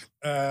Liverpool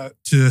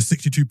to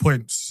 62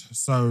 points.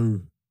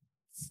 So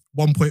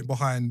 1 point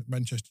behind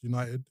Manchester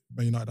United.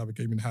 Man United have a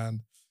game in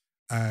hand.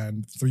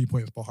 And 3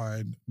 points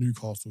behind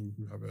Newcastle,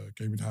 who have a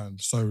game in hand.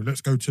 So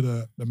let's go to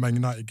the Man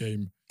United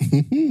game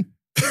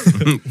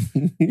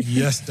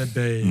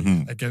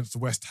yesterday against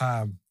West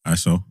Ham. I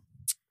saw.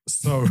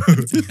 So, you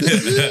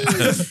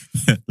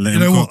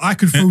know what? I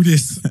could throw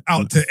this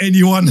out to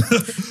anyone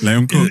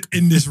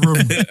in this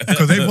room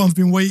because everyone's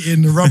been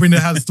waiting, rubbing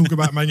their hands to talk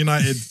about Man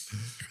United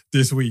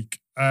this week.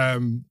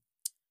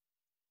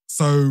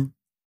 So,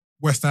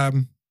 West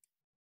Ham,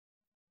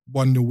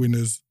 1-0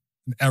 winners,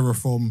 an error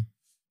from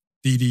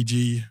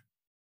DDG.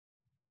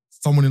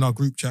 Someone in our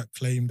group chat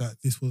claimed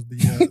that this was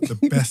the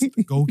best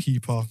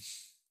goalkeeper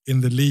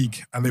in the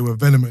league and they were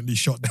vehemently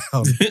shot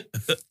down.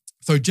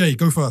 So, Jay,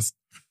 go first.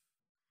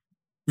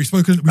 We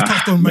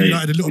touched on Man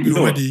United a little bit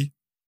already.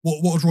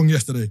 What was wrong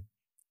yesterday?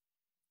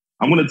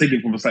 I'm going to take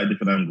it from a slightly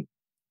different angle.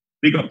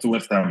 Big up to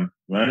West Ham,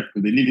 right?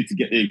 Because they needed to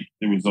get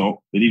the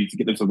result. They needed to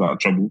get themselves out of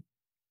trouble.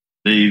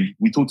 We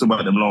talked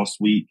about them last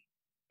week,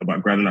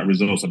 about grinding that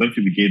result. So I don't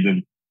think we gave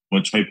them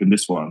much hope in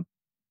this one.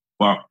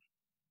 But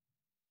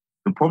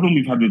the problem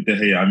we've had with De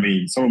Gea, I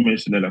mean, someone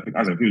mentioned that, I think,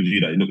 as I agree with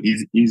you, that look,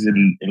 he's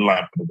in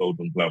line for the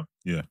Golden Glove.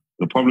 Yeah.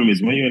 The problem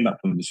is when you're in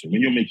that position,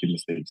 when you're making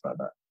mistakes like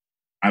that,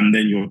 and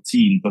then your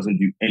team doesn't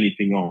do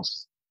anything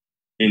else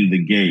in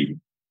the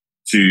game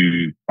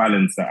to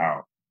balance that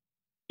out,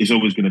 it's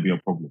always going to be a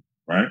problem,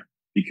 right?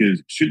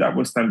 Because should that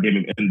West Ham game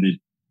have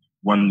ended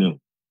 1-0,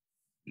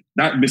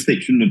 that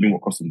mistake shouldn't have been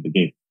what cost him the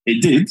game.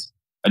 It did,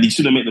 and he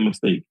shouldn't have made the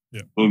mistake.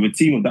 Yeah. But with a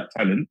team of that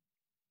talent,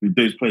 with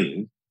those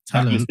players,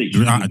 that mistake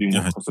shouldn't have been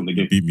what cost him the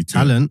game. Beat me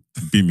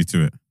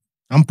to it.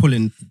 I'm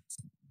pulling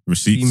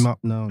receipts team up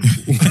now.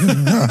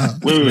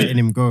 Wait. Letting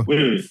him go.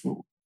 Wait.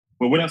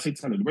 But when I say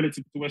talent,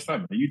 relative to West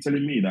Ham, are you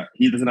telling me that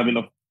he doesn't have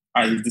enough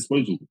at his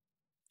disposal?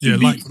 Yeah,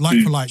 like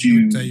for like,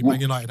 you would say Man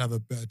United have a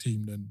better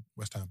team than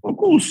West Ham. Of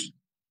course.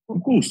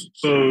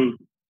 So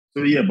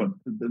yeah, but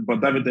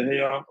David De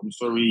Gea, I'm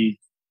sorry,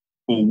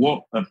 for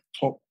what a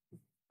top,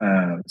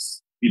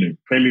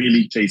 Premier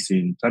League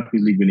chasing,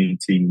 Champions League winning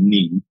team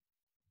need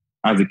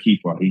as a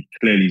keeper, he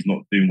clearly is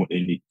not doing what they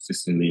need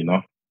consistently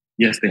enough.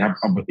 Yes, they have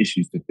other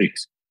issues to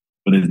fix,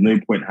 but there's no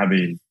point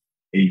having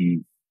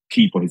a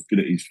keeper who's good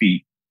at his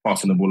feet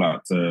passing the ball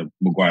out to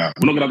Maguire.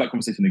 We're not going to have that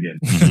conversation again.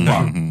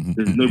 But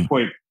there's no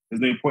point.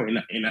 There's no point in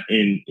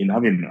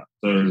having that.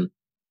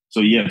 So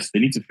yes, they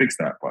need to fix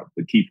that. But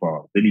the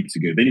keeper, they need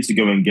to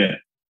go and get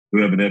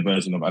whoever their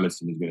version of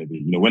Alisson is going to be.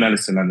 You know, when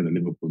Alisson landed at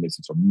Liverpool, it makes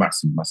a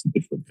massive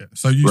difference. Yeah.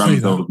 So you say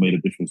that made a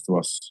difference to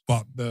us.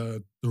 But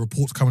the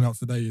reports coming out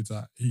today is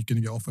that he's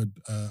going to get offered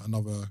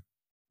another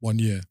 1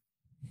 year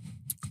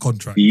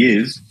contract. He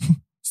is.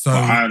 So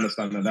but I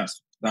understand that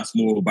that's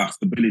more about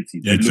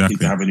stability. They're exactly. looking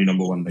to have a new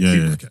number one.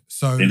 Yeah. Okay.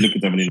 So they're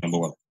looking to have a new number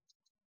one.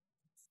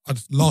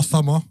 Last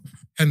summer,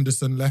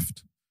 Henderson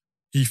left.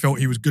 He felt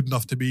he was good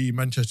enough to be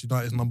Manchester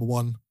United's number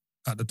one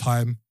at the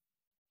time.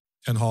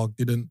 Ten Hag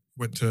didn't.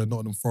 Went to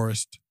Nottingham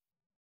Forest.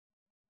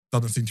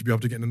 Doesn't seem to be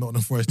able to get in the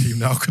Nottingham Forest team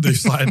now because they've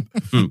signed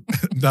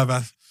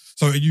Navas.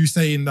 So are you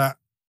saying that...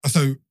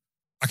 So,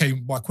 okay,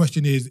 my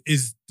question is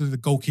the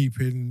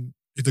goalkeeping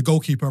Is the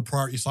goalkeeper a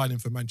priority signing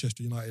for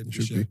Manchester United It this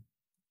should year? be.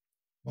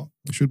 What?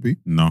 It should be.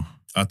 No.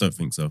 I don't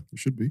think so. It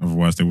should be.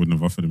 Otherwise, they wouldn't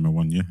have offered him a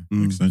 1 year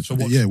extension. So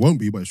what- Yeah, it won't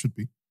be, but it should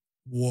be.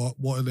 What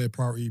are their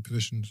priority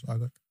positions,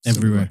 Isaac?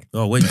 Everywhere.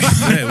 Oh, where'd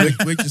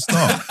you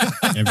start?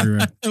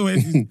 Everywhere.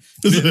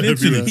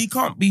 Literally, he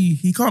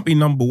can't be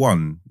number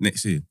one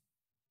next year.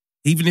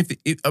 Even if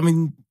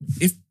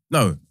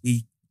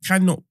he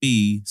cannot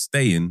be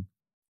staying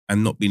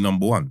and not be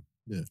number one.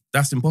 Yeah.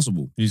 That's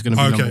impossible. Who's going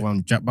to be Okay. number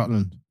one? Jack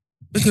Butland.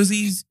 Because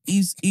he's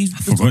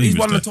forgot he was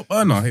one of there. the top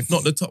earner, if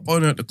not the top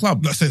owner at the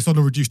club. Let's say it's on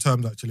a reduced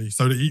terms actually.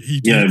 So that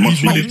he's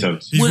much willing, reduced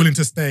terms. he's willing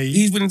to stay.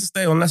 He's willing to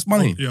stay on less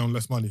money Yeah, on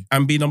less money.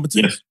 and be number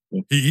two. Yes.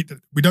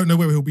 We don't know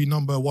whether he'll be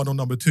number one or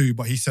number two,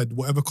 but he said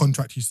whatever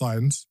contract he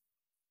signs,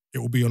 it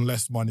will be on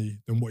less money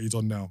than what he's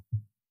on now.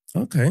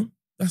 Okay,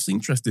 that's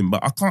interesting,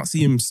 but I can't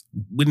see him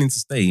willing to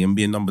stay and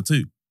being number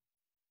two.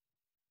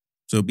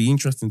 So it'll be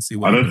interesting to see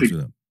what I don't happens think-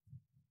 with him.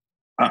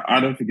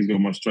 I don't think he's got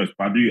much choice,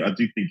 but I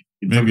do think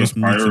in Maybe terms it's of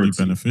mutually priority.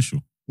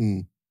 beneficial.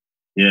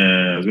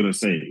 Yeah, I was gonna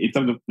say in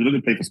terms of he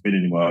doesn't play for Spain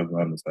anymore.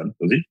 I understand,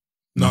 does he?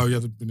 No, he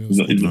hasn't been in the He's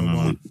not- squad he's for a not-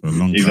 while. For a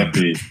long time.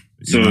 Exactly.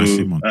 So, Unai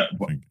Simon, I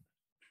but- think.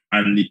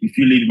 And if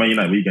you leave Man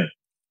United, what you get?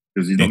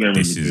 Because he's not going to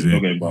This is he's not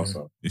it. going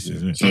Barca. This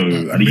is it. So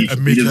A and he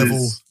mid-level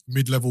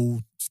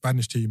does-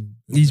 Spanish team.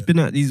 He's been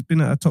at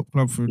a top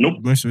club for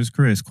Nope. most of his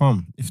career. It's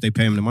calm. If they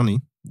pay him the money,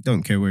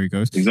 don't care where he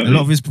goes. Exactly. A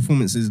lot of his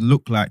performances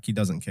look like he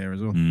doesn't care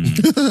as well. I'm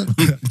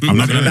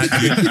not gonna lie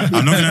to you.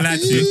 I'm not gonna lie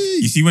to you.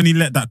 You see when he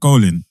let that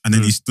goal in, and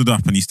then he stood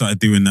up and he started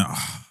doing that.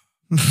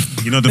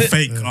 You know the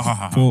fake.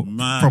 For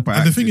Man. proper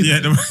And the thing is, Yeah,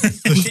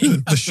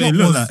 the shot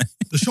look was like-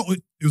 the shot.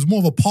 It was more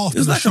of a pass It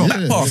was than a like a shot.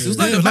 back pass. It was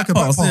like Yeah, a back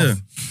pass. Yeah.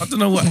 I don't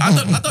know what.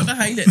 I don't know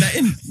how he let that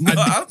in.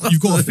 And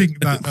you've got to think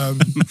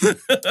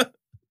that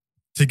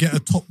to get a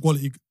top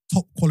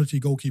quality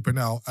goalkeeper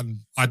now,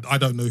 and I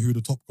don't know who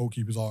the top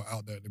goalkeepers are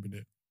out there at the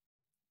minute.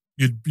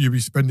 You'd be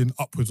spending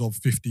upwards of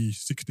 50,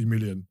 60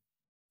 million,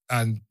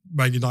 and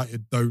Man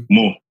United don't.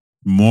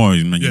 More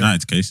in Man Yeah.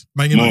 United's case.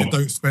 Man United More.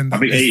 don't spend. I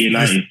think 80,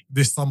 90.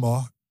 This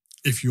summer.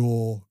 If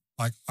you're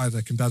like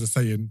Isaac and Dad are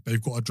saying,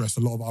 they've got to address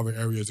a lot of other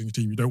areas in your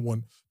team. You don't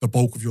want the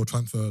bulk of your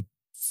transfer.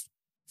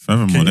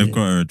 Furthermore, Okay. they've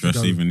got to address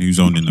Go. even who's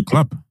owning the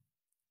club.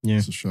 Yeah.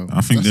 It's a shout.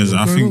 I think That's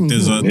what's going on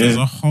as well. there's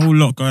a whole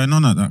lot going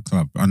on at that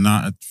club, and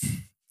that.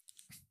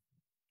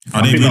 Are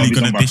I they think that'll really be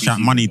going to done by dish out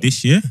pre-season, money though.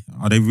 this year?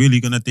 Are they really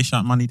going to dish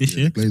out money this Yeah,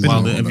 year? Glazers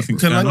While are on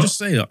everything's that, Can going I on? just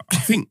say that I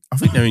think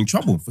they're in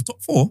trouble for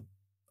top four.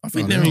 I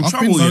think No, they're in I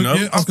trouble. think so, You know,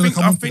 yeah, I was gonna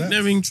come I on to think that.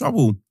 they're in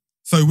trouble.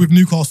 So with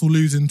Newcastle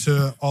losing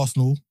to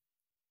Arsenal,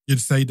 you'd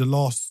say the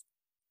last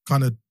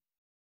kind of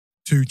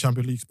 2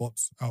 Champions League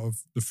spots out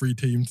of the 3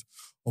 teams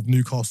of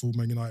Newcastle,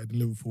 Man United, and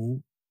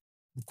Liverpool.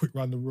 A quick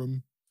round the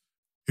room.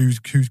 Who's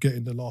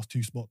getting the last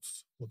 2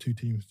 spots? What 2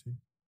 teams?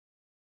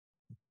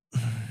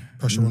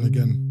 Pressure on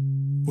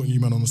again. Putting you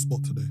man on the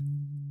spot today,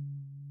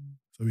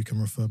 so we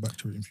can refer back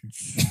to it in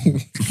future.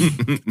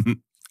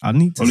 I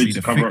need to Only see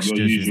to the cover up your fixtures,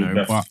 you usual know.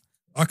 depth. But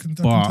I can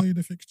But- tell you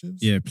the fixtures.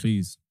 yeah,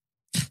 please.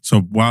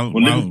 So while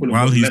Liverpool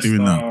have got he's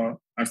doing that, Leicester,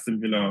 Aston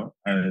Villa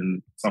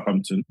and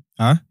Southampton.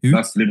 Huh? Who?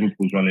 That's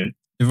Liverpool's running.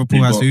 Liverpool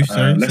They've has got, who? Sorry, say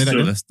that Leicester.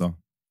 again. Leicester.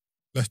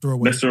 Leicester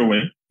away. Leicester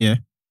away. Yeah.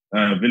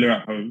 Villa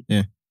at home.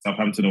 Yeah.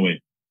 Southampton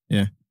away.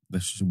 They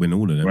should win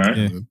all of them. Right.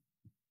 Yeah.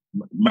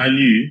 Man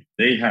U,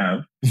 they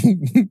have.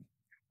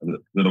 I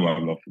don't know why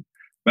I'm laughing.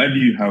 Man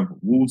U have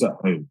Wolves at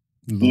home,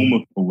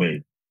 Bournemouth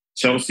away,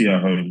 Chelsea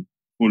at home,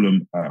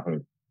 Fulham at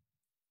home.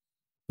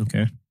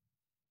 Okay.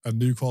 And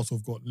Newcastle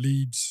have got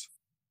Leeds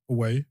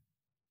away,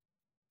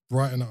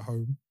 Brighton at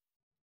home,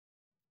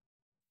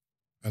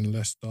 and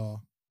Leicester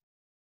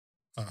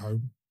at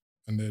home.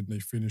 And then they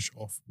finish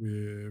off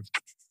with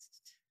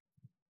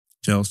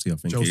Chelsea, I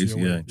think Chelsea it is.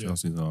 away, Yeah, yeah.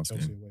 Chelsea's the last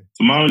Chelsea game. away.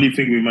 So my only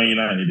thing with Man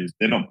United is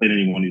they're not playing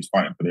anyone who's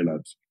fighting for their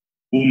lives.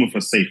 Bournemouth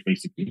are safe,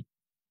 basically.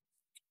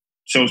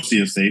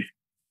 Chelsea are safe.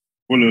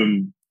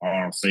 Fulham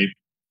are safe.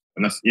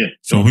 And that's, yeah.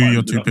 so who are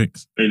your They're 2 not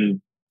picks?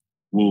 playing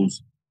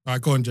Wolves. All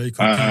right, go on, Jake.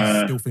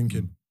 Still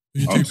thinking.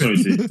 Who you I'm 2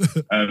 sorry, picks?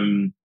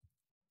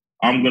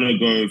 I'm going to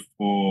go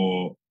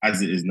for,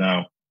 as it is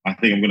now, I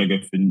think I'm going to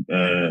go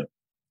for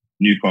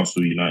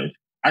Newcastle United.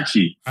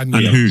 Actually, and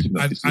And yeah,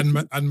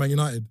 who? and Man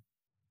United,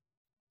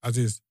 as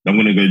is. I'm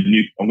going to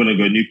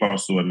go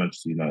Newcastle and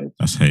Manchester United.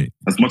 That's hate.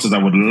 As much as I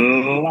would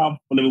love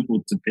for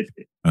Liverpool to pip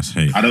it, That's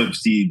hate. I don't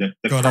see the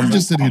God, comeback I You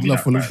just said can't you'd be love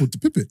that for bad. Liverpool to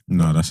pip it.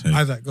 No, that's hate.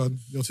 Isaac, go on.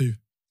 You're 2. Do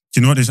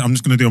you know what this? I'm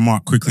just going to do a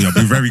mark quickly. I'll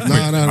be very quick.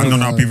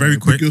 I'll be very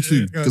quick. Pick your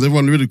 2, because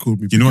everyone ridiculed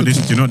me. Do you know what this?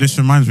 Do you know what this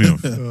reminds me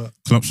of? Uh,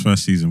 Klopp's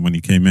first season when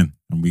he came in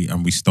and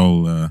we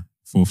stole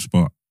 4th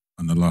spot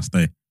on the last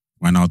day.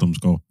 Wijnaldum's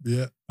goal.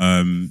 yeah.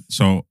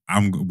 So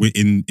we're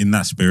in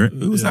that spirit.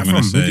 Who was Yeah, that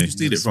I'm from? gonna Who did say you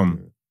steal it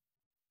from?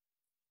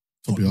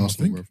 Probably Tottenham, I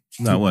Arsenal, think.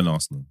 bro. No, it wasn't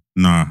Arsenal.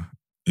 Nah,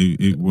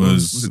 it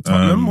was. Was it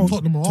Tottenham or-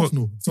 Tottenham or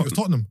Arsenal? I think it was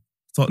Tottenham.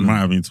 It Tottenham. might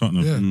have been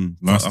Tottenham.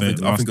 Yeah. Last I day.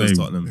 think it was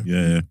Tottenham.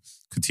 Yeah.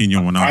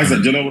 Coutinho went out. Isaac,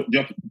 do you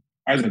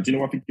know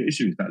what I think your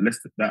issue is? That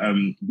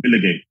Villa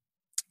game.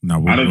 No, I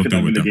we'll don't think deal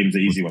that with Villa them. game's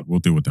an easy one. We'll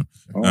deal with them.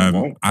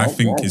 I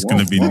think it's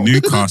going to be Whoa.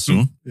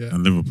 Newcastle Yeah.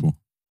 and Liverpool.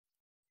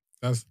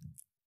 That's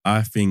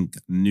I think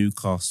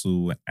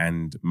Newcastle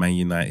and Man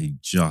United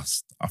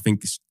I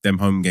think it's them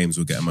home games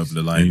will get them over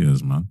the line.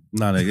 Haters, man.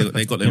 No,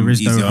 they got them There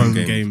is easy no home home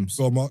games. games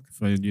go on, Mark.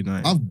 for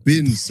United. I've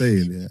been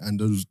saying it, and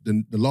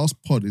the last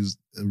pod is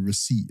a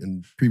receipt,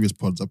 and previous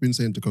pods I've been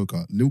saying to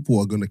Coca, Liverpool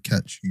are going to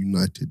catch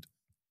United.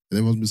 And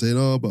everyone's been saying,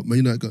 oh, but Man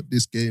United got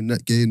this game,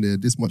 that game, they're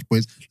this much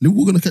points.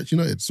 Liverpool going to catch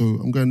United, so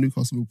I'm going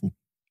Newcastle, Liverpool.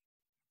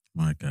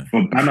 My guy.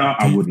 For Banner,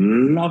 I would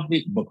love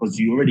it because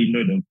you already know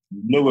them.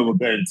 You know where we're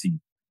going to.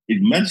 If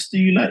Manchester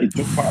United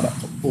drop out of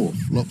that top four,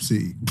 Flop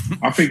City.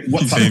 I think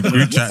what's saying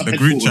group chat- the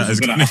group chat is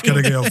It's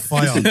gonna get on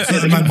fire.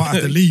 The man might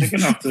have to leave.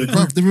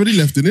 Bruv, they've already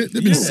left in it.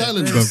 They've been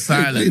silent, bruv.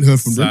 Silent. I ain't heard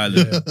from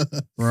Silent.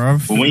 them.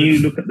 Bruv. But when you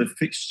look at the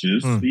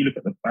fixtures, when you look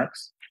at the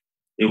facts,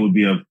 it would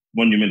be a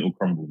monumental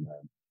crumble, man.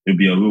 It would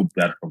be a real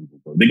bad crumble,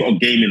 bro. They got a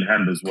game in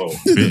hand as well.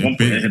 One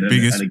point ahead and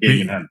a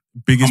game in hand.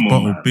 Biggest Come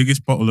on, man.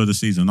 biggest bottle of the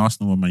season,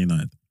 Arsenal or Man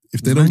United.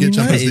 If they don't Man get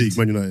Champions United. League,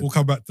 Man United. We'll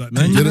come back to that.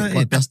 Man T. Get United.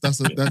 it? But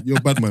that's you're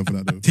a bad man for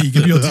that though. T,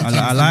 give me your team.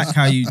 I like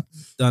how you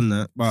done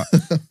that, but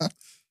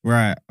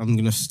right, I'm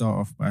gonna start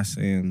off by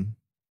saying,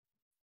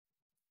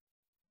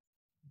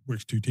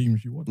 Which two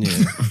teams you want?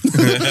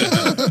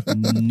 yeah,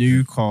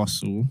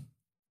 Newcastle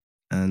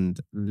and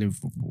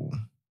Liverpool.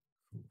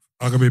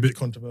 I'm gonna be a bit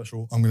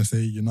controversial. I'm gonna say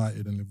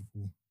United and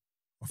Liverpool.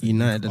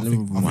 United and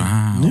Liverpool.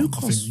 Wow. I think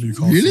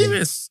Newcastle.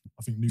 Really?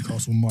 I think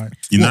Newcastle might.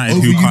 United,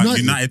 What, who over can't,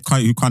 United?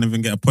 United who can't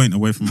even get a point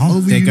away from home.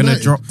 Over They're gonna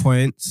United. drop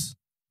points.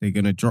 They're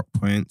gonna drop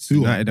points. Who are?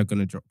 United are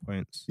gonna drop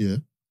points. Yeah.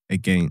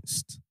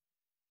 Against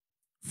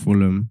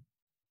Fulham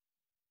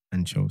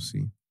and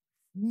Chelsea.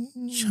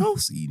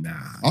 Chelsea, nah.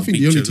 I think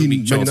the only team Man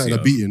beat Chelsea, United are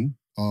though. beating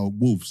are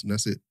Wolves, and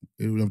that's it.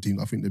 The other team,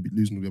 I think they'll be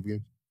losing the other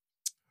games.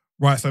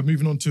 Right, so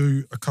moving on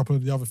to a couple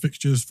of the other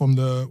fixtures from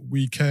the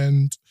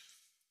weekend.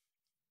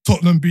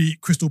 Tottenham beat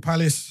Crystal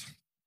Palace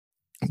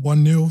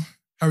 1-0.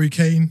 Harry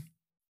Kane,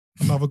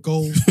 another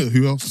goal,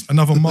 Who else?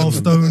 another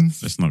milestone.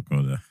 Let's not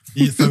go there.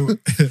 So,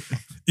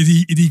 is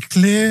he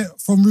clear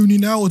from Rooney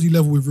now, or is he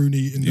level with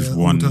Rooney in He's the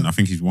one. order? I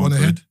think he's one one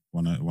ahead?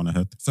 One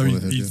ahead. So One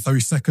ahead, yeah. so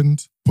he's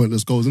second.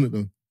 Pointless goals, isn't it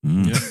though?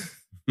 Mm.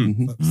 Yeah.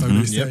 Mhm. So Mhm.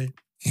 they say.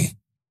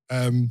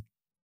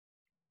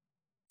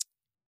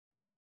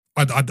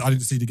 I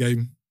didn't see the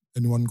game.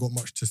 Anyone got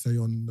much to say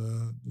on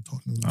the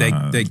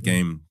Tottenham? Dead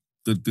game.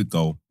 Good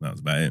goal. That was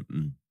about it.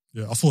 Mm.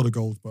 Yeah, I saw the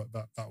goals, but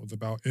that was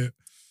about it.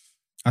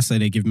 I say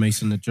they give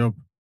Mason the job.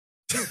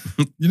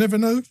 You never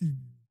know.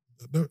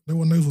 No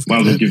one knows what's Might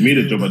as going well on. give me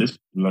the job at this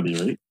bloody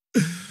rate.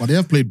 But they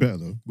have played better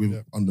though with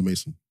Yeah. under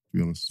Mason, to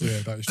be honest. Yeah,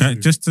 that is Okay,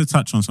 true. just to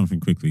touch on something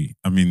quickly.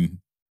 I mean,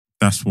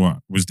 that's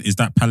is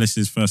that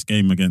Palace's first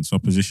game against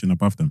opposition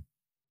above them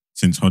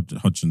since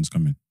Hodgson's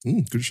come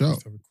in? Good shout.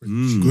 Let's have a quick-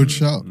 Mm. Good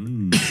shout.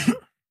 Mm.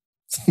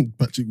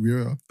 Patrick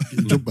Vieira, get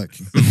your job back.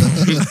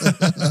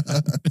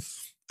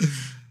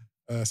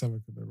 Let's have a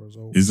look at the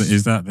results.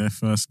 Is that their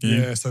first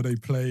game? Yeah, so they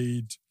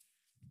played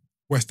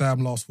West Ham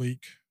last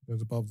week. They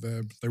was above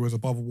them. They was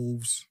above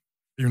Wolves,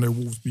 even though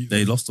Wolves beat They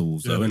them. lost to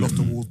Wolves, Yeah, though, they lost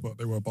innit? to Wolves, but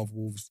they were above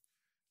Wolves,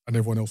 and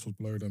everyone else was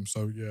below them.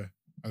 So yeah,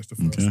 that's the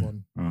first Okay.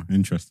 one. Oh,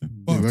 interesting.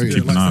 But very yeah,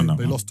 keep an like eye I on say, that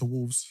they one. lost to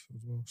Wolves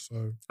as well.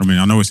 So I mean,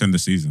 I know it's end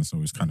of season, so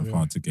it's kind of Yeah.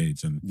 hard to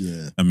gauge. And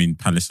Yeah. I mean,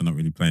 Palace are not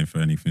really playing for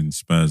anything.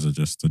 Spurs are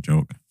just a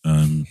joke.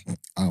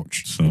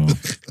 Ouch. So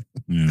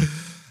yeah,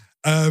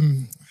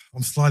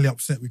 I'm slightly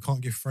upset we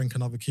can't give Frank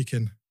another kick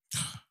in,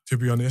 to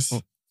be honest.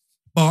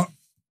 But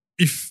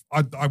if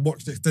I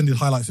watched the extended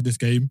highlights of this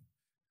game,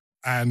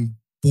 and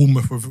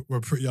Bournemouth were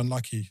pretty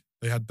unlucky.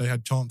 They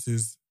had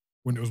chances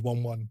when it was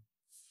 1-1.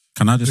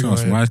 can I just Go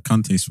ask ahead. why is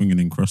Kante swinging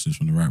in crosses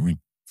from the right wing?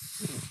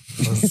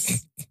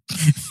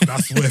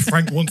 That's where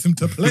Frank wants him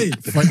to play.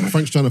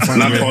 Frank's trying to find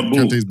where Lampard ball.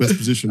 Kante's best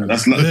position.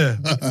 That's like Yeah.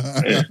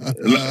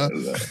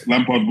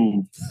 Lampard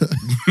ball.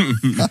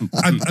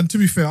 And to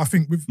be fair, I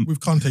think with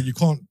Kante, you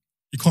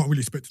can't really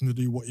expect him to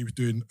do what he was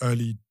doing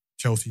early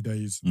Chelsea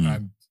days Mm.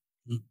 and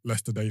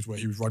Leicester days where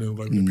he was running all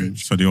over the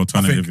pitch. So the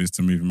alternative is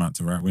to move him out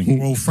to right wing.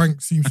 Well,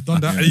 Frank seems to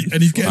have done that,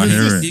 and he's I getting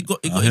hear assists. it. He got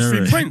I his hear 3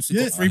 it. points. He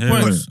Yeah. got 3 I hear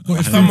points. it. Got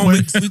his Come on,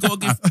 we 3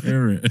 got to give.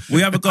 Hear it.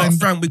 We haven't got And-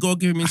 Frank. We got to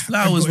give him his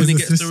flowers got when he his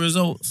gets the assist.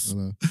 results. I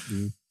know,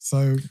 yeah.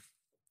 So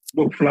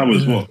What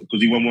flowers? Yeah. What?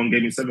 Because he won one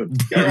game in 7.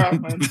 Get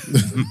out, man.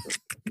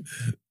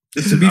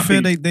 To be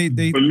fair,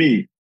 they For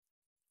me,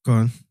 go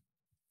on.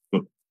 I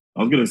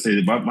was gonna say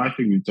that my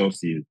thing with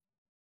Chelsea is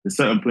there's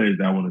certain players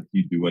that I want to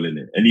see do well in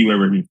it. Anywhere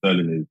Raheem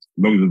Sterling is,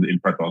 as long as it doesn't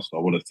impact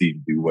Arsenal, I want to see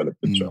him do well in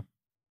the picture.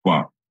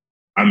 But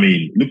I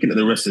mean, looking at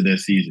the rest of their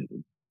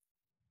season,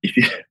 if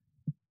you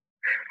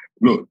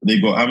look,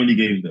 they've got how many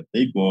games left?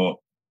 They've got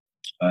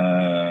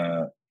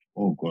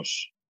oh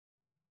gosh.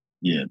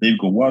 Yeah, they've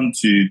got 1,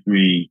 2,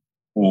 3,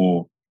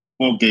 4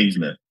 games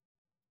left.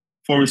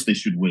 Forest they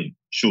should win.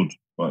 Should,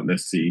 but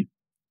let's see.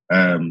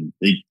 Then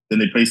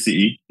they play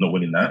City, not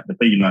winning that. They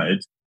play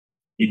United.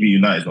 Even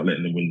United's not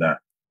letting them win that.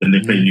 Then they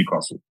play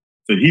Newcastle.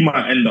 So he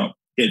might end up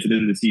getting to the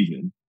end of the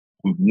season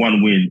with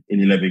 1 win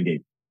in 11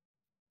 games.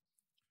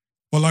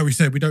 But like we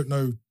said, we don't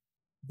know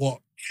what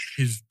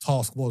his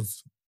task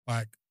was.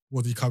 Like,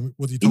 was he It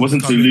told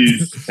wasn't to come in-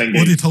 lose 10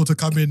 Was he games. told to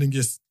come in and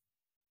just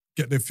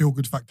get their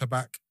feel-good factor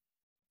back.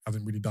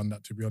 Hasn't really done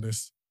that, to be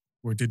honest.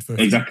 Or it did for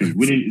Exactly.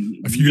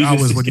 a few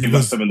hours when it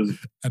was 7 doesn't.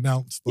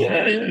 announced. But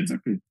Yeah,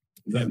 exactly.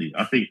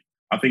 I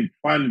think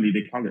finally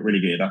they can't get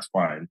relegated. That's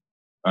fine.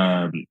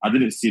 I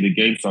didn't see the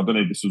game, so I don't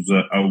know if this was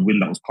a win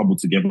that was cobbled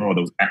together or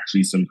there was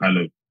actually some kind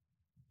of,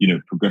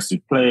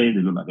 progressive play. It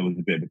looked like there was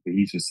a bit of a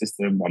cohesive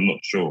system. I'm not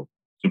sure.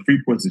 So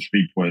 3 points is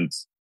 3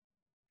 points.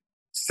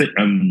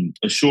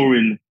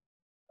 Assuring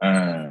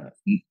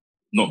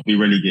not be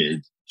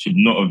relegated should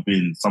not have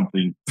been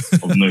something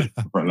of note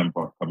for Frank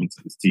Lampard coming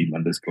to this team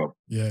and this club.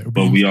 Yeah,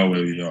 but we are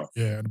where we are.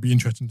 Yeah, it'll be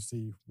interesting to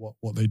see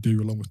what they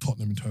do along with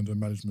Tottenham in terms of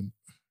management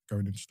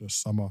going into the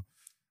summer.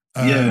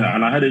 Yeah,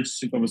 and I had a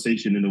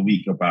conversation in a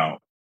week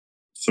about,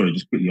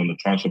 just quickly on the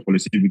transfer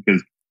policy,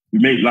 because we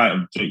make light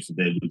of jokes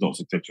today,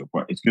 results, etc.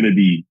 But it's going to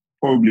be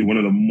probably one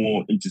of the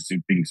more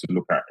interesting things to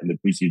look at in the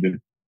preseason,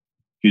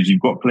 because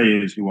you've got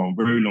players who are on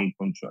very long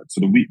contracts.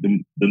 So the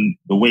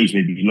wage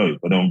may be low,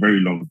 but they're on very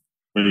long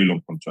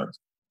contracts.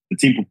 The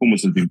team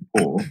performance has been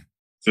poor.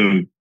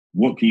 So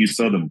what can you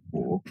sell them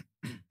for?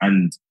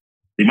 And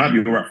they might be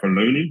all right for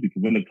loaning,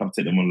 because when the club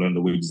take them on loan,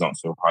 the wages aren't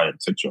so high,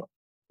 etc.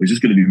 It's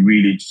just going to be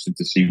really interesting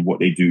to see what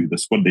they do. The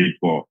squad they've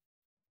got,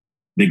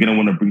 they're going to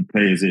want to bring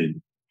players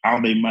in. How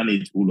they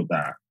manage all of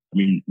that. I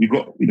mean, we've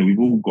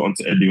all got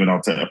onto Eddie and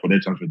Arteta for their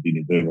transfer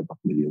dealings over a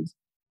couple of years.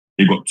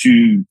 They've got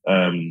two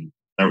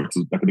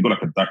directors, they've got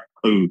a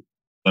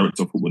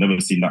co-director of football.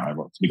 Never seen that either.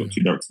 So they've got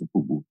two directors of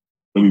football.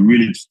 So we're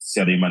really interested to see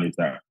how they manage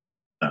that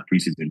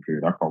pre-season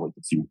period. I can't wait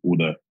to see all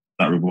that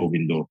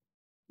revolving door.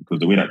 Because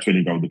the way that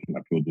training ground looking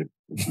like pure gym.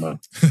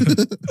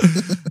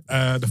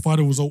 The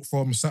final result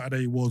from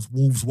Saturday was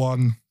Wolves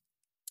 1,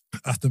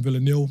 Aston Villa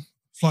 0.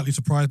 Slightly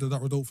surprised at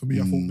that result for me.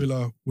 I thought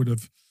Villa would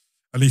have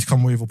at least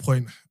come away with a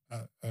point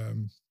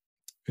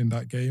in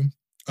that game.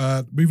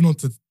 Moving on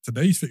to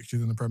today's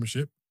fixtures in the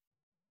Premiership.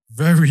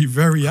 Very,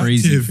 very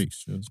Crazy active.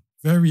 fixtures.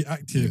 Very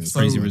active. Yeah,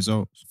 crazy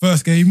results.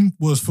 First game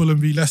was Fulham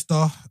v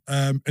Leicester.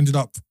 Ended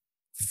up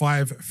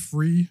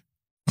 5-3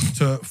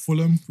 to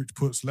Fulham, which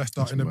puts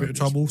Leicester in a bit of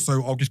trouble.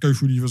 So I'll just go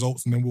through these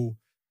results and then we'll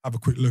have a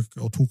quick look.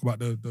 I'll talk about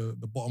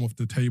the bottom of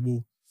the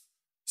table.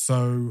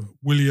 So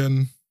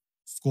Willian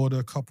scored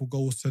a couple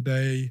goals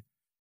today.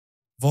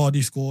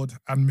 Vardy scored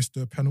and missed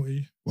a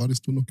penalty. Vardy's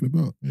still knocking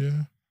about.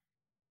 Yeah.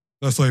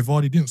 No, sorry,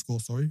 Vardy didn't score.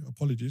 Sorry,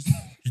 apologies.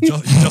 He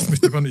just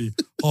missed a penalty.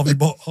 Harvey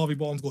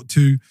Barnes got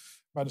 2.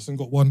 Maddison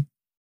got 1.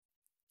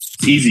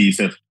 Easy, you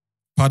said.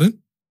 Pardon?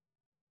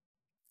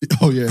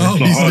 Oh yeah. Oh,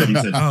 Not hard, you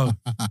said.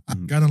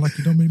 Kinda like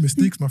you don't make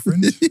mistakes, my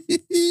friend.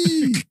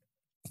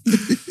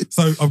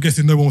 So I'm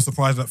guessing no one was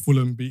surprised at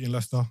Fulham beating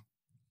Leicester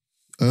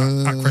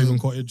at Craven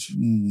Cottage.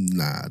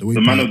 Nah,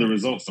 the man of the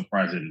result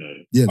surprising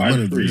though. Yeah, the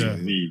man of the result.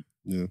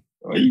 Yeah.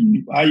 How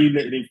are you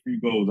letting in 3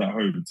 goals at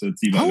home to a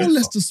team like How are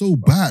Leicester so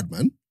bad,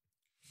 man?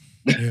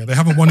 Yeah, they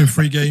haven't won in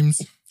 3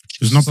 games.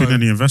 There's not been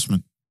any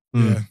investment.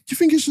 Yeah. Do you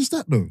think it's just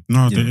that though?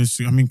 No,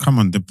 come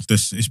on.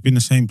 It's been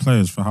the same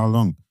players for how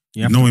long?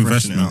 No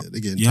investment.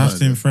 You have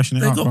to freshen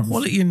it They up. got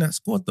quality in that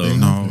squad though.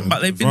 No.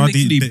 But they've been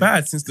literally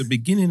bad since the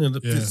beginning of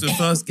since the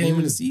first game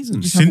of the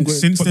season.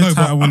 Since their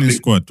title winning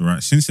squad,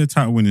 right? Since their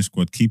title winning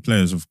squad, key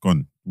players have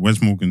gone.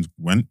 Wes Morgan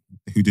went.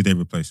 Who did they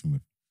replace him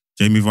with?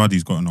 Jamie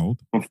Vardy's gotten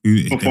old.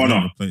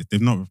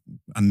 They've not.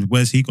 And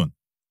where's he gone?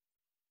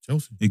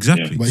 Chelsea.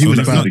 Exactly. Yeah, but he was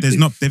bad.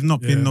 They've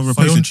not been no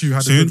replacement.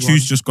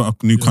 Soyuncu's just got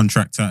a new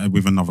contract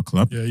with another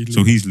club,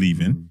 so he's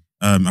leaving.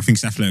 I think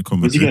it's Atletico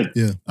Madrid.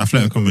 Yeah,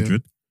 Atletico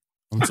Madrid.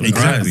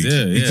 Exactly.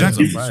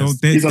 Exactly. So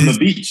he's on the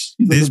beach.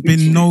 There's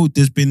been no.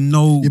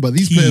 Yeah, but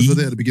these players were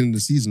there at the beginning of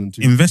the season. And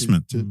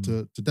investment.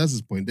 To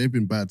Daz's point, they've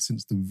been bad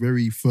since the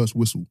very first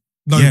whistle.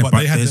 No, yeah, but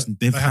they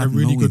had a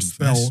really good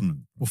spell investment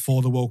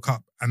before the World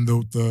Cup, and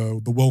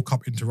the World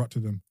Cup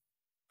interrupted them.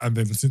 And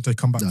then since they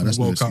come back to the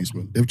World Cup,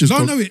 they've just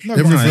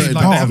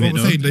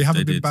they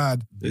haven't been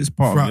bad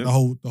throughout the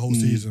whole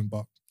season.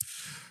 But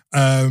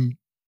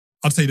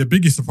I'd say the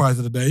biggest surprise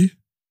of the day: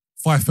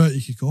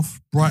 5:30 kickoff.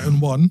 Brighton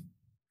 1,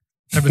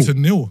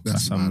 Everton 0.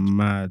 That's a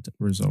mad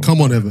result. Come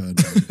on, Everton.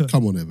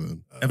 Come on,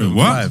 Everton. Everton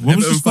what? 5. What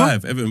was Everton the score?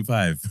 5. Everton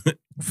 5.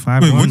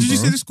 5-1, Wait, what did you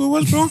say the score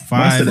was, bro?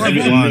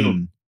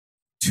 5-1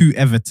 to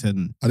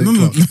Everton.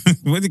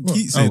 What did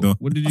Keith say though?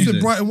 What did I you said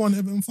say? Brighton 1,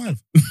 Everton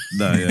 5.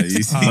 No, yeah,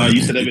 you said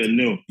you said Everton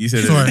 0. You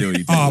said Sorry.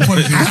 Everton 0.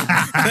 Apologies.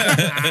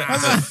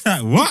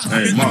 What?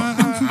 Hey,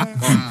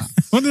 Mark.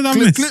 What did I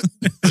miss?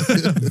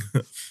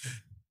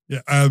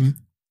 Yeah.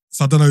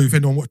 So I don't know if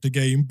anyone watched the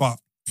game, but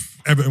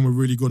Everton were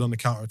really good on the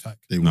counter attack.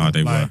 They No, were.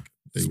 they were.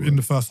 They were. In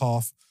the first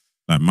half.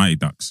 Like Mighty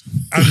Ducks.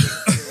 And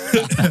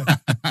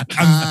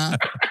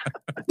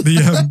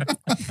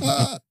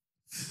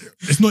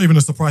it's not even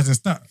a surprising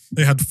stat.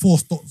 They had 4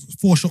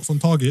 shots on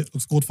target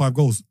and scored 5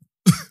 goals.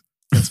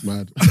 That's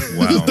mad.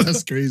 Wow.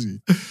 That's crazy.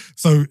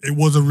 So it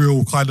was a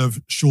real kind of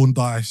Sean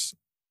Dyche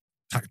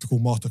tactical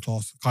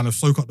masterclass, kind of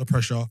soak up the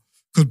pressure.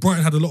 Because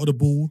Brighton had a lot of the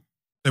ball.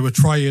 They were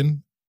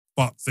trying,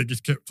 but they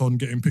just kept on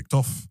getting picked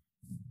off.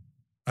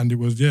 And it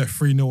was,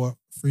 3-0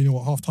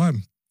 at half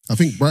time. I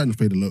think Brighton have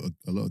played a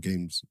lot of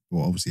games.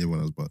 Well, obviously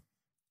everyone has, but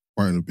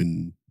Brighton have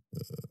been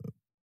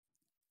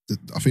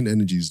think the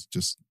energy is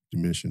just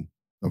diminishing.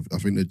 I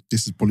think that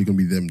this is probably going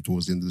to be them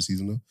towards the end of the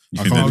season. Though. You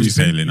I think can't they're really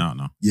sailing out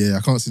now? Yeah,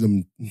 I can't see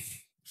them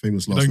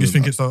famous last. Don't you word,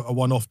 think but- it's a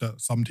one-off that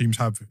some teams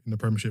have in the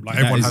Premiership? Like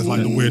That everyone is- has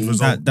like the weird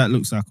result. That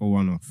looks like a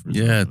one-off.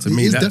 Yeah, to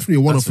me, It's that- definitely a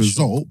one-off that's a shock.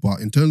 result, but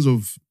in terms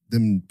of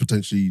them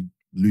potentially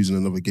losing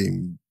another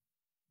game,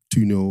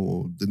 2-0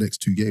 or the next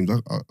two games,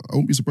 I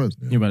won't be surprised.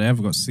 Yeah, but they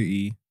haven't got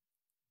City,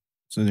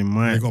 so they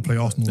might. They got to play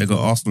Arsenal. They as got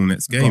well. Arsenal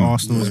next They've got game.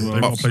 Arsenal as Yeah. well.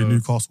 They got to play so-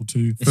 Newcastle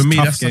too. For me,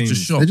 tough that's such a games.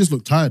 shock. They just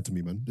look tired to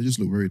me, man. They just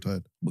look very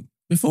tired.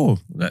 Before,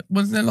 that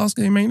wasn't their last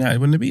game, Man United,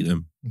 when they beat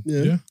them.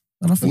 Yeah.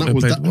 And I thought that they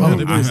was played that- well.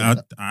 yeah, they was-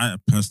 I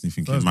personally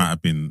think it Thursday. might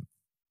have been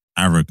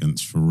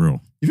arrogance for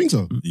real. You think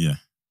so? Yeah.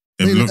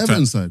 They've They've looked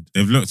Everton at side.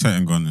 they've looked at it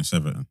and gone, it's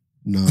Everton.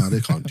 Nah, they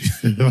can't do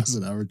that. That's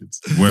an arrogance.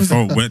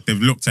 They've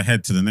looked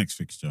ahead to the next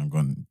fixture and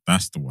gone,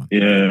 that's the one.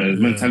 Yeah,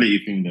 mentality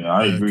thing there.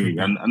 I Yeah, agree, could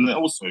be. and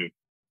also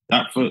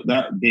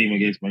that game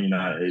against Man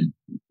United,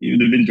 it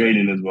would have been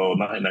draining as well.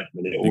 99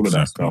 minutes, all of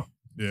that Exactly. stuff.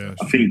 Yeah,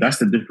 I think that's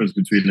the difference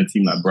between a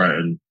team like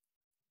Brighton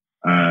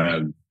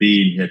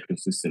being here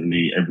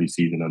consistently every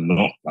season and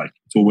not. Like,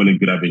 it's all well and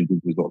good having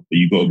good results, but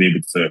you've got to be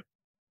able to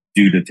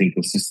do the thing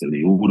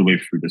consistently all the way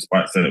through,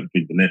 despite certain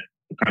things. And they're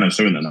kind of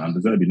showing that now. And De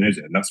Zerbi knows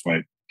it. And that's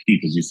why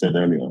Keith, as you said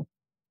earlier,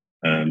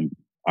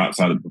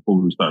 outside of before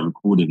we started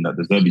recording, that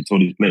De Zerbi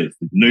told his players,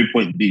 there's no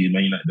point being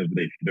Man United over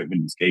there if you don't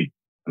win this game.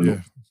 And look,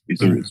 Yeah.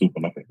 it's all for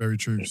nothing. very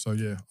true. So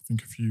yeah, I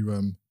think a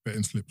few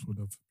betting slips would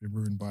have been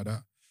ruined by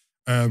that.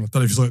 I don't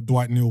know if you saw it,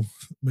 Dwight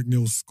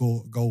McNeil's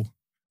score goal.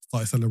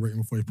 Started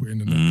celebrating before he put it in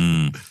the net.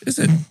 Mm, Is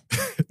it?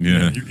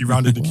 yeah. He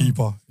rounded the Wow.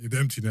 keeper. He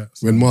emptied net.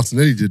 So. When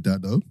Martinelli did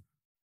that, though.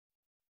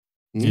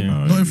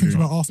 Yeah. Not everything's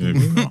about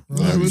Arsenal. Yeah. bro.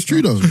 Yeah, it was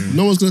true, though.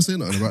 No one's going to say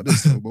nothing about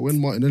this, though. But when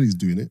Martinelli's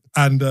doing it,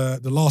 And the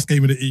last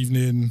game of the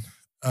evening,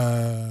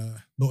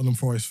 Nottingham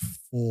Forest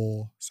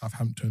 4,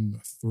 Southampton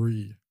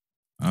 3.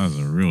 That was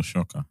a real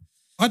shocker.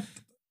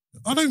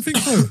 I don't think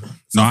so. No,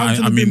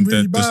 Southampton I have mean been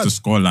really the bad.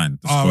 scoreline.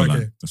 The Oh, scoreline.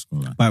 okay. The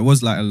scoreline. But it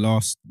was like a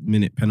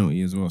last-minute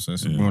penalty as well, so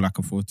it's Yeah. more like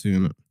a 4-2,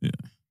 isn't it?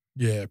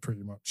 Yeah,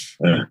 pretty much.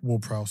 Yeah.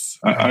 Ward-Prowse.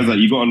 I was like,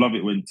 you gotta love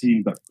it when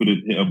teams that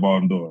couldn't hit a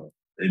barn door,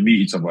 they meet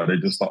each other, they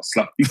just start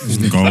slapping.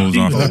 Goals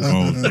after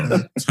goals. bro.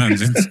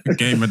 Turns into the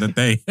game of the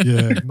day.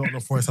 Yeah,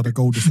 Nottingham Forest had a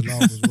goal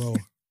disallowed as well.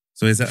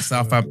 So is that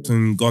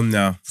Southampton gone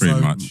now? Pretty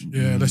So, much.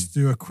 Yeah, let's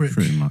do a quick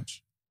Pretty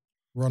much.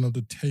 run of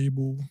the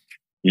table.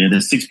 Yeah, they're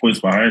 6 points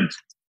behind.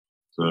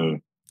 So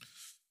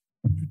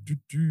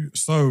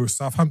So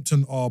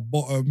Southampton are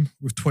bottom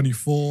with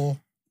 24.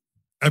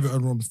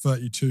 Everton are on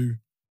 32.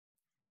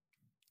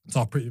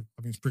 So I think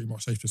it's pretty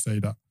much safe to say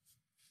that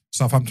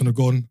Southampton are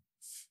gone.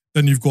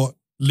 Then you've got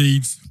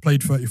Leeds,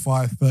 played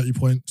 35, 30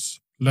 points.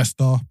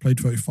 Leicester, played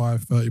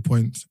 35, 30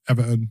 points.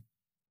 Everton,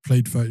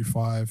 played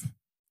 35,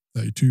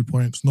 32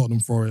 points. Nottingham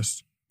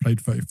Forest, played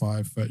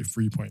 35,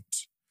 33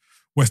 points.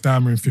 West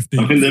Ham are in 15.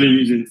 I think the only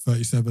reason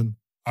 37.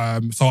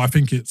 So I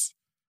think it's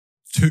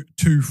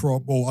two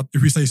from, or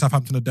if we say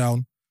Southampton are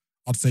down,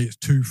 I'd say it's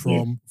two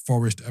from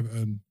Forest,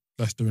 Everton,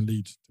 Leicester, and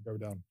Leeds to go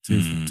down.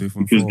 Two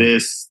from because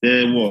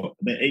four.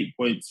 they're 8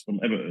 points from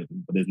Everton,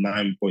 but there's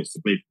 9 points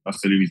to play. That's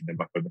the only reason they're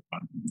back over.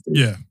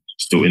 Yeah,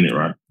 Still in it,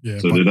 right? yeah.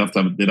 So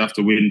but- they'd have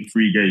to win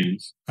 3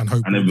 games and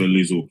hope. and Everton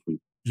lose all 3.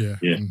 Yeah,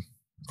 Yeah. and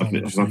I can't think,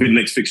 really so I think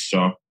next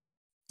fixture,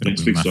 They'll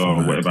be or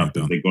whatever mathematically happens,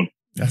 done. they're gone.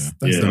 That's Yeah.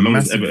 that's Yeah, a as long as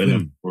massive Everton win.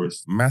 and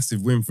Forest.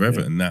 Massive win for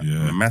Everton. That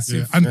Yeah.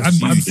 massive. Yeah, and That's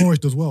huge.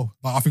 Forest as well.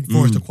 Like, I think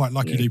Forest Mm. are quite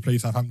lucky Yeah. they played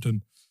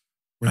Southampton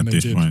when At they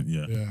this did. point,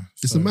 yeah. Yeah,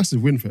 it's so- a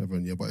massive win for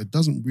Everton, yeah, but it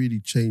doesn't really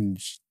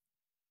change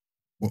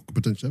what could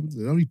potentially happen.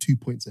 They're only 2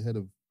 points ahead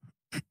of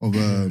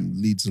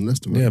Leeds and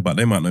Leicester. Right? Yeah, but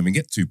they might not even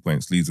get 2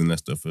 points, Leeds and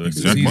Leicester for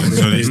Exactly. the season.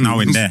 So it's now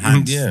in their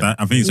hands. Yeah.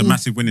 I think it's a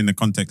massive win in the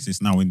context.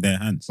 It's now in their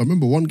hands. So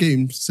remember, one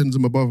game sends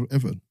them above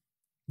Everton.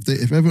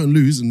 If Everton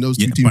lose and those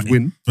two Yeah, teams but-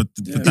 win, But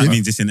Yeah. that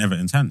means it's in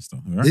Everton's hands,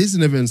 though. Right? it is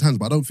in Everton's hands.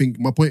 But I don't think,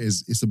 my point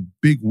is, it's a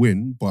big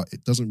win, but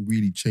it doesn't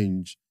really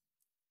change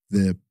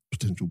their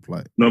potential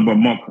plight. No, but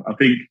Mark, I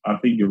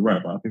think you're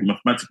right. But I think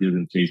mathematically it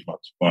doesn't change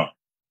much. But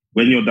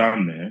when you're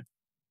down there,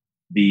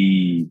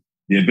 the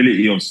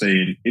ability of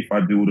saying, if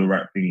I do all the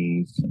right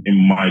things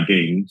in my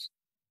games,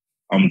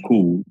 I'm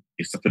cool.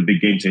 It's such a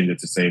big game changer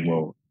to say,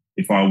 well,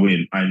 if I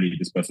win, I need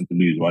this person to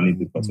lose, or I need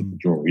this person to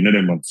draw. You know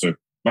them ones. So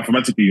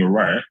mathematically, you're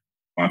right.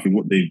 But I think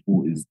what they've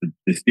bought is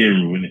the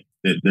steering wheel, innit?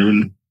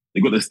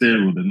 They've got the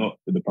steering wheel. They're not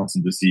in the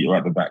passenger seat or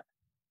at the back,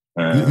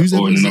 Who's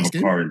or in Everton's another next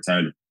game? car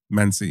entirely.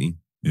 Man City.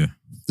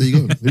 There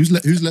you go.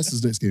 Who's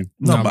Leicester's next game?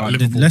 No, but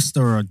Liverpool.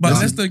 Leicester are. But down.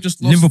 Leicester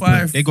just lost Liverpool.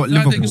 5. They got No,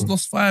 They Liverpool. just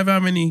lost 5. How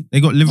many?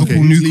 They got Liverpool,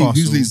 who's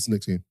Newcastle. Leeds'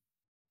 next game?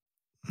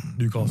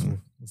 Newcastle.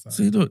 What's that?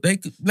 See, look,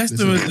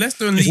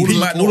 Leicester and all Leeds of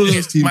might all not of those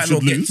get, teams might not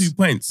should get lose. 2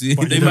 points.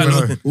 But They you might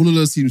never not, All of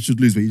those teams should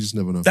lose, but you just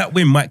never know. that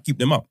win might keep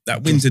them up.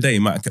 That win today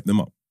might have kept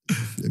them up.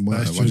 It might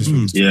That's have. true. I just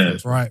think it's too Yeah.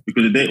 close. Right.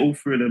 Because if they all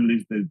 3 of them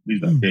lose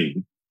that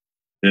game,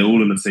 they're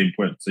all on the same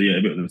point. So yeah,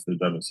 a bit of the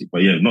driving seat.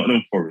 But yeah,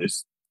 Nottingham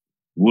Forest,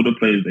 all the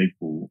players they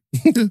pull,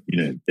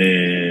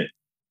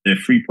 they're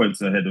 3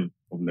 points ahead of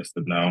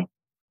Leicester now,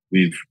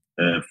 with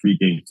 3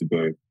 games to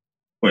go.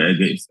 But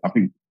against, I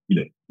think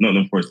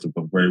Nottingham Forest have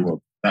done very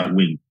well. That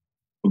win,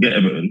 forget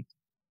Everton,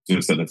 to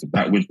a certain extent,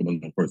 that win for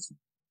Nottingham Forest is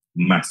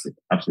massive,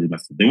 absolutely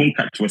massive. They won't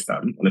catch West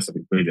Ham unless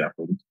something crazy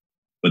happens,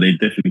 but they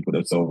definitely put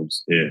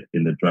themselves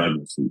in the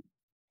driving seat.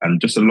 And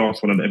just the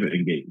last one of the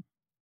Everton game,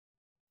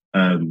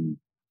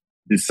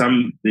 did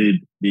Sean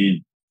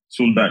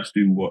Dyche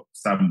do what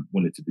Sam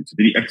wanted to do? So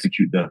did he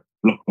execute the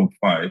block on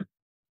 5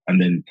 and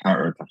then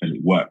counter attack, and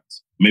it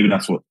worked? Maybe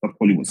that's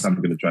probably what Sam's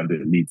going to try and do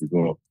at Leeds as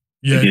well.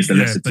 Yeah, against the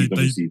yeah. Leicester team,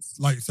 obviously.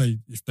 Like say,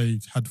 if they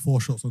had 4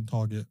 shots on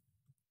target,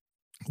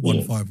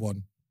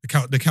 1-5-1.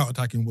 The counter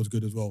attacking was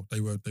good as well.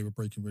 They were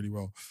breaking really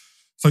well.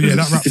 So yeah,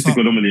 that wraps up.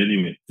 Anomaly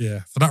anyway.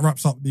 Yeah, so that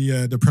wraps up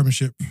the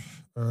Premiership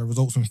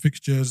results and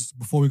fixtures.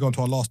 Before we go on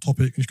to our last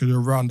topic, we're just going to do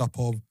a roundup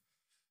of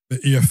the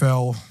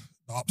EFL,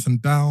 the ups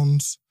and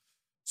downs.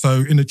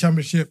 So in the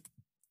Championship,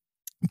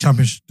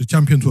 the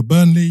champions were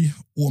Burnley.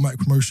 Automatic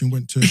promotion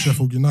went to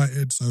Sheffield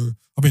United. So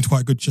I think it's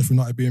quite good Sheffield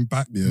United being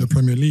back in the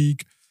Premier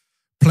League.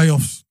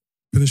 Playoffs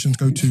positions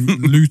go to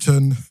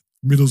Luton,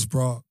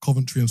 Middlesbrough,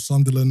 Coventry and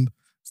Sunderland.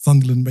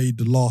 Sunderland made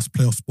the last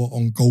playoff spot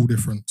on goal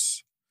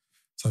difference.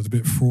 So it's a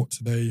bit fraught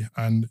today.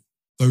 And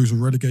those who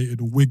were relegated,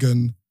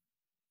 Wigan,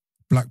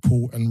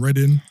 Blackpool and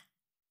Reading.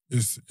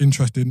 It's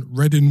interesting.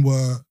 Reading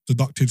were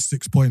deducted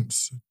 6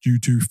 points due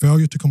to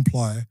failure to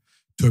comply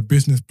to a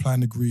business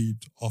plan agreed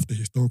after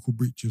historical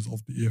breaches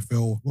of the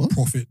EFL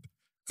profit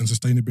and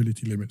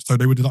sustainability limits. So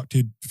they were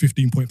deducted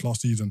 15 points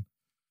last season.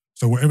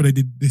 So whatever they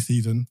did this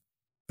season,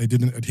 they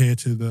didn't adhere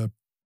to the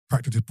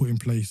practices put in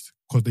place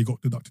because they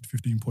got deducted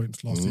 15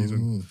 points last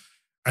season.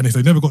 And if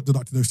they never got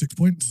deducted those 6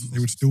 points, they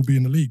would still be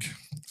in the league.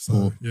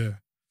 So, yeah.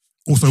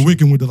 Also,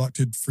 Wigan were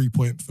deducted 3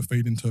 points for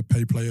failing to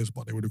pay players,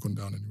 but they would have gone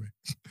down anyway.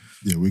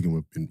 Yeah, Wigan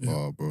would have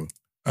been bro.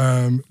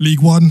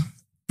 League One,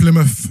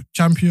 Plymouth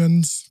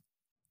champions.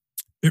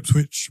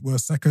 Ipswich were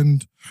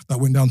second. That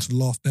went down to the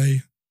last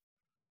day.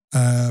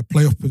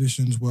 Playoff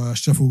positions were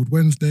Sheffield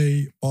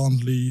Wednesday,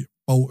 Barnsley,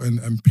 Bolton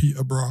and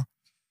Peterborough.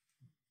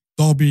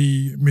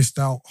 Derby missed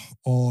out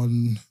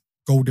on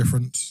goal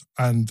difference,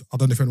 and I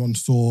don't know if anyone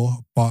saw,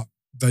 but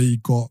they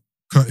got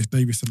Curtis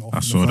Davison off. I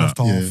saw that.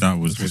 Half. That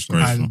was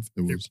disgraceful.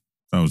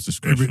 That was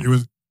disgraceful. It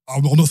was.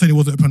 I'm not saying it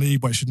wasn't a penalty,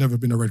 but it should never have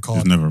been a red card.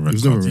 It was never a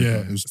red card.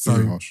 Yeah, it was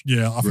very harsh.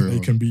 Yeah, I think they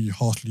can be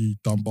harshly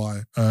done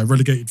by.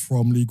 Relegated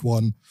from League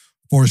One,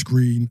 Forest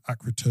Green,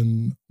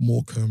 Accrington,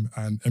 Morecambe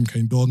and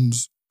MK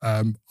Dons.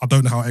 I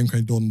don't know how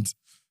MK Dons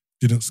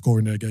didn't score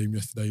in their game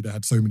yesterday. They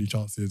had so many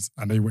chances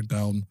and they went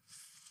down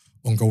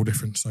on goal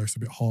difference, so it's a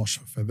bit harsh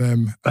for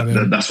them.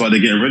 That's why they're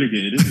getting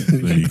relegated, isn't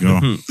it? There you go.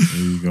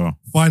 There you go.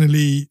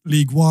 Finally,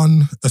 League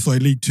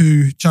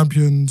Two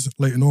champions,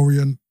 Leyton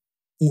Orient.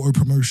 Auto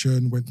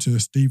promotion went to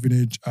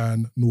Stevenage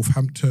and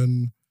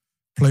Northampton.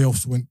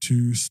 Playoffs went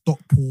to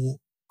Stockport,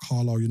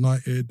 Carlisle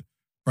United,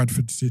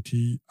 Bradford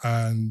City,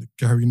 and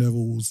Gary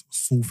Neville's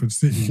Salford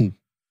City,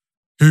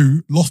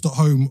 who lost at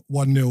home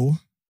 1-0.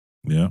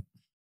 Yeah.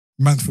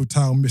 Mansfield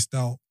Town missed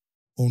out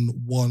on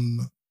 1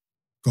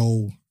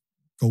 goal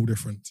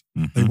difference.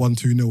 They won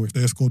 2-0. If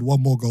they had scored 1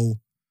 more goal,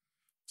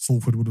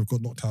 Salford would have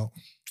got knocked out.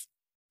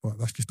 But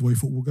that's just the way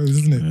football goes,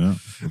 isn't it? Yeah.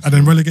 And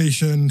then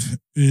relegation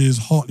is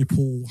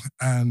Hartlepool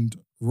and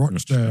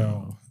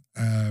Rochdale.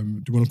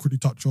 Do you want to quickly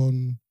touch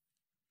on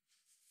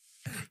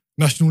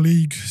National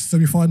League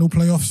semi-final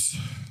playoffs?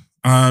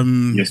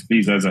 Yes,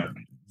 please, Isaac.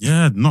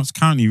 Yeah, Notts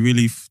County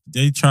really,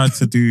 they tried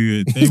to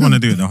do, they want to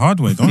do it the hard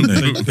way, don't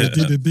they? They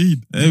did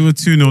indeed. They were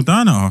 2-0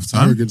 down at half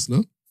time. Arrogance,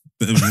 no?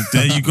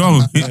 There you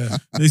go. Yeah.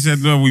 They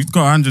said, "Well, we've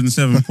got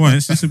 107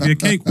 points. This would be a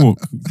cakewalk."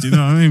 Do you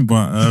know what I mean?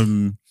 But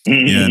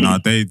yeah, no,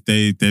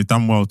 they've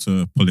done well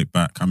to pull it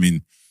back. I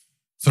mean,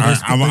 So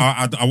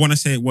I want to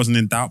say it wasn't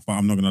in doubt, but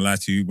I'm not going to lie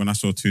to you. When I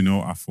saw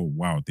 2-0, I thought,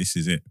 "Wow, this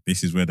is it.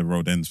 This is where the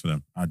road ends for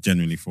them." I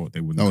genuinely thought they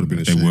wouldn't. That would have been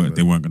a shame.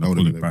 They weren't going to That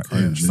pull would it have back.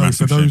 been So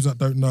Massive for those shame. that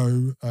don't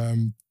know,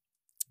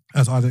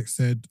 as Isaac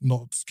said,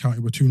 Notts County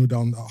were 2-0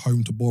 down at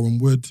home to Boreham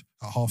Wood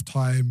at half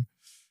time.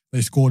 They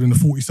scored in the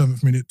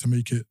 47th minute to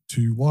make it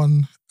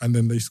 2-1, and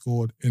then they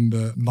scored in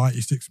the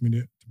 96th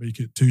minute to make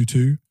it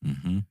 2-2.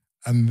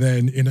 And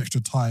then in extra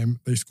time,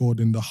 they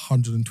scored in the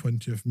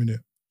 120th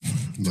minute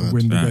to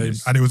win the game.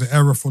 And it was an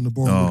error from the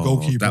Boreham Wood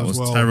goalkeeper that was as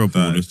well. terrible.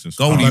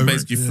 Goalie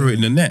basically threw it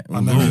in the net.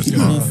 I know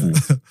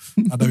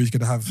he's going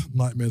to have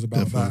nightmares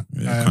about that.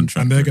 Yeah,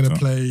 and they're going to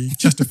play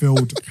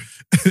Chesterfield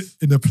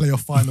in the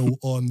playoff final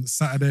on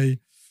Saturday.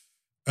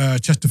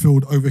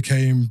 Chesterfield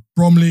overcame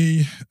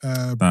Bromley.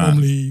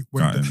 Bromley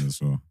went as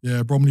well.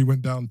 Yeah, Bromley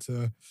went down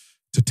to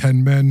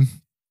 10 men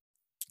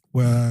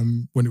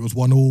when it was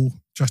 1-1.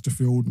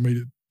 Chesterfield made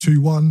it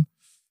 2-1.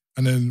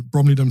 And then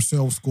Bromley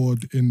themselves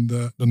scored in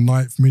the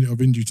 9th minute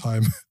of injury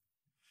time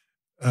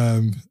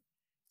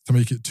to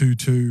make it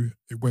 2-2.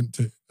 It went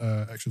to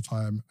extra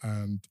time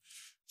and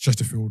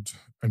Chesterfield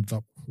ended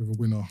up with a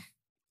winner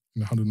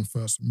in the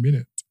 101st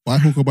minute. By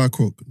hook or by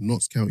crook,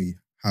 Notts County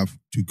have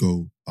to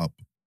go up.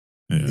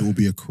 Yeah. It will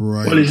be a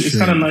cry. Well, it's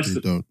kind of nice.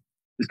 They don't.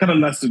 it's kind of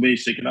nice the way he's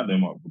shaking out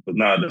them up, but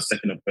now the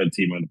second and third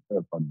team and the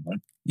third one,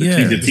 man.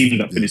 Yeah. The team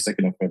that finished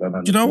second and third.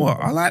 Do you know what?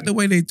 I like the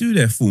way they do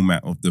their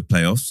format of the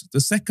playoffs.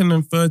 The second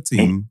and third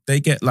team,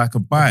 they get like a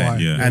bye,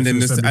 Yeah. and then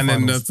So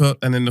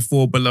the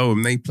four below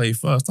them, they play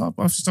first.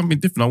 That's something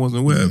different. I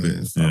wasn't aware of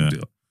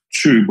it.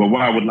 True, but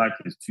what I would like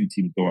is two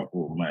teams go up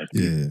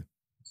automatically. Yeah.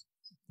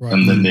 Right.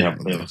 And then they have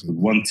playoffs. With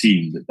one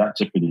team, that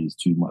jeopardy is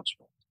too much.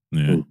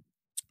 Yeah.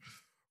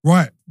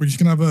 Right, we're just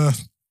going to have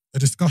a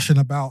discussion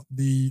about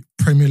the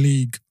Premier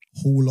League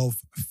Hall of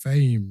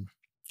Fame.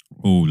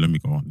 Oh, let me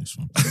go on this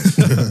one.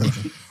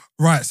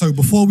 Right, so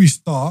before we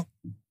start,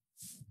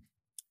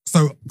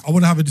 so I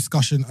want to have a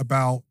discussion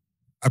about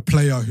a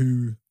player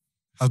who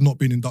has not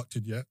been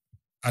inducted yet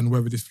and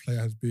whether this player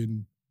has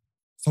been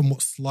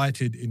somewhat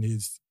slighted in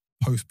his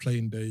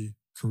post-playing day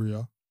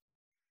career.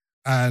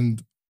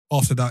 And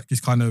after that,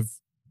 just kind of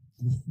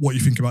what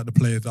you think about the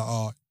players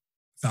that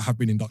have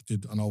been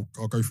inducted, and I'll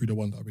go through the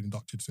ones that have been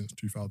inducted since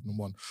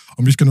 2001.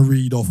 I'm just going to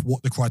read off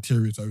what the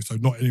criteria is, though, so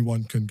not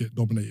anyone can get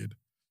nominated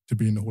to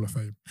be in the Hall of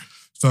Fame.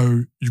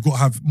 So you've got to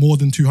have more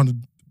than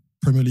 200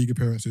 Premier League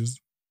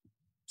appearances,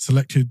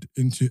 selected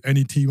into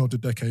any team of the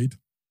decade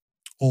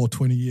or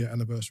 20-year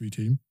anniversary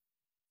team,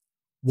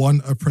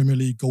 won a Premier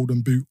League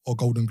Golden Boot or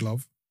Golden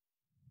Glove,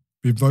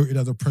 been voted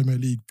as a Premier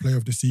League Player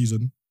of the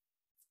Season,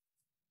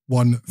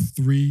 won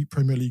 3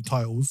 Premier League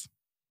titles,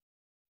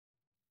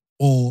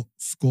 or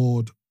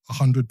scored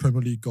 100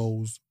 Premier League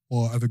goals,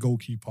 or as a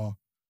goalkeeper,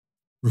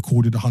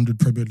 recorded 100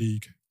 Premier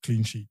League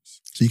clean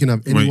sheets. So you can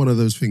have any Wait. one of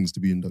those things to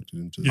be inducted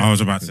into. I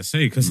was about to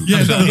say, because you're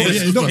not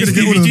going to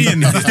get all of them.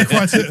 That's the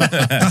criteria.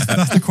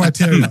 That's the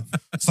criteria.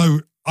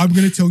 So I'm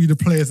going to tell you the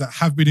players that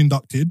have been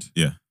inducted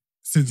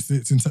since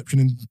its inception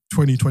in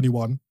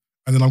 2021,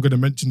 and then I'm going to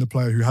mention the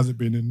player who hasn't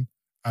been in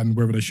and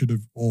whether they should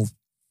have, or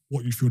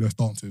what you feel their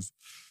stance is.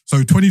 So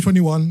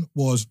 2021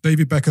 was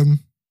David Beckham,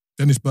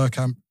 Dennis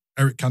Bergkamp,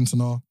 Eric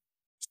Cantona,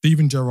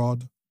 Steven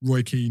Gerrard,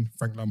 Roy Keane,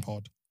 Frank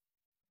Lampard.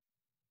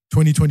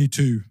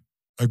 2022,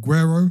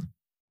 Aguero,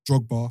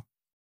 Drogba,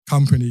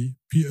 Company,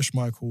 Peter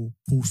Schmeichel,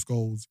 Paul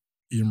Scholes,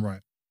 Ian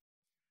Wright.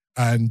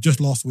 And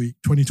just last week,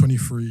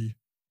 2023,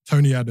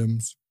 Tony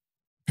Adams,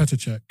 Petr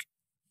Cech,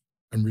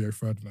 and Rio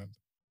Ferdinand.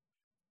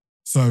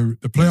 So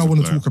the player I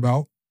want to talk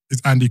about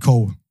is Andy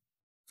Cole.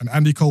 And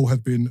Andy Cole has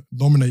been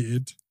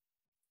nominated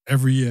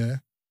every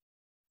year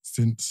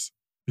since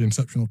the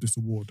inception of this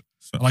award.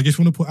 And I just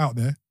want to put out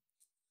there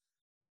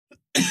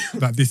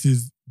that this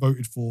is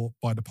voted for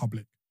by the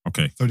public.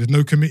 Okay. So there's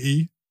no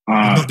committee.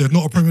 There's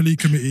not a Premier League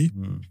committee.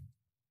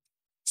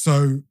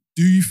 So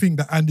do you think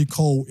that Andy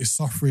Cole is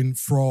suffering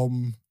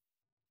from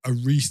a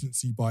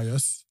recency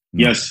bias?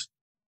 Yes.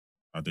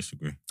 I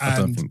disagree. I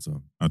don't think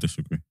so. I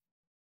disagree.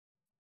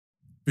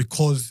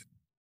 Because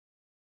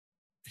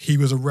he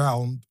was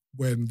around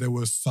when there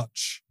was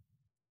such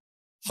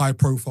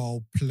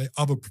high-profile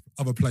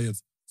other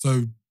players.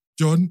 So,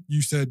 John,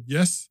 you said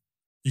yes,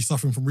 he's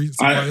suffering from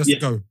recency bias. Yeah.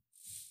 Go.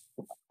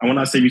 And when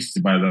I say recency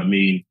bias, I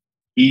mean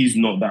he's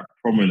not that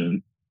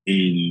prominent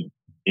in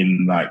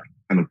like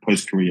kind of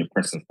post-career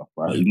press and stuff,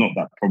 right? He's not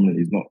that prominent.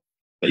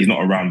 He's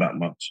not around that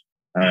much.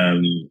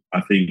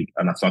 I think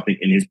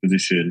in his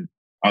position,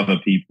 other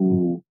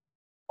people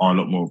are a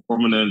lot more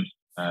prominent.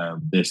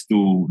 They're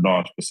still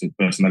large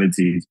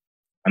personalities.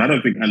 And I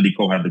don't think Andy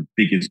Cole had the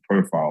biggest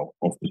profile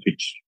off the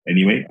pitch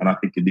anyway. And I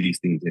think in these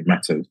things, it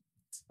matters.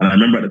 And I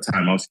remember at the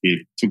time, I was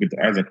talking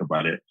to Isaac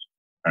about it.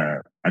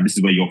 And this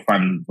is where your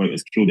fan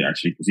voters killed it,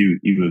 actually, because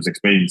he was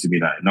explaining to me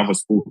that in other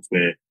sports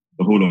where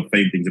the Hall of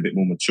Fame thing's a bit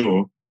more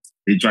mature,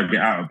 they drag it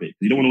out a bit.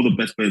 You don't want all the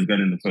best players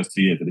going in the first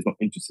 2 years, but it's not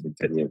interested in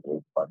 10 years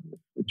or 5 years,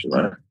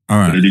 right? All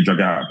right. So they do drag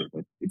it out a bit.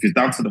 But if it's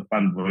down to the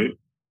fan vote,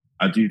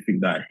 I do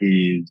think that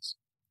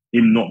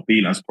him not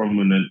being as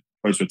prominent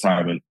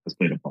post-retirement has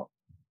played a part.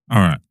 All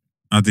right.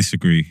 I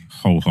disagree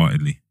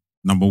wholeheartedly.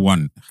 Number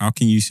one, how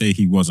can you say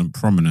he wasn't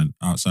prominent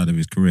outside of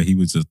his career? He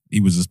was a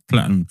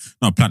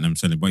not platinum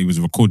selling, but he was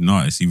a recording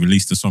artist. He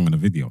released a song and a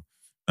video.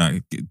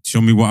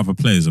 Show me what other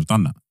players have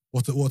done that.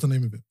 What's the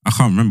name of it? I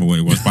can't remember what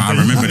it was, but I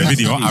remember the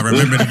video.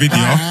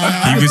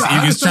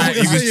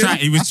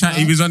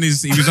 He was on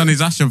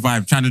his Usher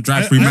vibe, trying to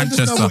drive through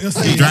Manchester,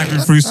 driving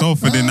through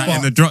Salford in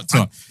the drop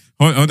top.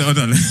 Hold on. All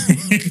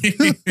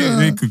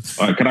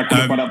right, can I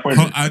qualify that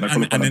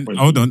point?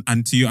 Hold on.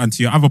 And to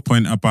your other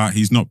point about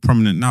he's not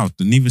prominent now,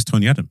 neither's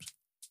Tony Adams.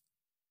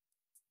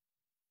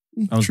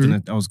 I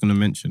was gonna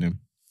mention him.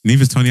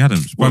 Neither's Tony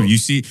Adams. Well, you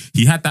see,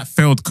 he had that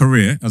failed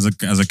career as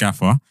a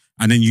gaffer,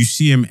 and then you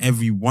see him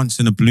every once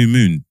in a blue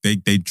moon. They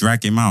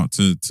drag him out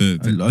to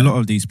a lot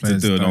of these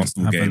players do an don't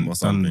Arsenal game or done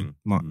something.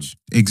 much.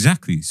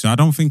 Exactly. So I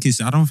don't think it's.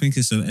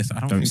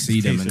 Don't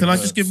see them. Can I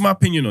just give my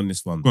opinion on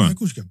this one? Go on. Of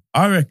course you can.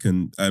 I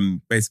reckon,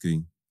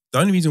 basically, the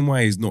only reason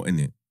why he's not in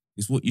it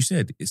is what you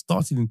said. It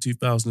started in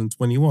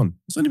 2021.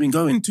 It's only been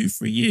going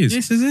 2-3 years.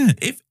 This is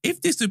it.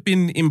 If this had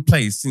been in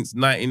place since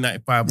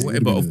 1995 or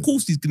whatever, of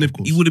course he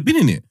would have been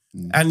in it,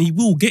 and he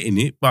will get in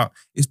it. But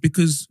it's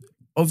because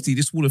obviously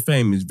this Hall of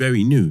Fame is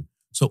very new.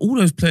 So all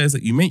those players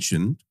that you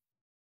mentioned,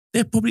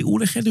 they're probably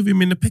all ahead of him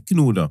in the pecking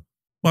order.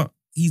 But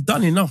he's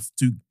done enough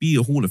to be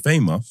a Hall of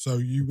Famer. So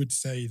you would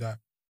say that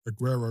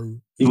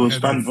Aguero He is was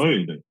fan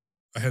voted.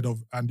 ahead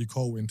of Andy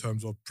Cole in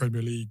terms of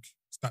Premier League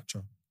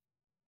stature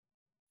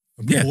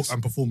and, Yes.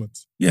 and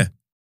performance. Yeah.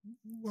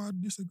 Well, I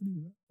disagree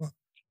with that. But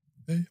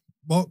hey,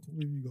 Mark,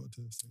 what have you got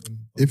to say?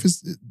 If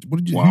it's what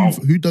did you? Wow.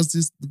 Who does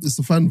this? It's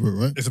the fan vote,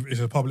 right? It's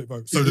a public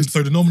vote. So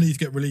the nominees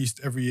get released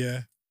every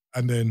year,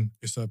 and then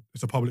it's a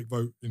public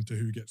vote into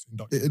who gets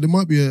inducted. There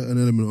might be an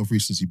element of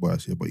recency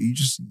bias here, but you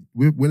just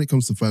when it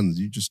comes to fans,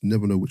 you just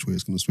never know which way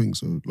it's going to swing.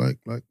 So, like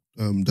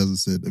Dazza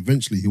said,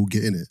 eventually he'll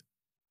get in it.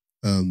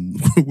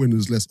 When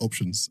there's less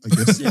options, I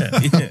guess.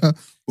 Yeah.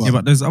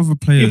 But there's other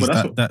players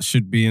but that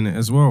should be in it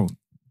as well,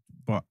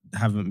 but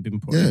haven't been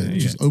put in it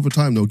just yet. over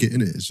time they'll get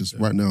in it. It's just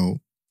right now.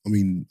 I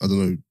mean, I don't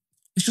know.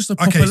 It's just a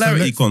Okay, so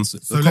popularity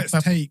contest. So let's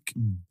take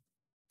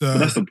But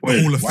that's the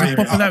point. Hall of Why Fame. are you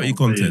popularity out of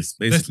contest,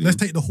 basically. Let's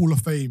take the Hall of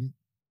Fame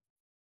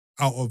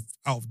out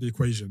of the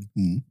equation.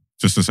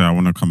 Just to say, I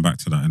want to come back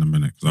to that in a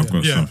minute because I've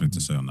got Yeah. something to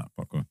say on that.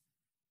 But go on.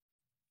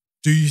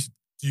 Do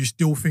you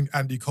still think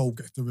Andy Cole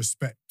gets the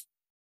respect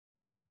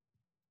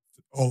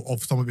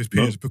of some of his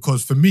peers?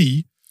 Because for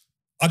me,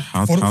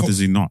 How does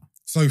he not?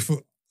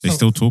 They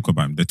still talk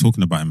about him. They're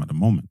talking about him at the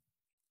moment.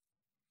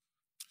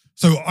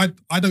 So I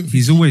don't. Think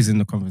He's always in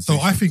the conversation.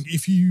 So I think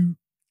if you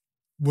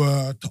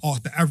were to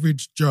ask the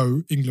average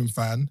Joe England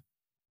fan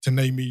to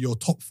name me your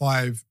top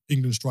 5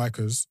 England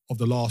strikers of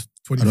the last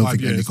I don't 25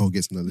 think Andy years, Cole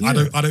gets in that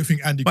list. I don't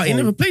think Andy But Cole.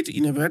 he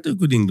never had a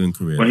good England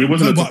career. But he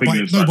wasn't No, a top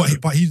England striker.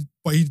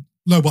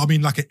 but I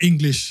mean like an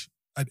English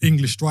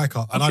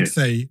striker, and Okay. I'd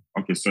say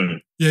Okay,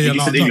 sorry. yeah, When you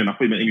no, said England, I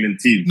thought you meant England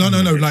team. no,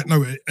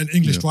 an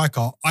English Yeah.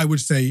 striker. I would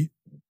say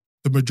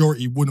the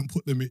majority wouldn't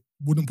put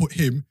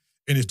him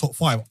in his top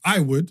 5. I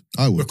would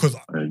because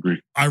I agree.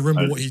 I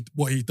remember I-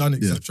 what he's done,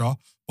 etc.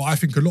 But I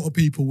think a lot of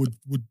people would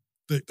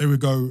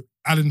go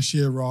Alan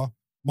Shearer,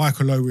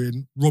 Michael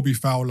Owen, Robbie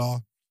Fowler.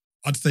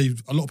 I'd say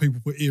a lot of people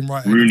put Ian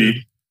Wright,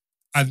 Rooney.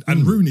 and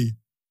Rooney,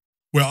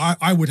 where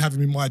I would have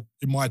him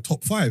in my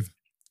top 5,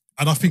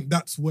 and I think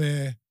that's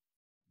where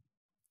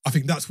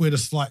the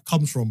slight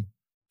comes from.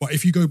 But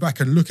if you go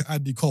back and look at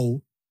Andy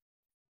Cole,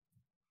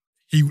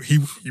 he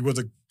was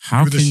a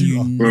How With a can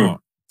you shooter.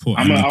 not put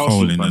I'm an Andy Cole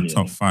Arsenal in fan, the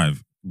top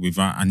 5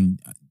 without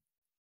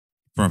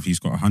bruv, he's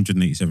got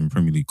 187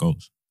 Premier League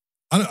goals.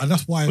 and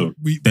that's why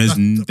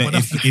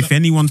If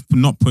anyone's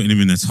not putting him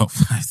in the top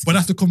 5, but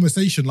that's the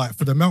conversation. Like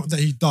for the amount that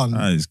he's done,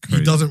 that is crazy.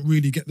 he doesn't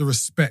really get the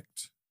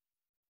respect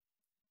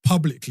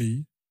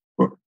publicly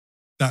Bro.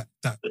 that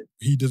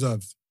he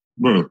deserves.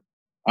 Bro,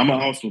 I'm an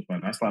Arsenal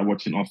fan. I started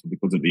watching Arsenal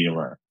because of Ian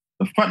Wright.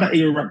 The fact that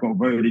Ian Wright got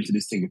voted into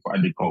this thing before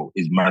Andy Cole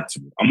is mad to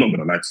me. I'm not going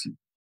to lie to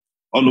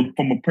you.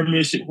 From a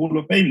Premiership Hall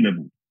of Fame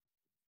level,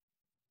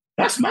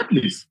 that's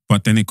madness.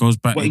 But then it goes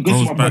back. But It it goes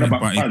goes to my back. point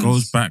about But it fans.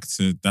 goes back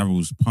to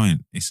Daryl's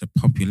point. It's a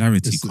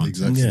popularity It's contest.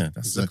 exactly. Yeah,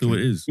 that's exactly what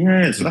it is.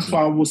 Yeah, so that's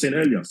what I was saying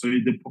earlier. So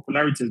the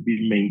popularity has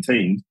been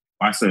maintained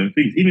by certain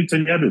things. Even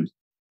Tony Adams,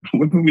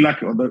 whether we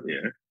like it or not,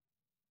 yeah,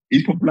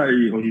 his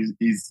popularity or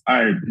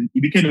he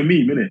became a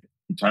meme, innit?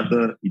 He tried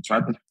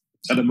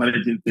the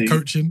managing thing,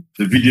 Coaching.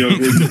 the video of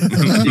him,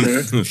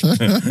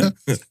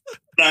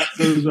 that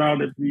goes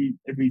around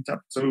every tap.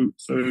 So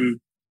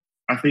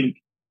I think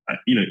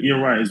Ian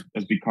Wright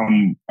has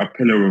become a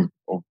pillar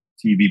of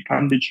TV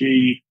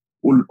punditry,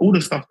 all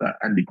the stuff that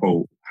Andy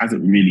Cole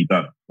hasn't really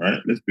done. Right?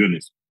 Let's be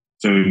honest.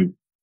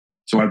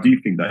 So I do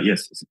think that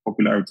yes, it's a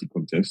popularity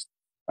contest,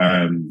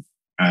 and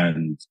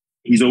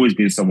he's always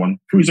been someone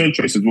through his own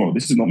choice as well.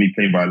 This is not me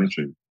playing violin.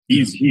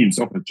 He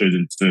himself has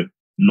chosen to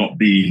not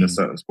be in a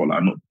certain spotlight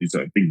and not do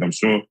certain things. I'm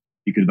sure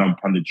he could have done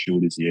punditry all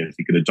this year.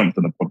 He could have jumped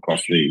on a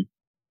podcast wave,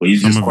 but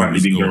he's just quietly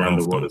been going around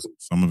the world.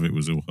 Some of it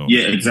was ill health.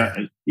 Yeah,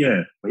 exactly.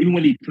 Yeah, but even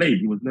when he played,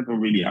 he was never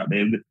really out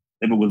there.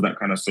 Never was that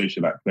kind of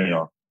socialite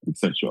player,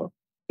 etc.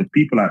 The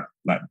people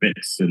like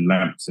Betts and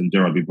Lamps and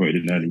Gerrard be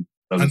voted in early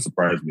doesn't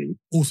surprise me.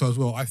 Also, as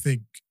well, I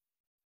think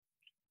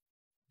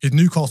his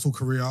Newcastle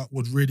career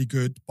was really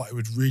good, but it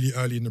was really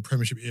early in the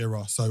Premiership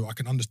era. So I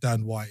can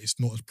understand why it's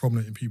not as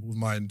prominent in people's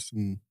minds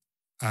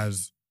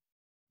as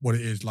what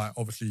it is. Like,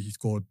 obviously, he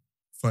scored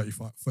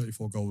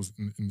 34 goals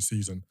in the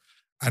season.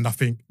 And I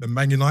think the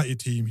Man United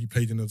team he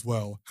played in as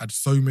well had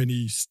so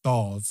many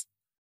stars.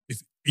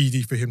 It's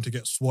easy for him to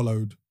get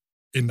swallowed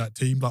in that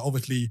team. Like,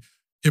 obviously,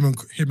 him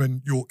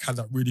and York had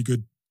that really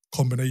good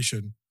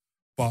combination.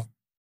 But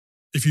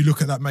if you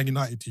look at that Man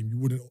United team, you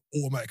wouldn't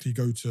automatically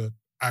go to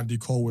Andy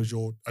Cole as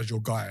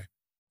your guy,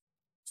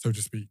 so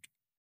to speak,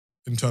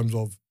 in terms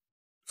of,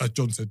 as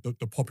John said,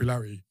 the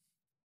popularity.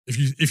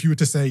 If you were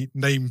to say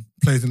name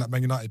players in that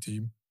Man United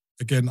team,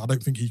 again, I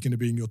don't think he's going to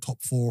be in your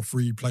top 4 or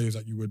 3 players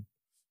that you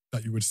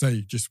would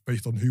say, just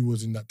based on who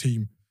was in that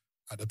team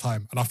at the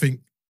time. And I think,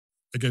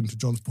 again, to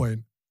John's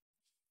point,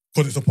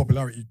 because it's a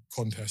popularity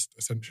contest,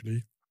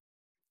 essentially,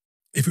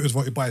 if it was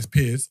voted by his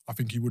peers, I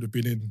think he would have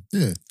been in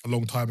a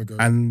long time ago.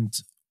 And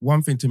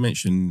one thing to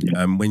mention,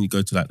 when you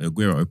go to like the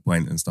Aguero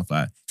point and stuff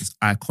like that, it's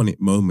iconic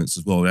moments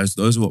as well.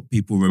 Those are what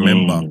people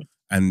remember.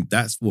 And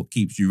that's what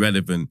keeps you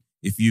relevant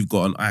if you've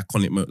got an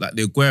iconic moment, like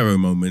the Aguero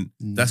moment,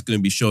 that's going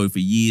to be shown for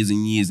years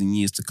and years and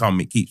years to come.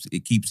 It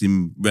keeps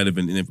him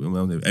relevant in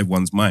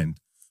everyone's mind.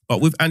 But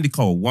with Andy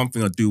Cole, one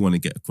thing I do want to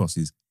get across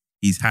is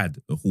he's had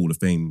a Hall of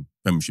Fame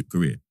Premiership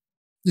career.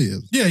 Yeah.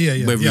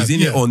 Whether he's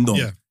in it or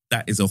not,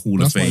 that is a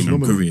Hall of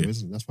Fame career.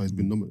 That's why he's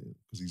been nominated,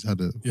 because he's had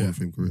a Hall of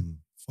Fame career.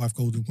 5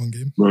 goals in one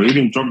game. Bro,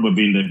 even Drogba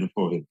being there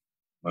before him.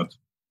 But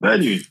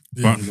anyway,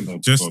 but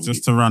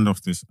just to round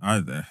off this,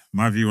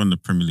 my view on the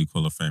Premier League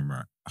Hall of Fame,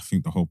 right? I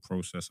think the whole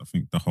process, I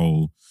think the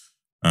whole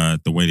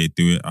the way they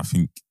do it, I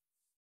think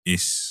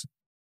it's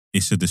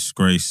a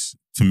disgrace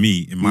to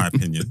me, in my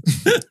opinion,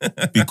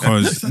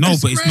 because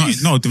but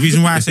it's not. No, the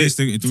reason why I say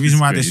the reason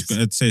why I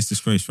say it's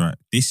disgrace, right?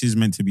 This is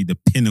meant to be the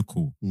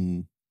pinnacle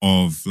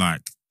of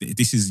like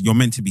you're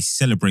meant to be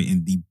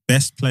celebrating the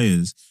best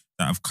players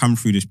that have come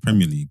through this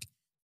Premier League,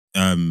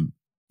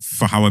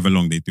 for however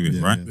long they do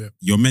it, right? Yeah.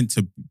 You're meant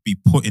to be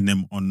putting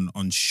them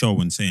on show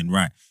and saying,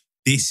 right,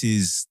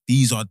 these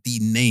are the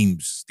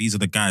names, these are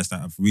the guys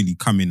that have really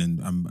come in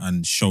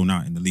and shown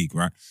out in the league,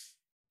 right?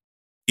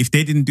 If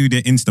they didn't do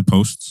their Insta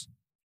posts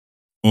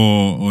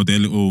or their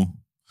little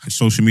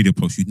social media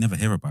posts, you'd never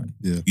hear about it.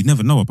 Yeah. You'd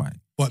never know about it.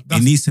 But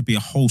it needs to be a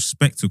whole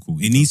spectacle.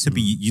 It needs to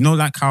be,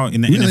 like how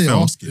in the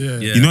NFL,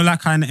 you know,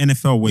 like how in the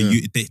NFL where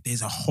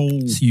there's a whole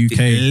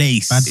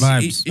place. Bad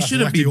vibes. It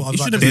shouldn't be.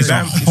 There's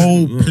a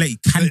whole place.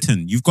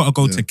 Canton. You've got to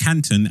go to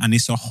Canton, and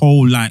it's a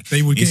whole like.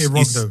 They would get it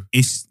wrong though.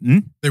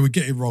 They would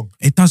get it wrong.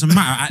 It doesn't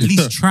matter. At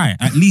least try.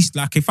 At least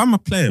like if I'm a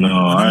player,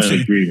 I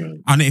agree,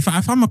 man. And if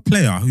I'm a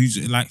player who's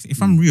like,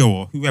 if I'm Rio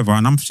or whoever,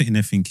 and I'm sitting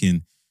there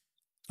thinking,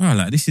 oh,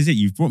 like this is it.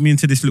 You've brought me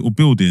into this little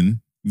building.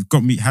 You've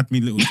had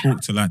me little talk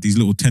to like these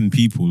little 10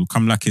 people who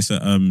come like it's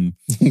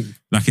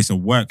a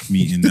work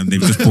meeting and they've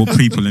just brought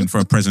people in for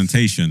a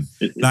presentation.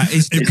 Like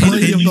that's the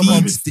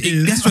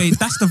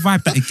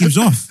vibe that it gives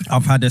off.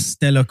 I've had a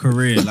stellar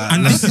career, like,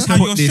 and this is how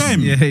you're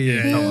showing.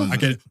 Yeah. I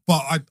get it,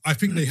 but I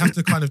think they have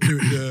to kind of do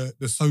it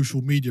the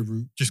social media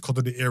route just because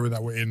of the era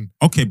that we're in.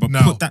 Okay, but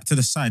now, put that to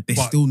the side. There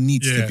still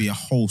needs to be a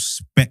whole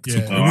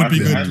spectacle. Yeah, it would be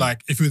good,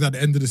 like if it was at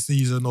the end of the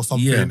season or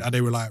something, and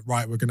they were like,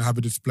 right, we're gonna have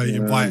a display,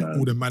 invite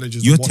all the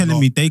managers. You're telling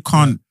me they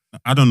can't.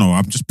 I don't know.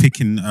 I'm just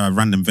picking a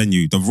random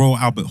venue. The Royal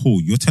Albert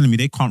Hall. You're telling me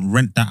they can't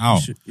rent that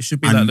out? It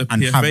should be like the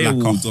PFA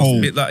Awards.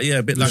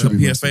 A bit like a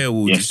PFA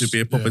Awards. It should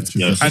be a proper. And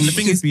the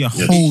thing is, be a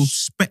whole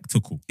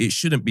spectacle. It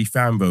shouldn't be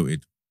fan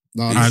voted.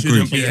 No, I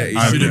agree. It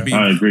shouldn't be.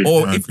 I agree.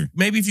 Or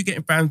maybe if you're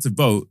getting fans to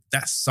vote,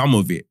 that's some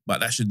of it, but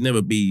that should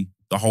never be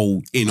the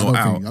whole in or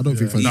out. I don't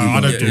think. No,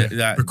 I don't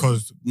think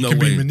because it can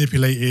be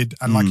manipulated,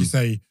 and like you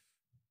say,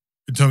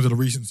 in terms of the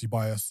recency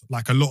bias,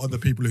 like a lot of the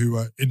people who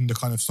are in the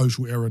kind of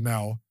social era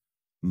now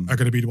are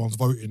going to be the ones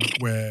voting,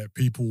 where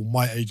people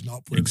my age and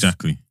upwards.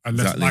 Exactly.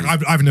 Unless, like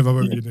I've never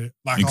voted in it.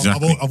 Like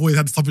I've always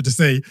had something to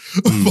say,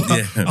 but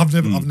I've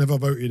never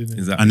voted in it.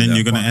 Exactly. And then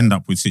you're going to end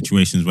up with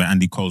situations where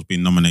Andy Cole's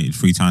been nominated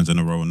 3 times in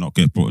a row and not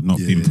being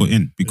put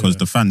in because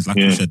the fans, like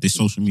you said, this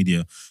social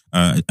media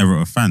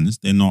era of fans,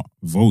 they're not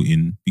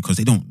voting because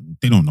they don't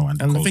know Andy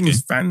Cole. And the thing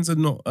is, fans are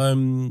not.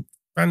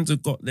 Fans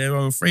have got their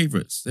own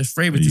favourites. There's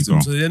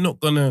favouritism, so they're not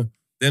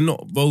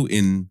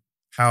voting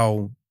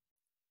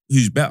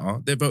who's better.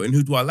 They're voting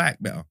who do I like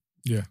better.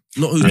 Yeah.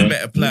 Not who's the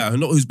better player,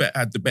 not who's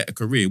had the better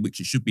career, which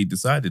it should be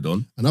decided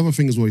on. Another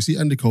thing as well, you see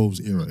Andy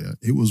Cole's era,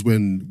 it was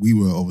when we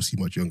were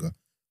obviously much younger.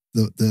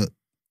 The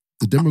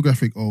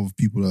demographic of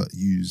people that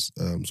use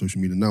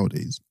social media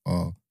nowadays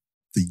are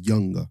the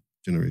younger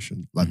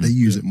generation. Like they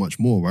use it much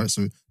more, right?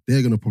 So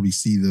they're gonna probably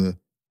see the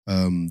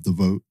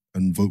vote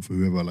and vote for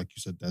whoever, like you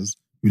said, Daz,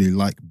 who they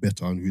like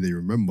better and who they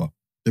remember.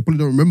 They probably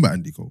don't remember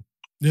Andy Cole.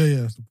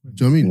 Yeah, that's the point.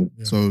 Do you know what I mean?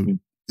 Yeah. So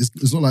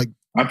it's not like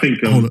I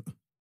think. Go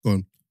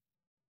on.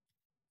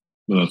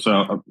 No,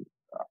 so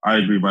I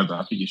agree about that.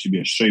 I think it should be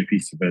a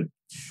showpiece event.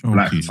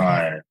 Black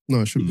tie.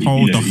 No, it should be.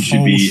 It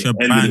should be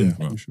shebang,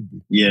 bro. It should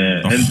be.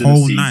 Yeah, the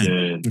whole night.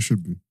 It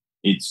should be.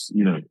 It's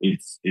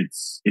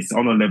it's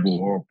on a level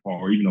or par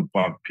or even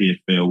above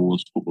PFA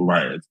Awards, Football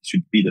Writers. It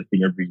should be the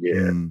thing every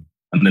year. And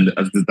then,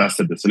 as Daz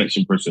said, the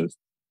selection process,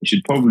 it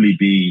should probably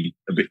be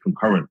a bit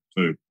concurrent.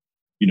 So,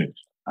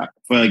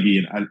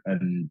 Fergie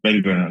and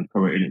Wenger and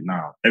Co are in it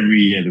now. Every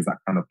year there's that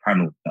kind of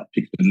panel that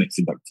picks the next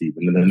inductee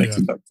and then the next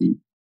inductee.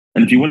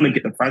 And if you want to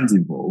get the fans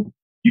involved,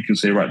 you can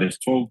say, right, there's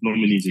 12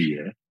 nominees a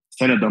year.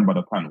 10 are done by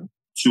the panel.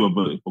 2 are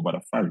voted for by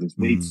the fans.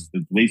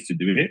 There's ways to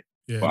do it.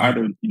 Yeah. But I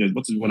don't, as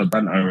much as we want to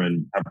banter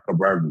and have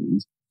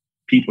rivalries,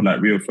 people like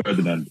Rio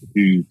Ferdinand,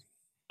 who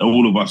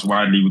all of us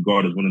widely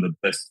regard as one of the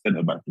best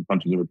centre-backs the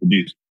country's ever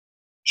produced,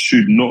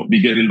 should not be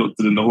getting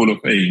inducted in the Hall of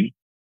Fame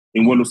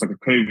in what looks like a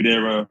COVID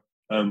era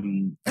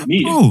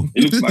meeting.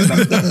 It looks like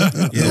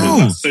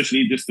that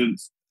socially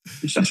distanced.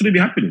 That shouldn't be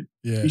happening.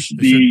 Yeah. It should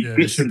be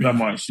bits and that.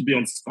 It should be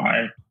on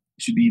Sky. It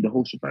should be the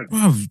whole shebang.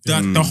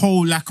 The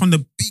whole, like on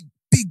the big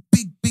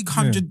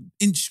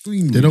 100-inch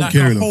screen. They don't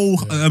care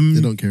enough.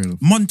 They don't care enough.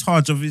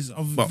 Montage of his. Do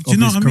you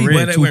know what I mean?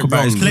 Where they went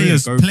wrong.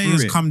 Players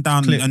come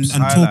down and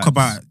talk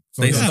about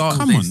So, They yeah. started.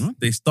 come on, man.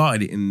 They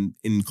started it in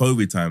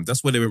COVID times.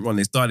 That's where they went wrong.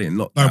 They started it in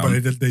No,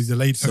 lockdown. but they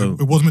delayed. So-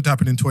 it wasn't meant to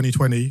happen in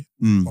 2020,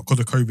 Mm. but because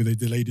of COVID, they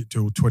delayed it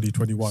till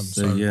 2021.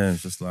 So So yeah,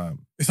 it's just like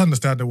it's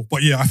understandable.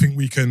 But yeah, I think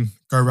we can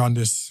go around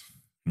this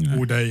Yeah.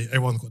 all day.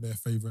 Everyone's got their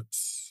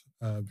favourites,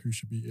 who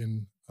should be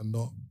in and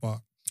not. But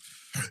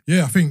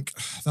yeah, I think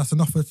that's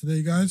enough for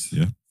today, guys.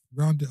 Yeah.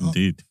 Round it up.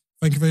 Indeed.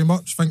 Thank you very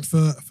much. Thanks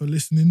for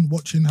listening,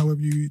 watching,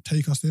 however you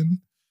take us in.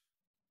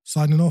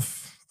 Signing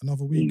off.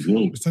 Another week.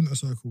 Indeed. The Centre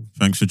Circle.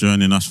 Thanks for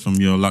joining us from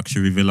your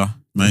luxury villa,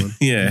 mate.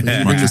 yeah.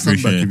 Bring Much the sun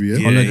back appreciated. with you,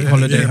 yeah? Holiday,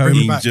 holiday yeah, home.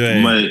 bring it back.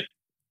 Enjoy. Mate,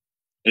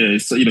 yeah,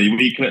 so you know, when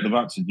you collect the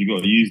vouchers, you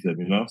got to use them,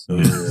 you know.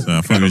 So, So I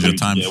thought it was your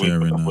time Yeah, wait for a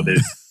sharing. couple of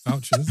days.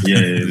 Vouchers.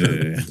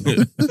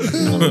 Yeah.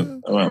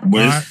 All right, All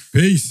boys. right.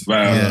 Peace.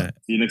 Right, Yeah.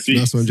 see you next week.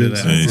 Nice one,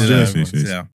 gents. See you later. Peace. Yeah.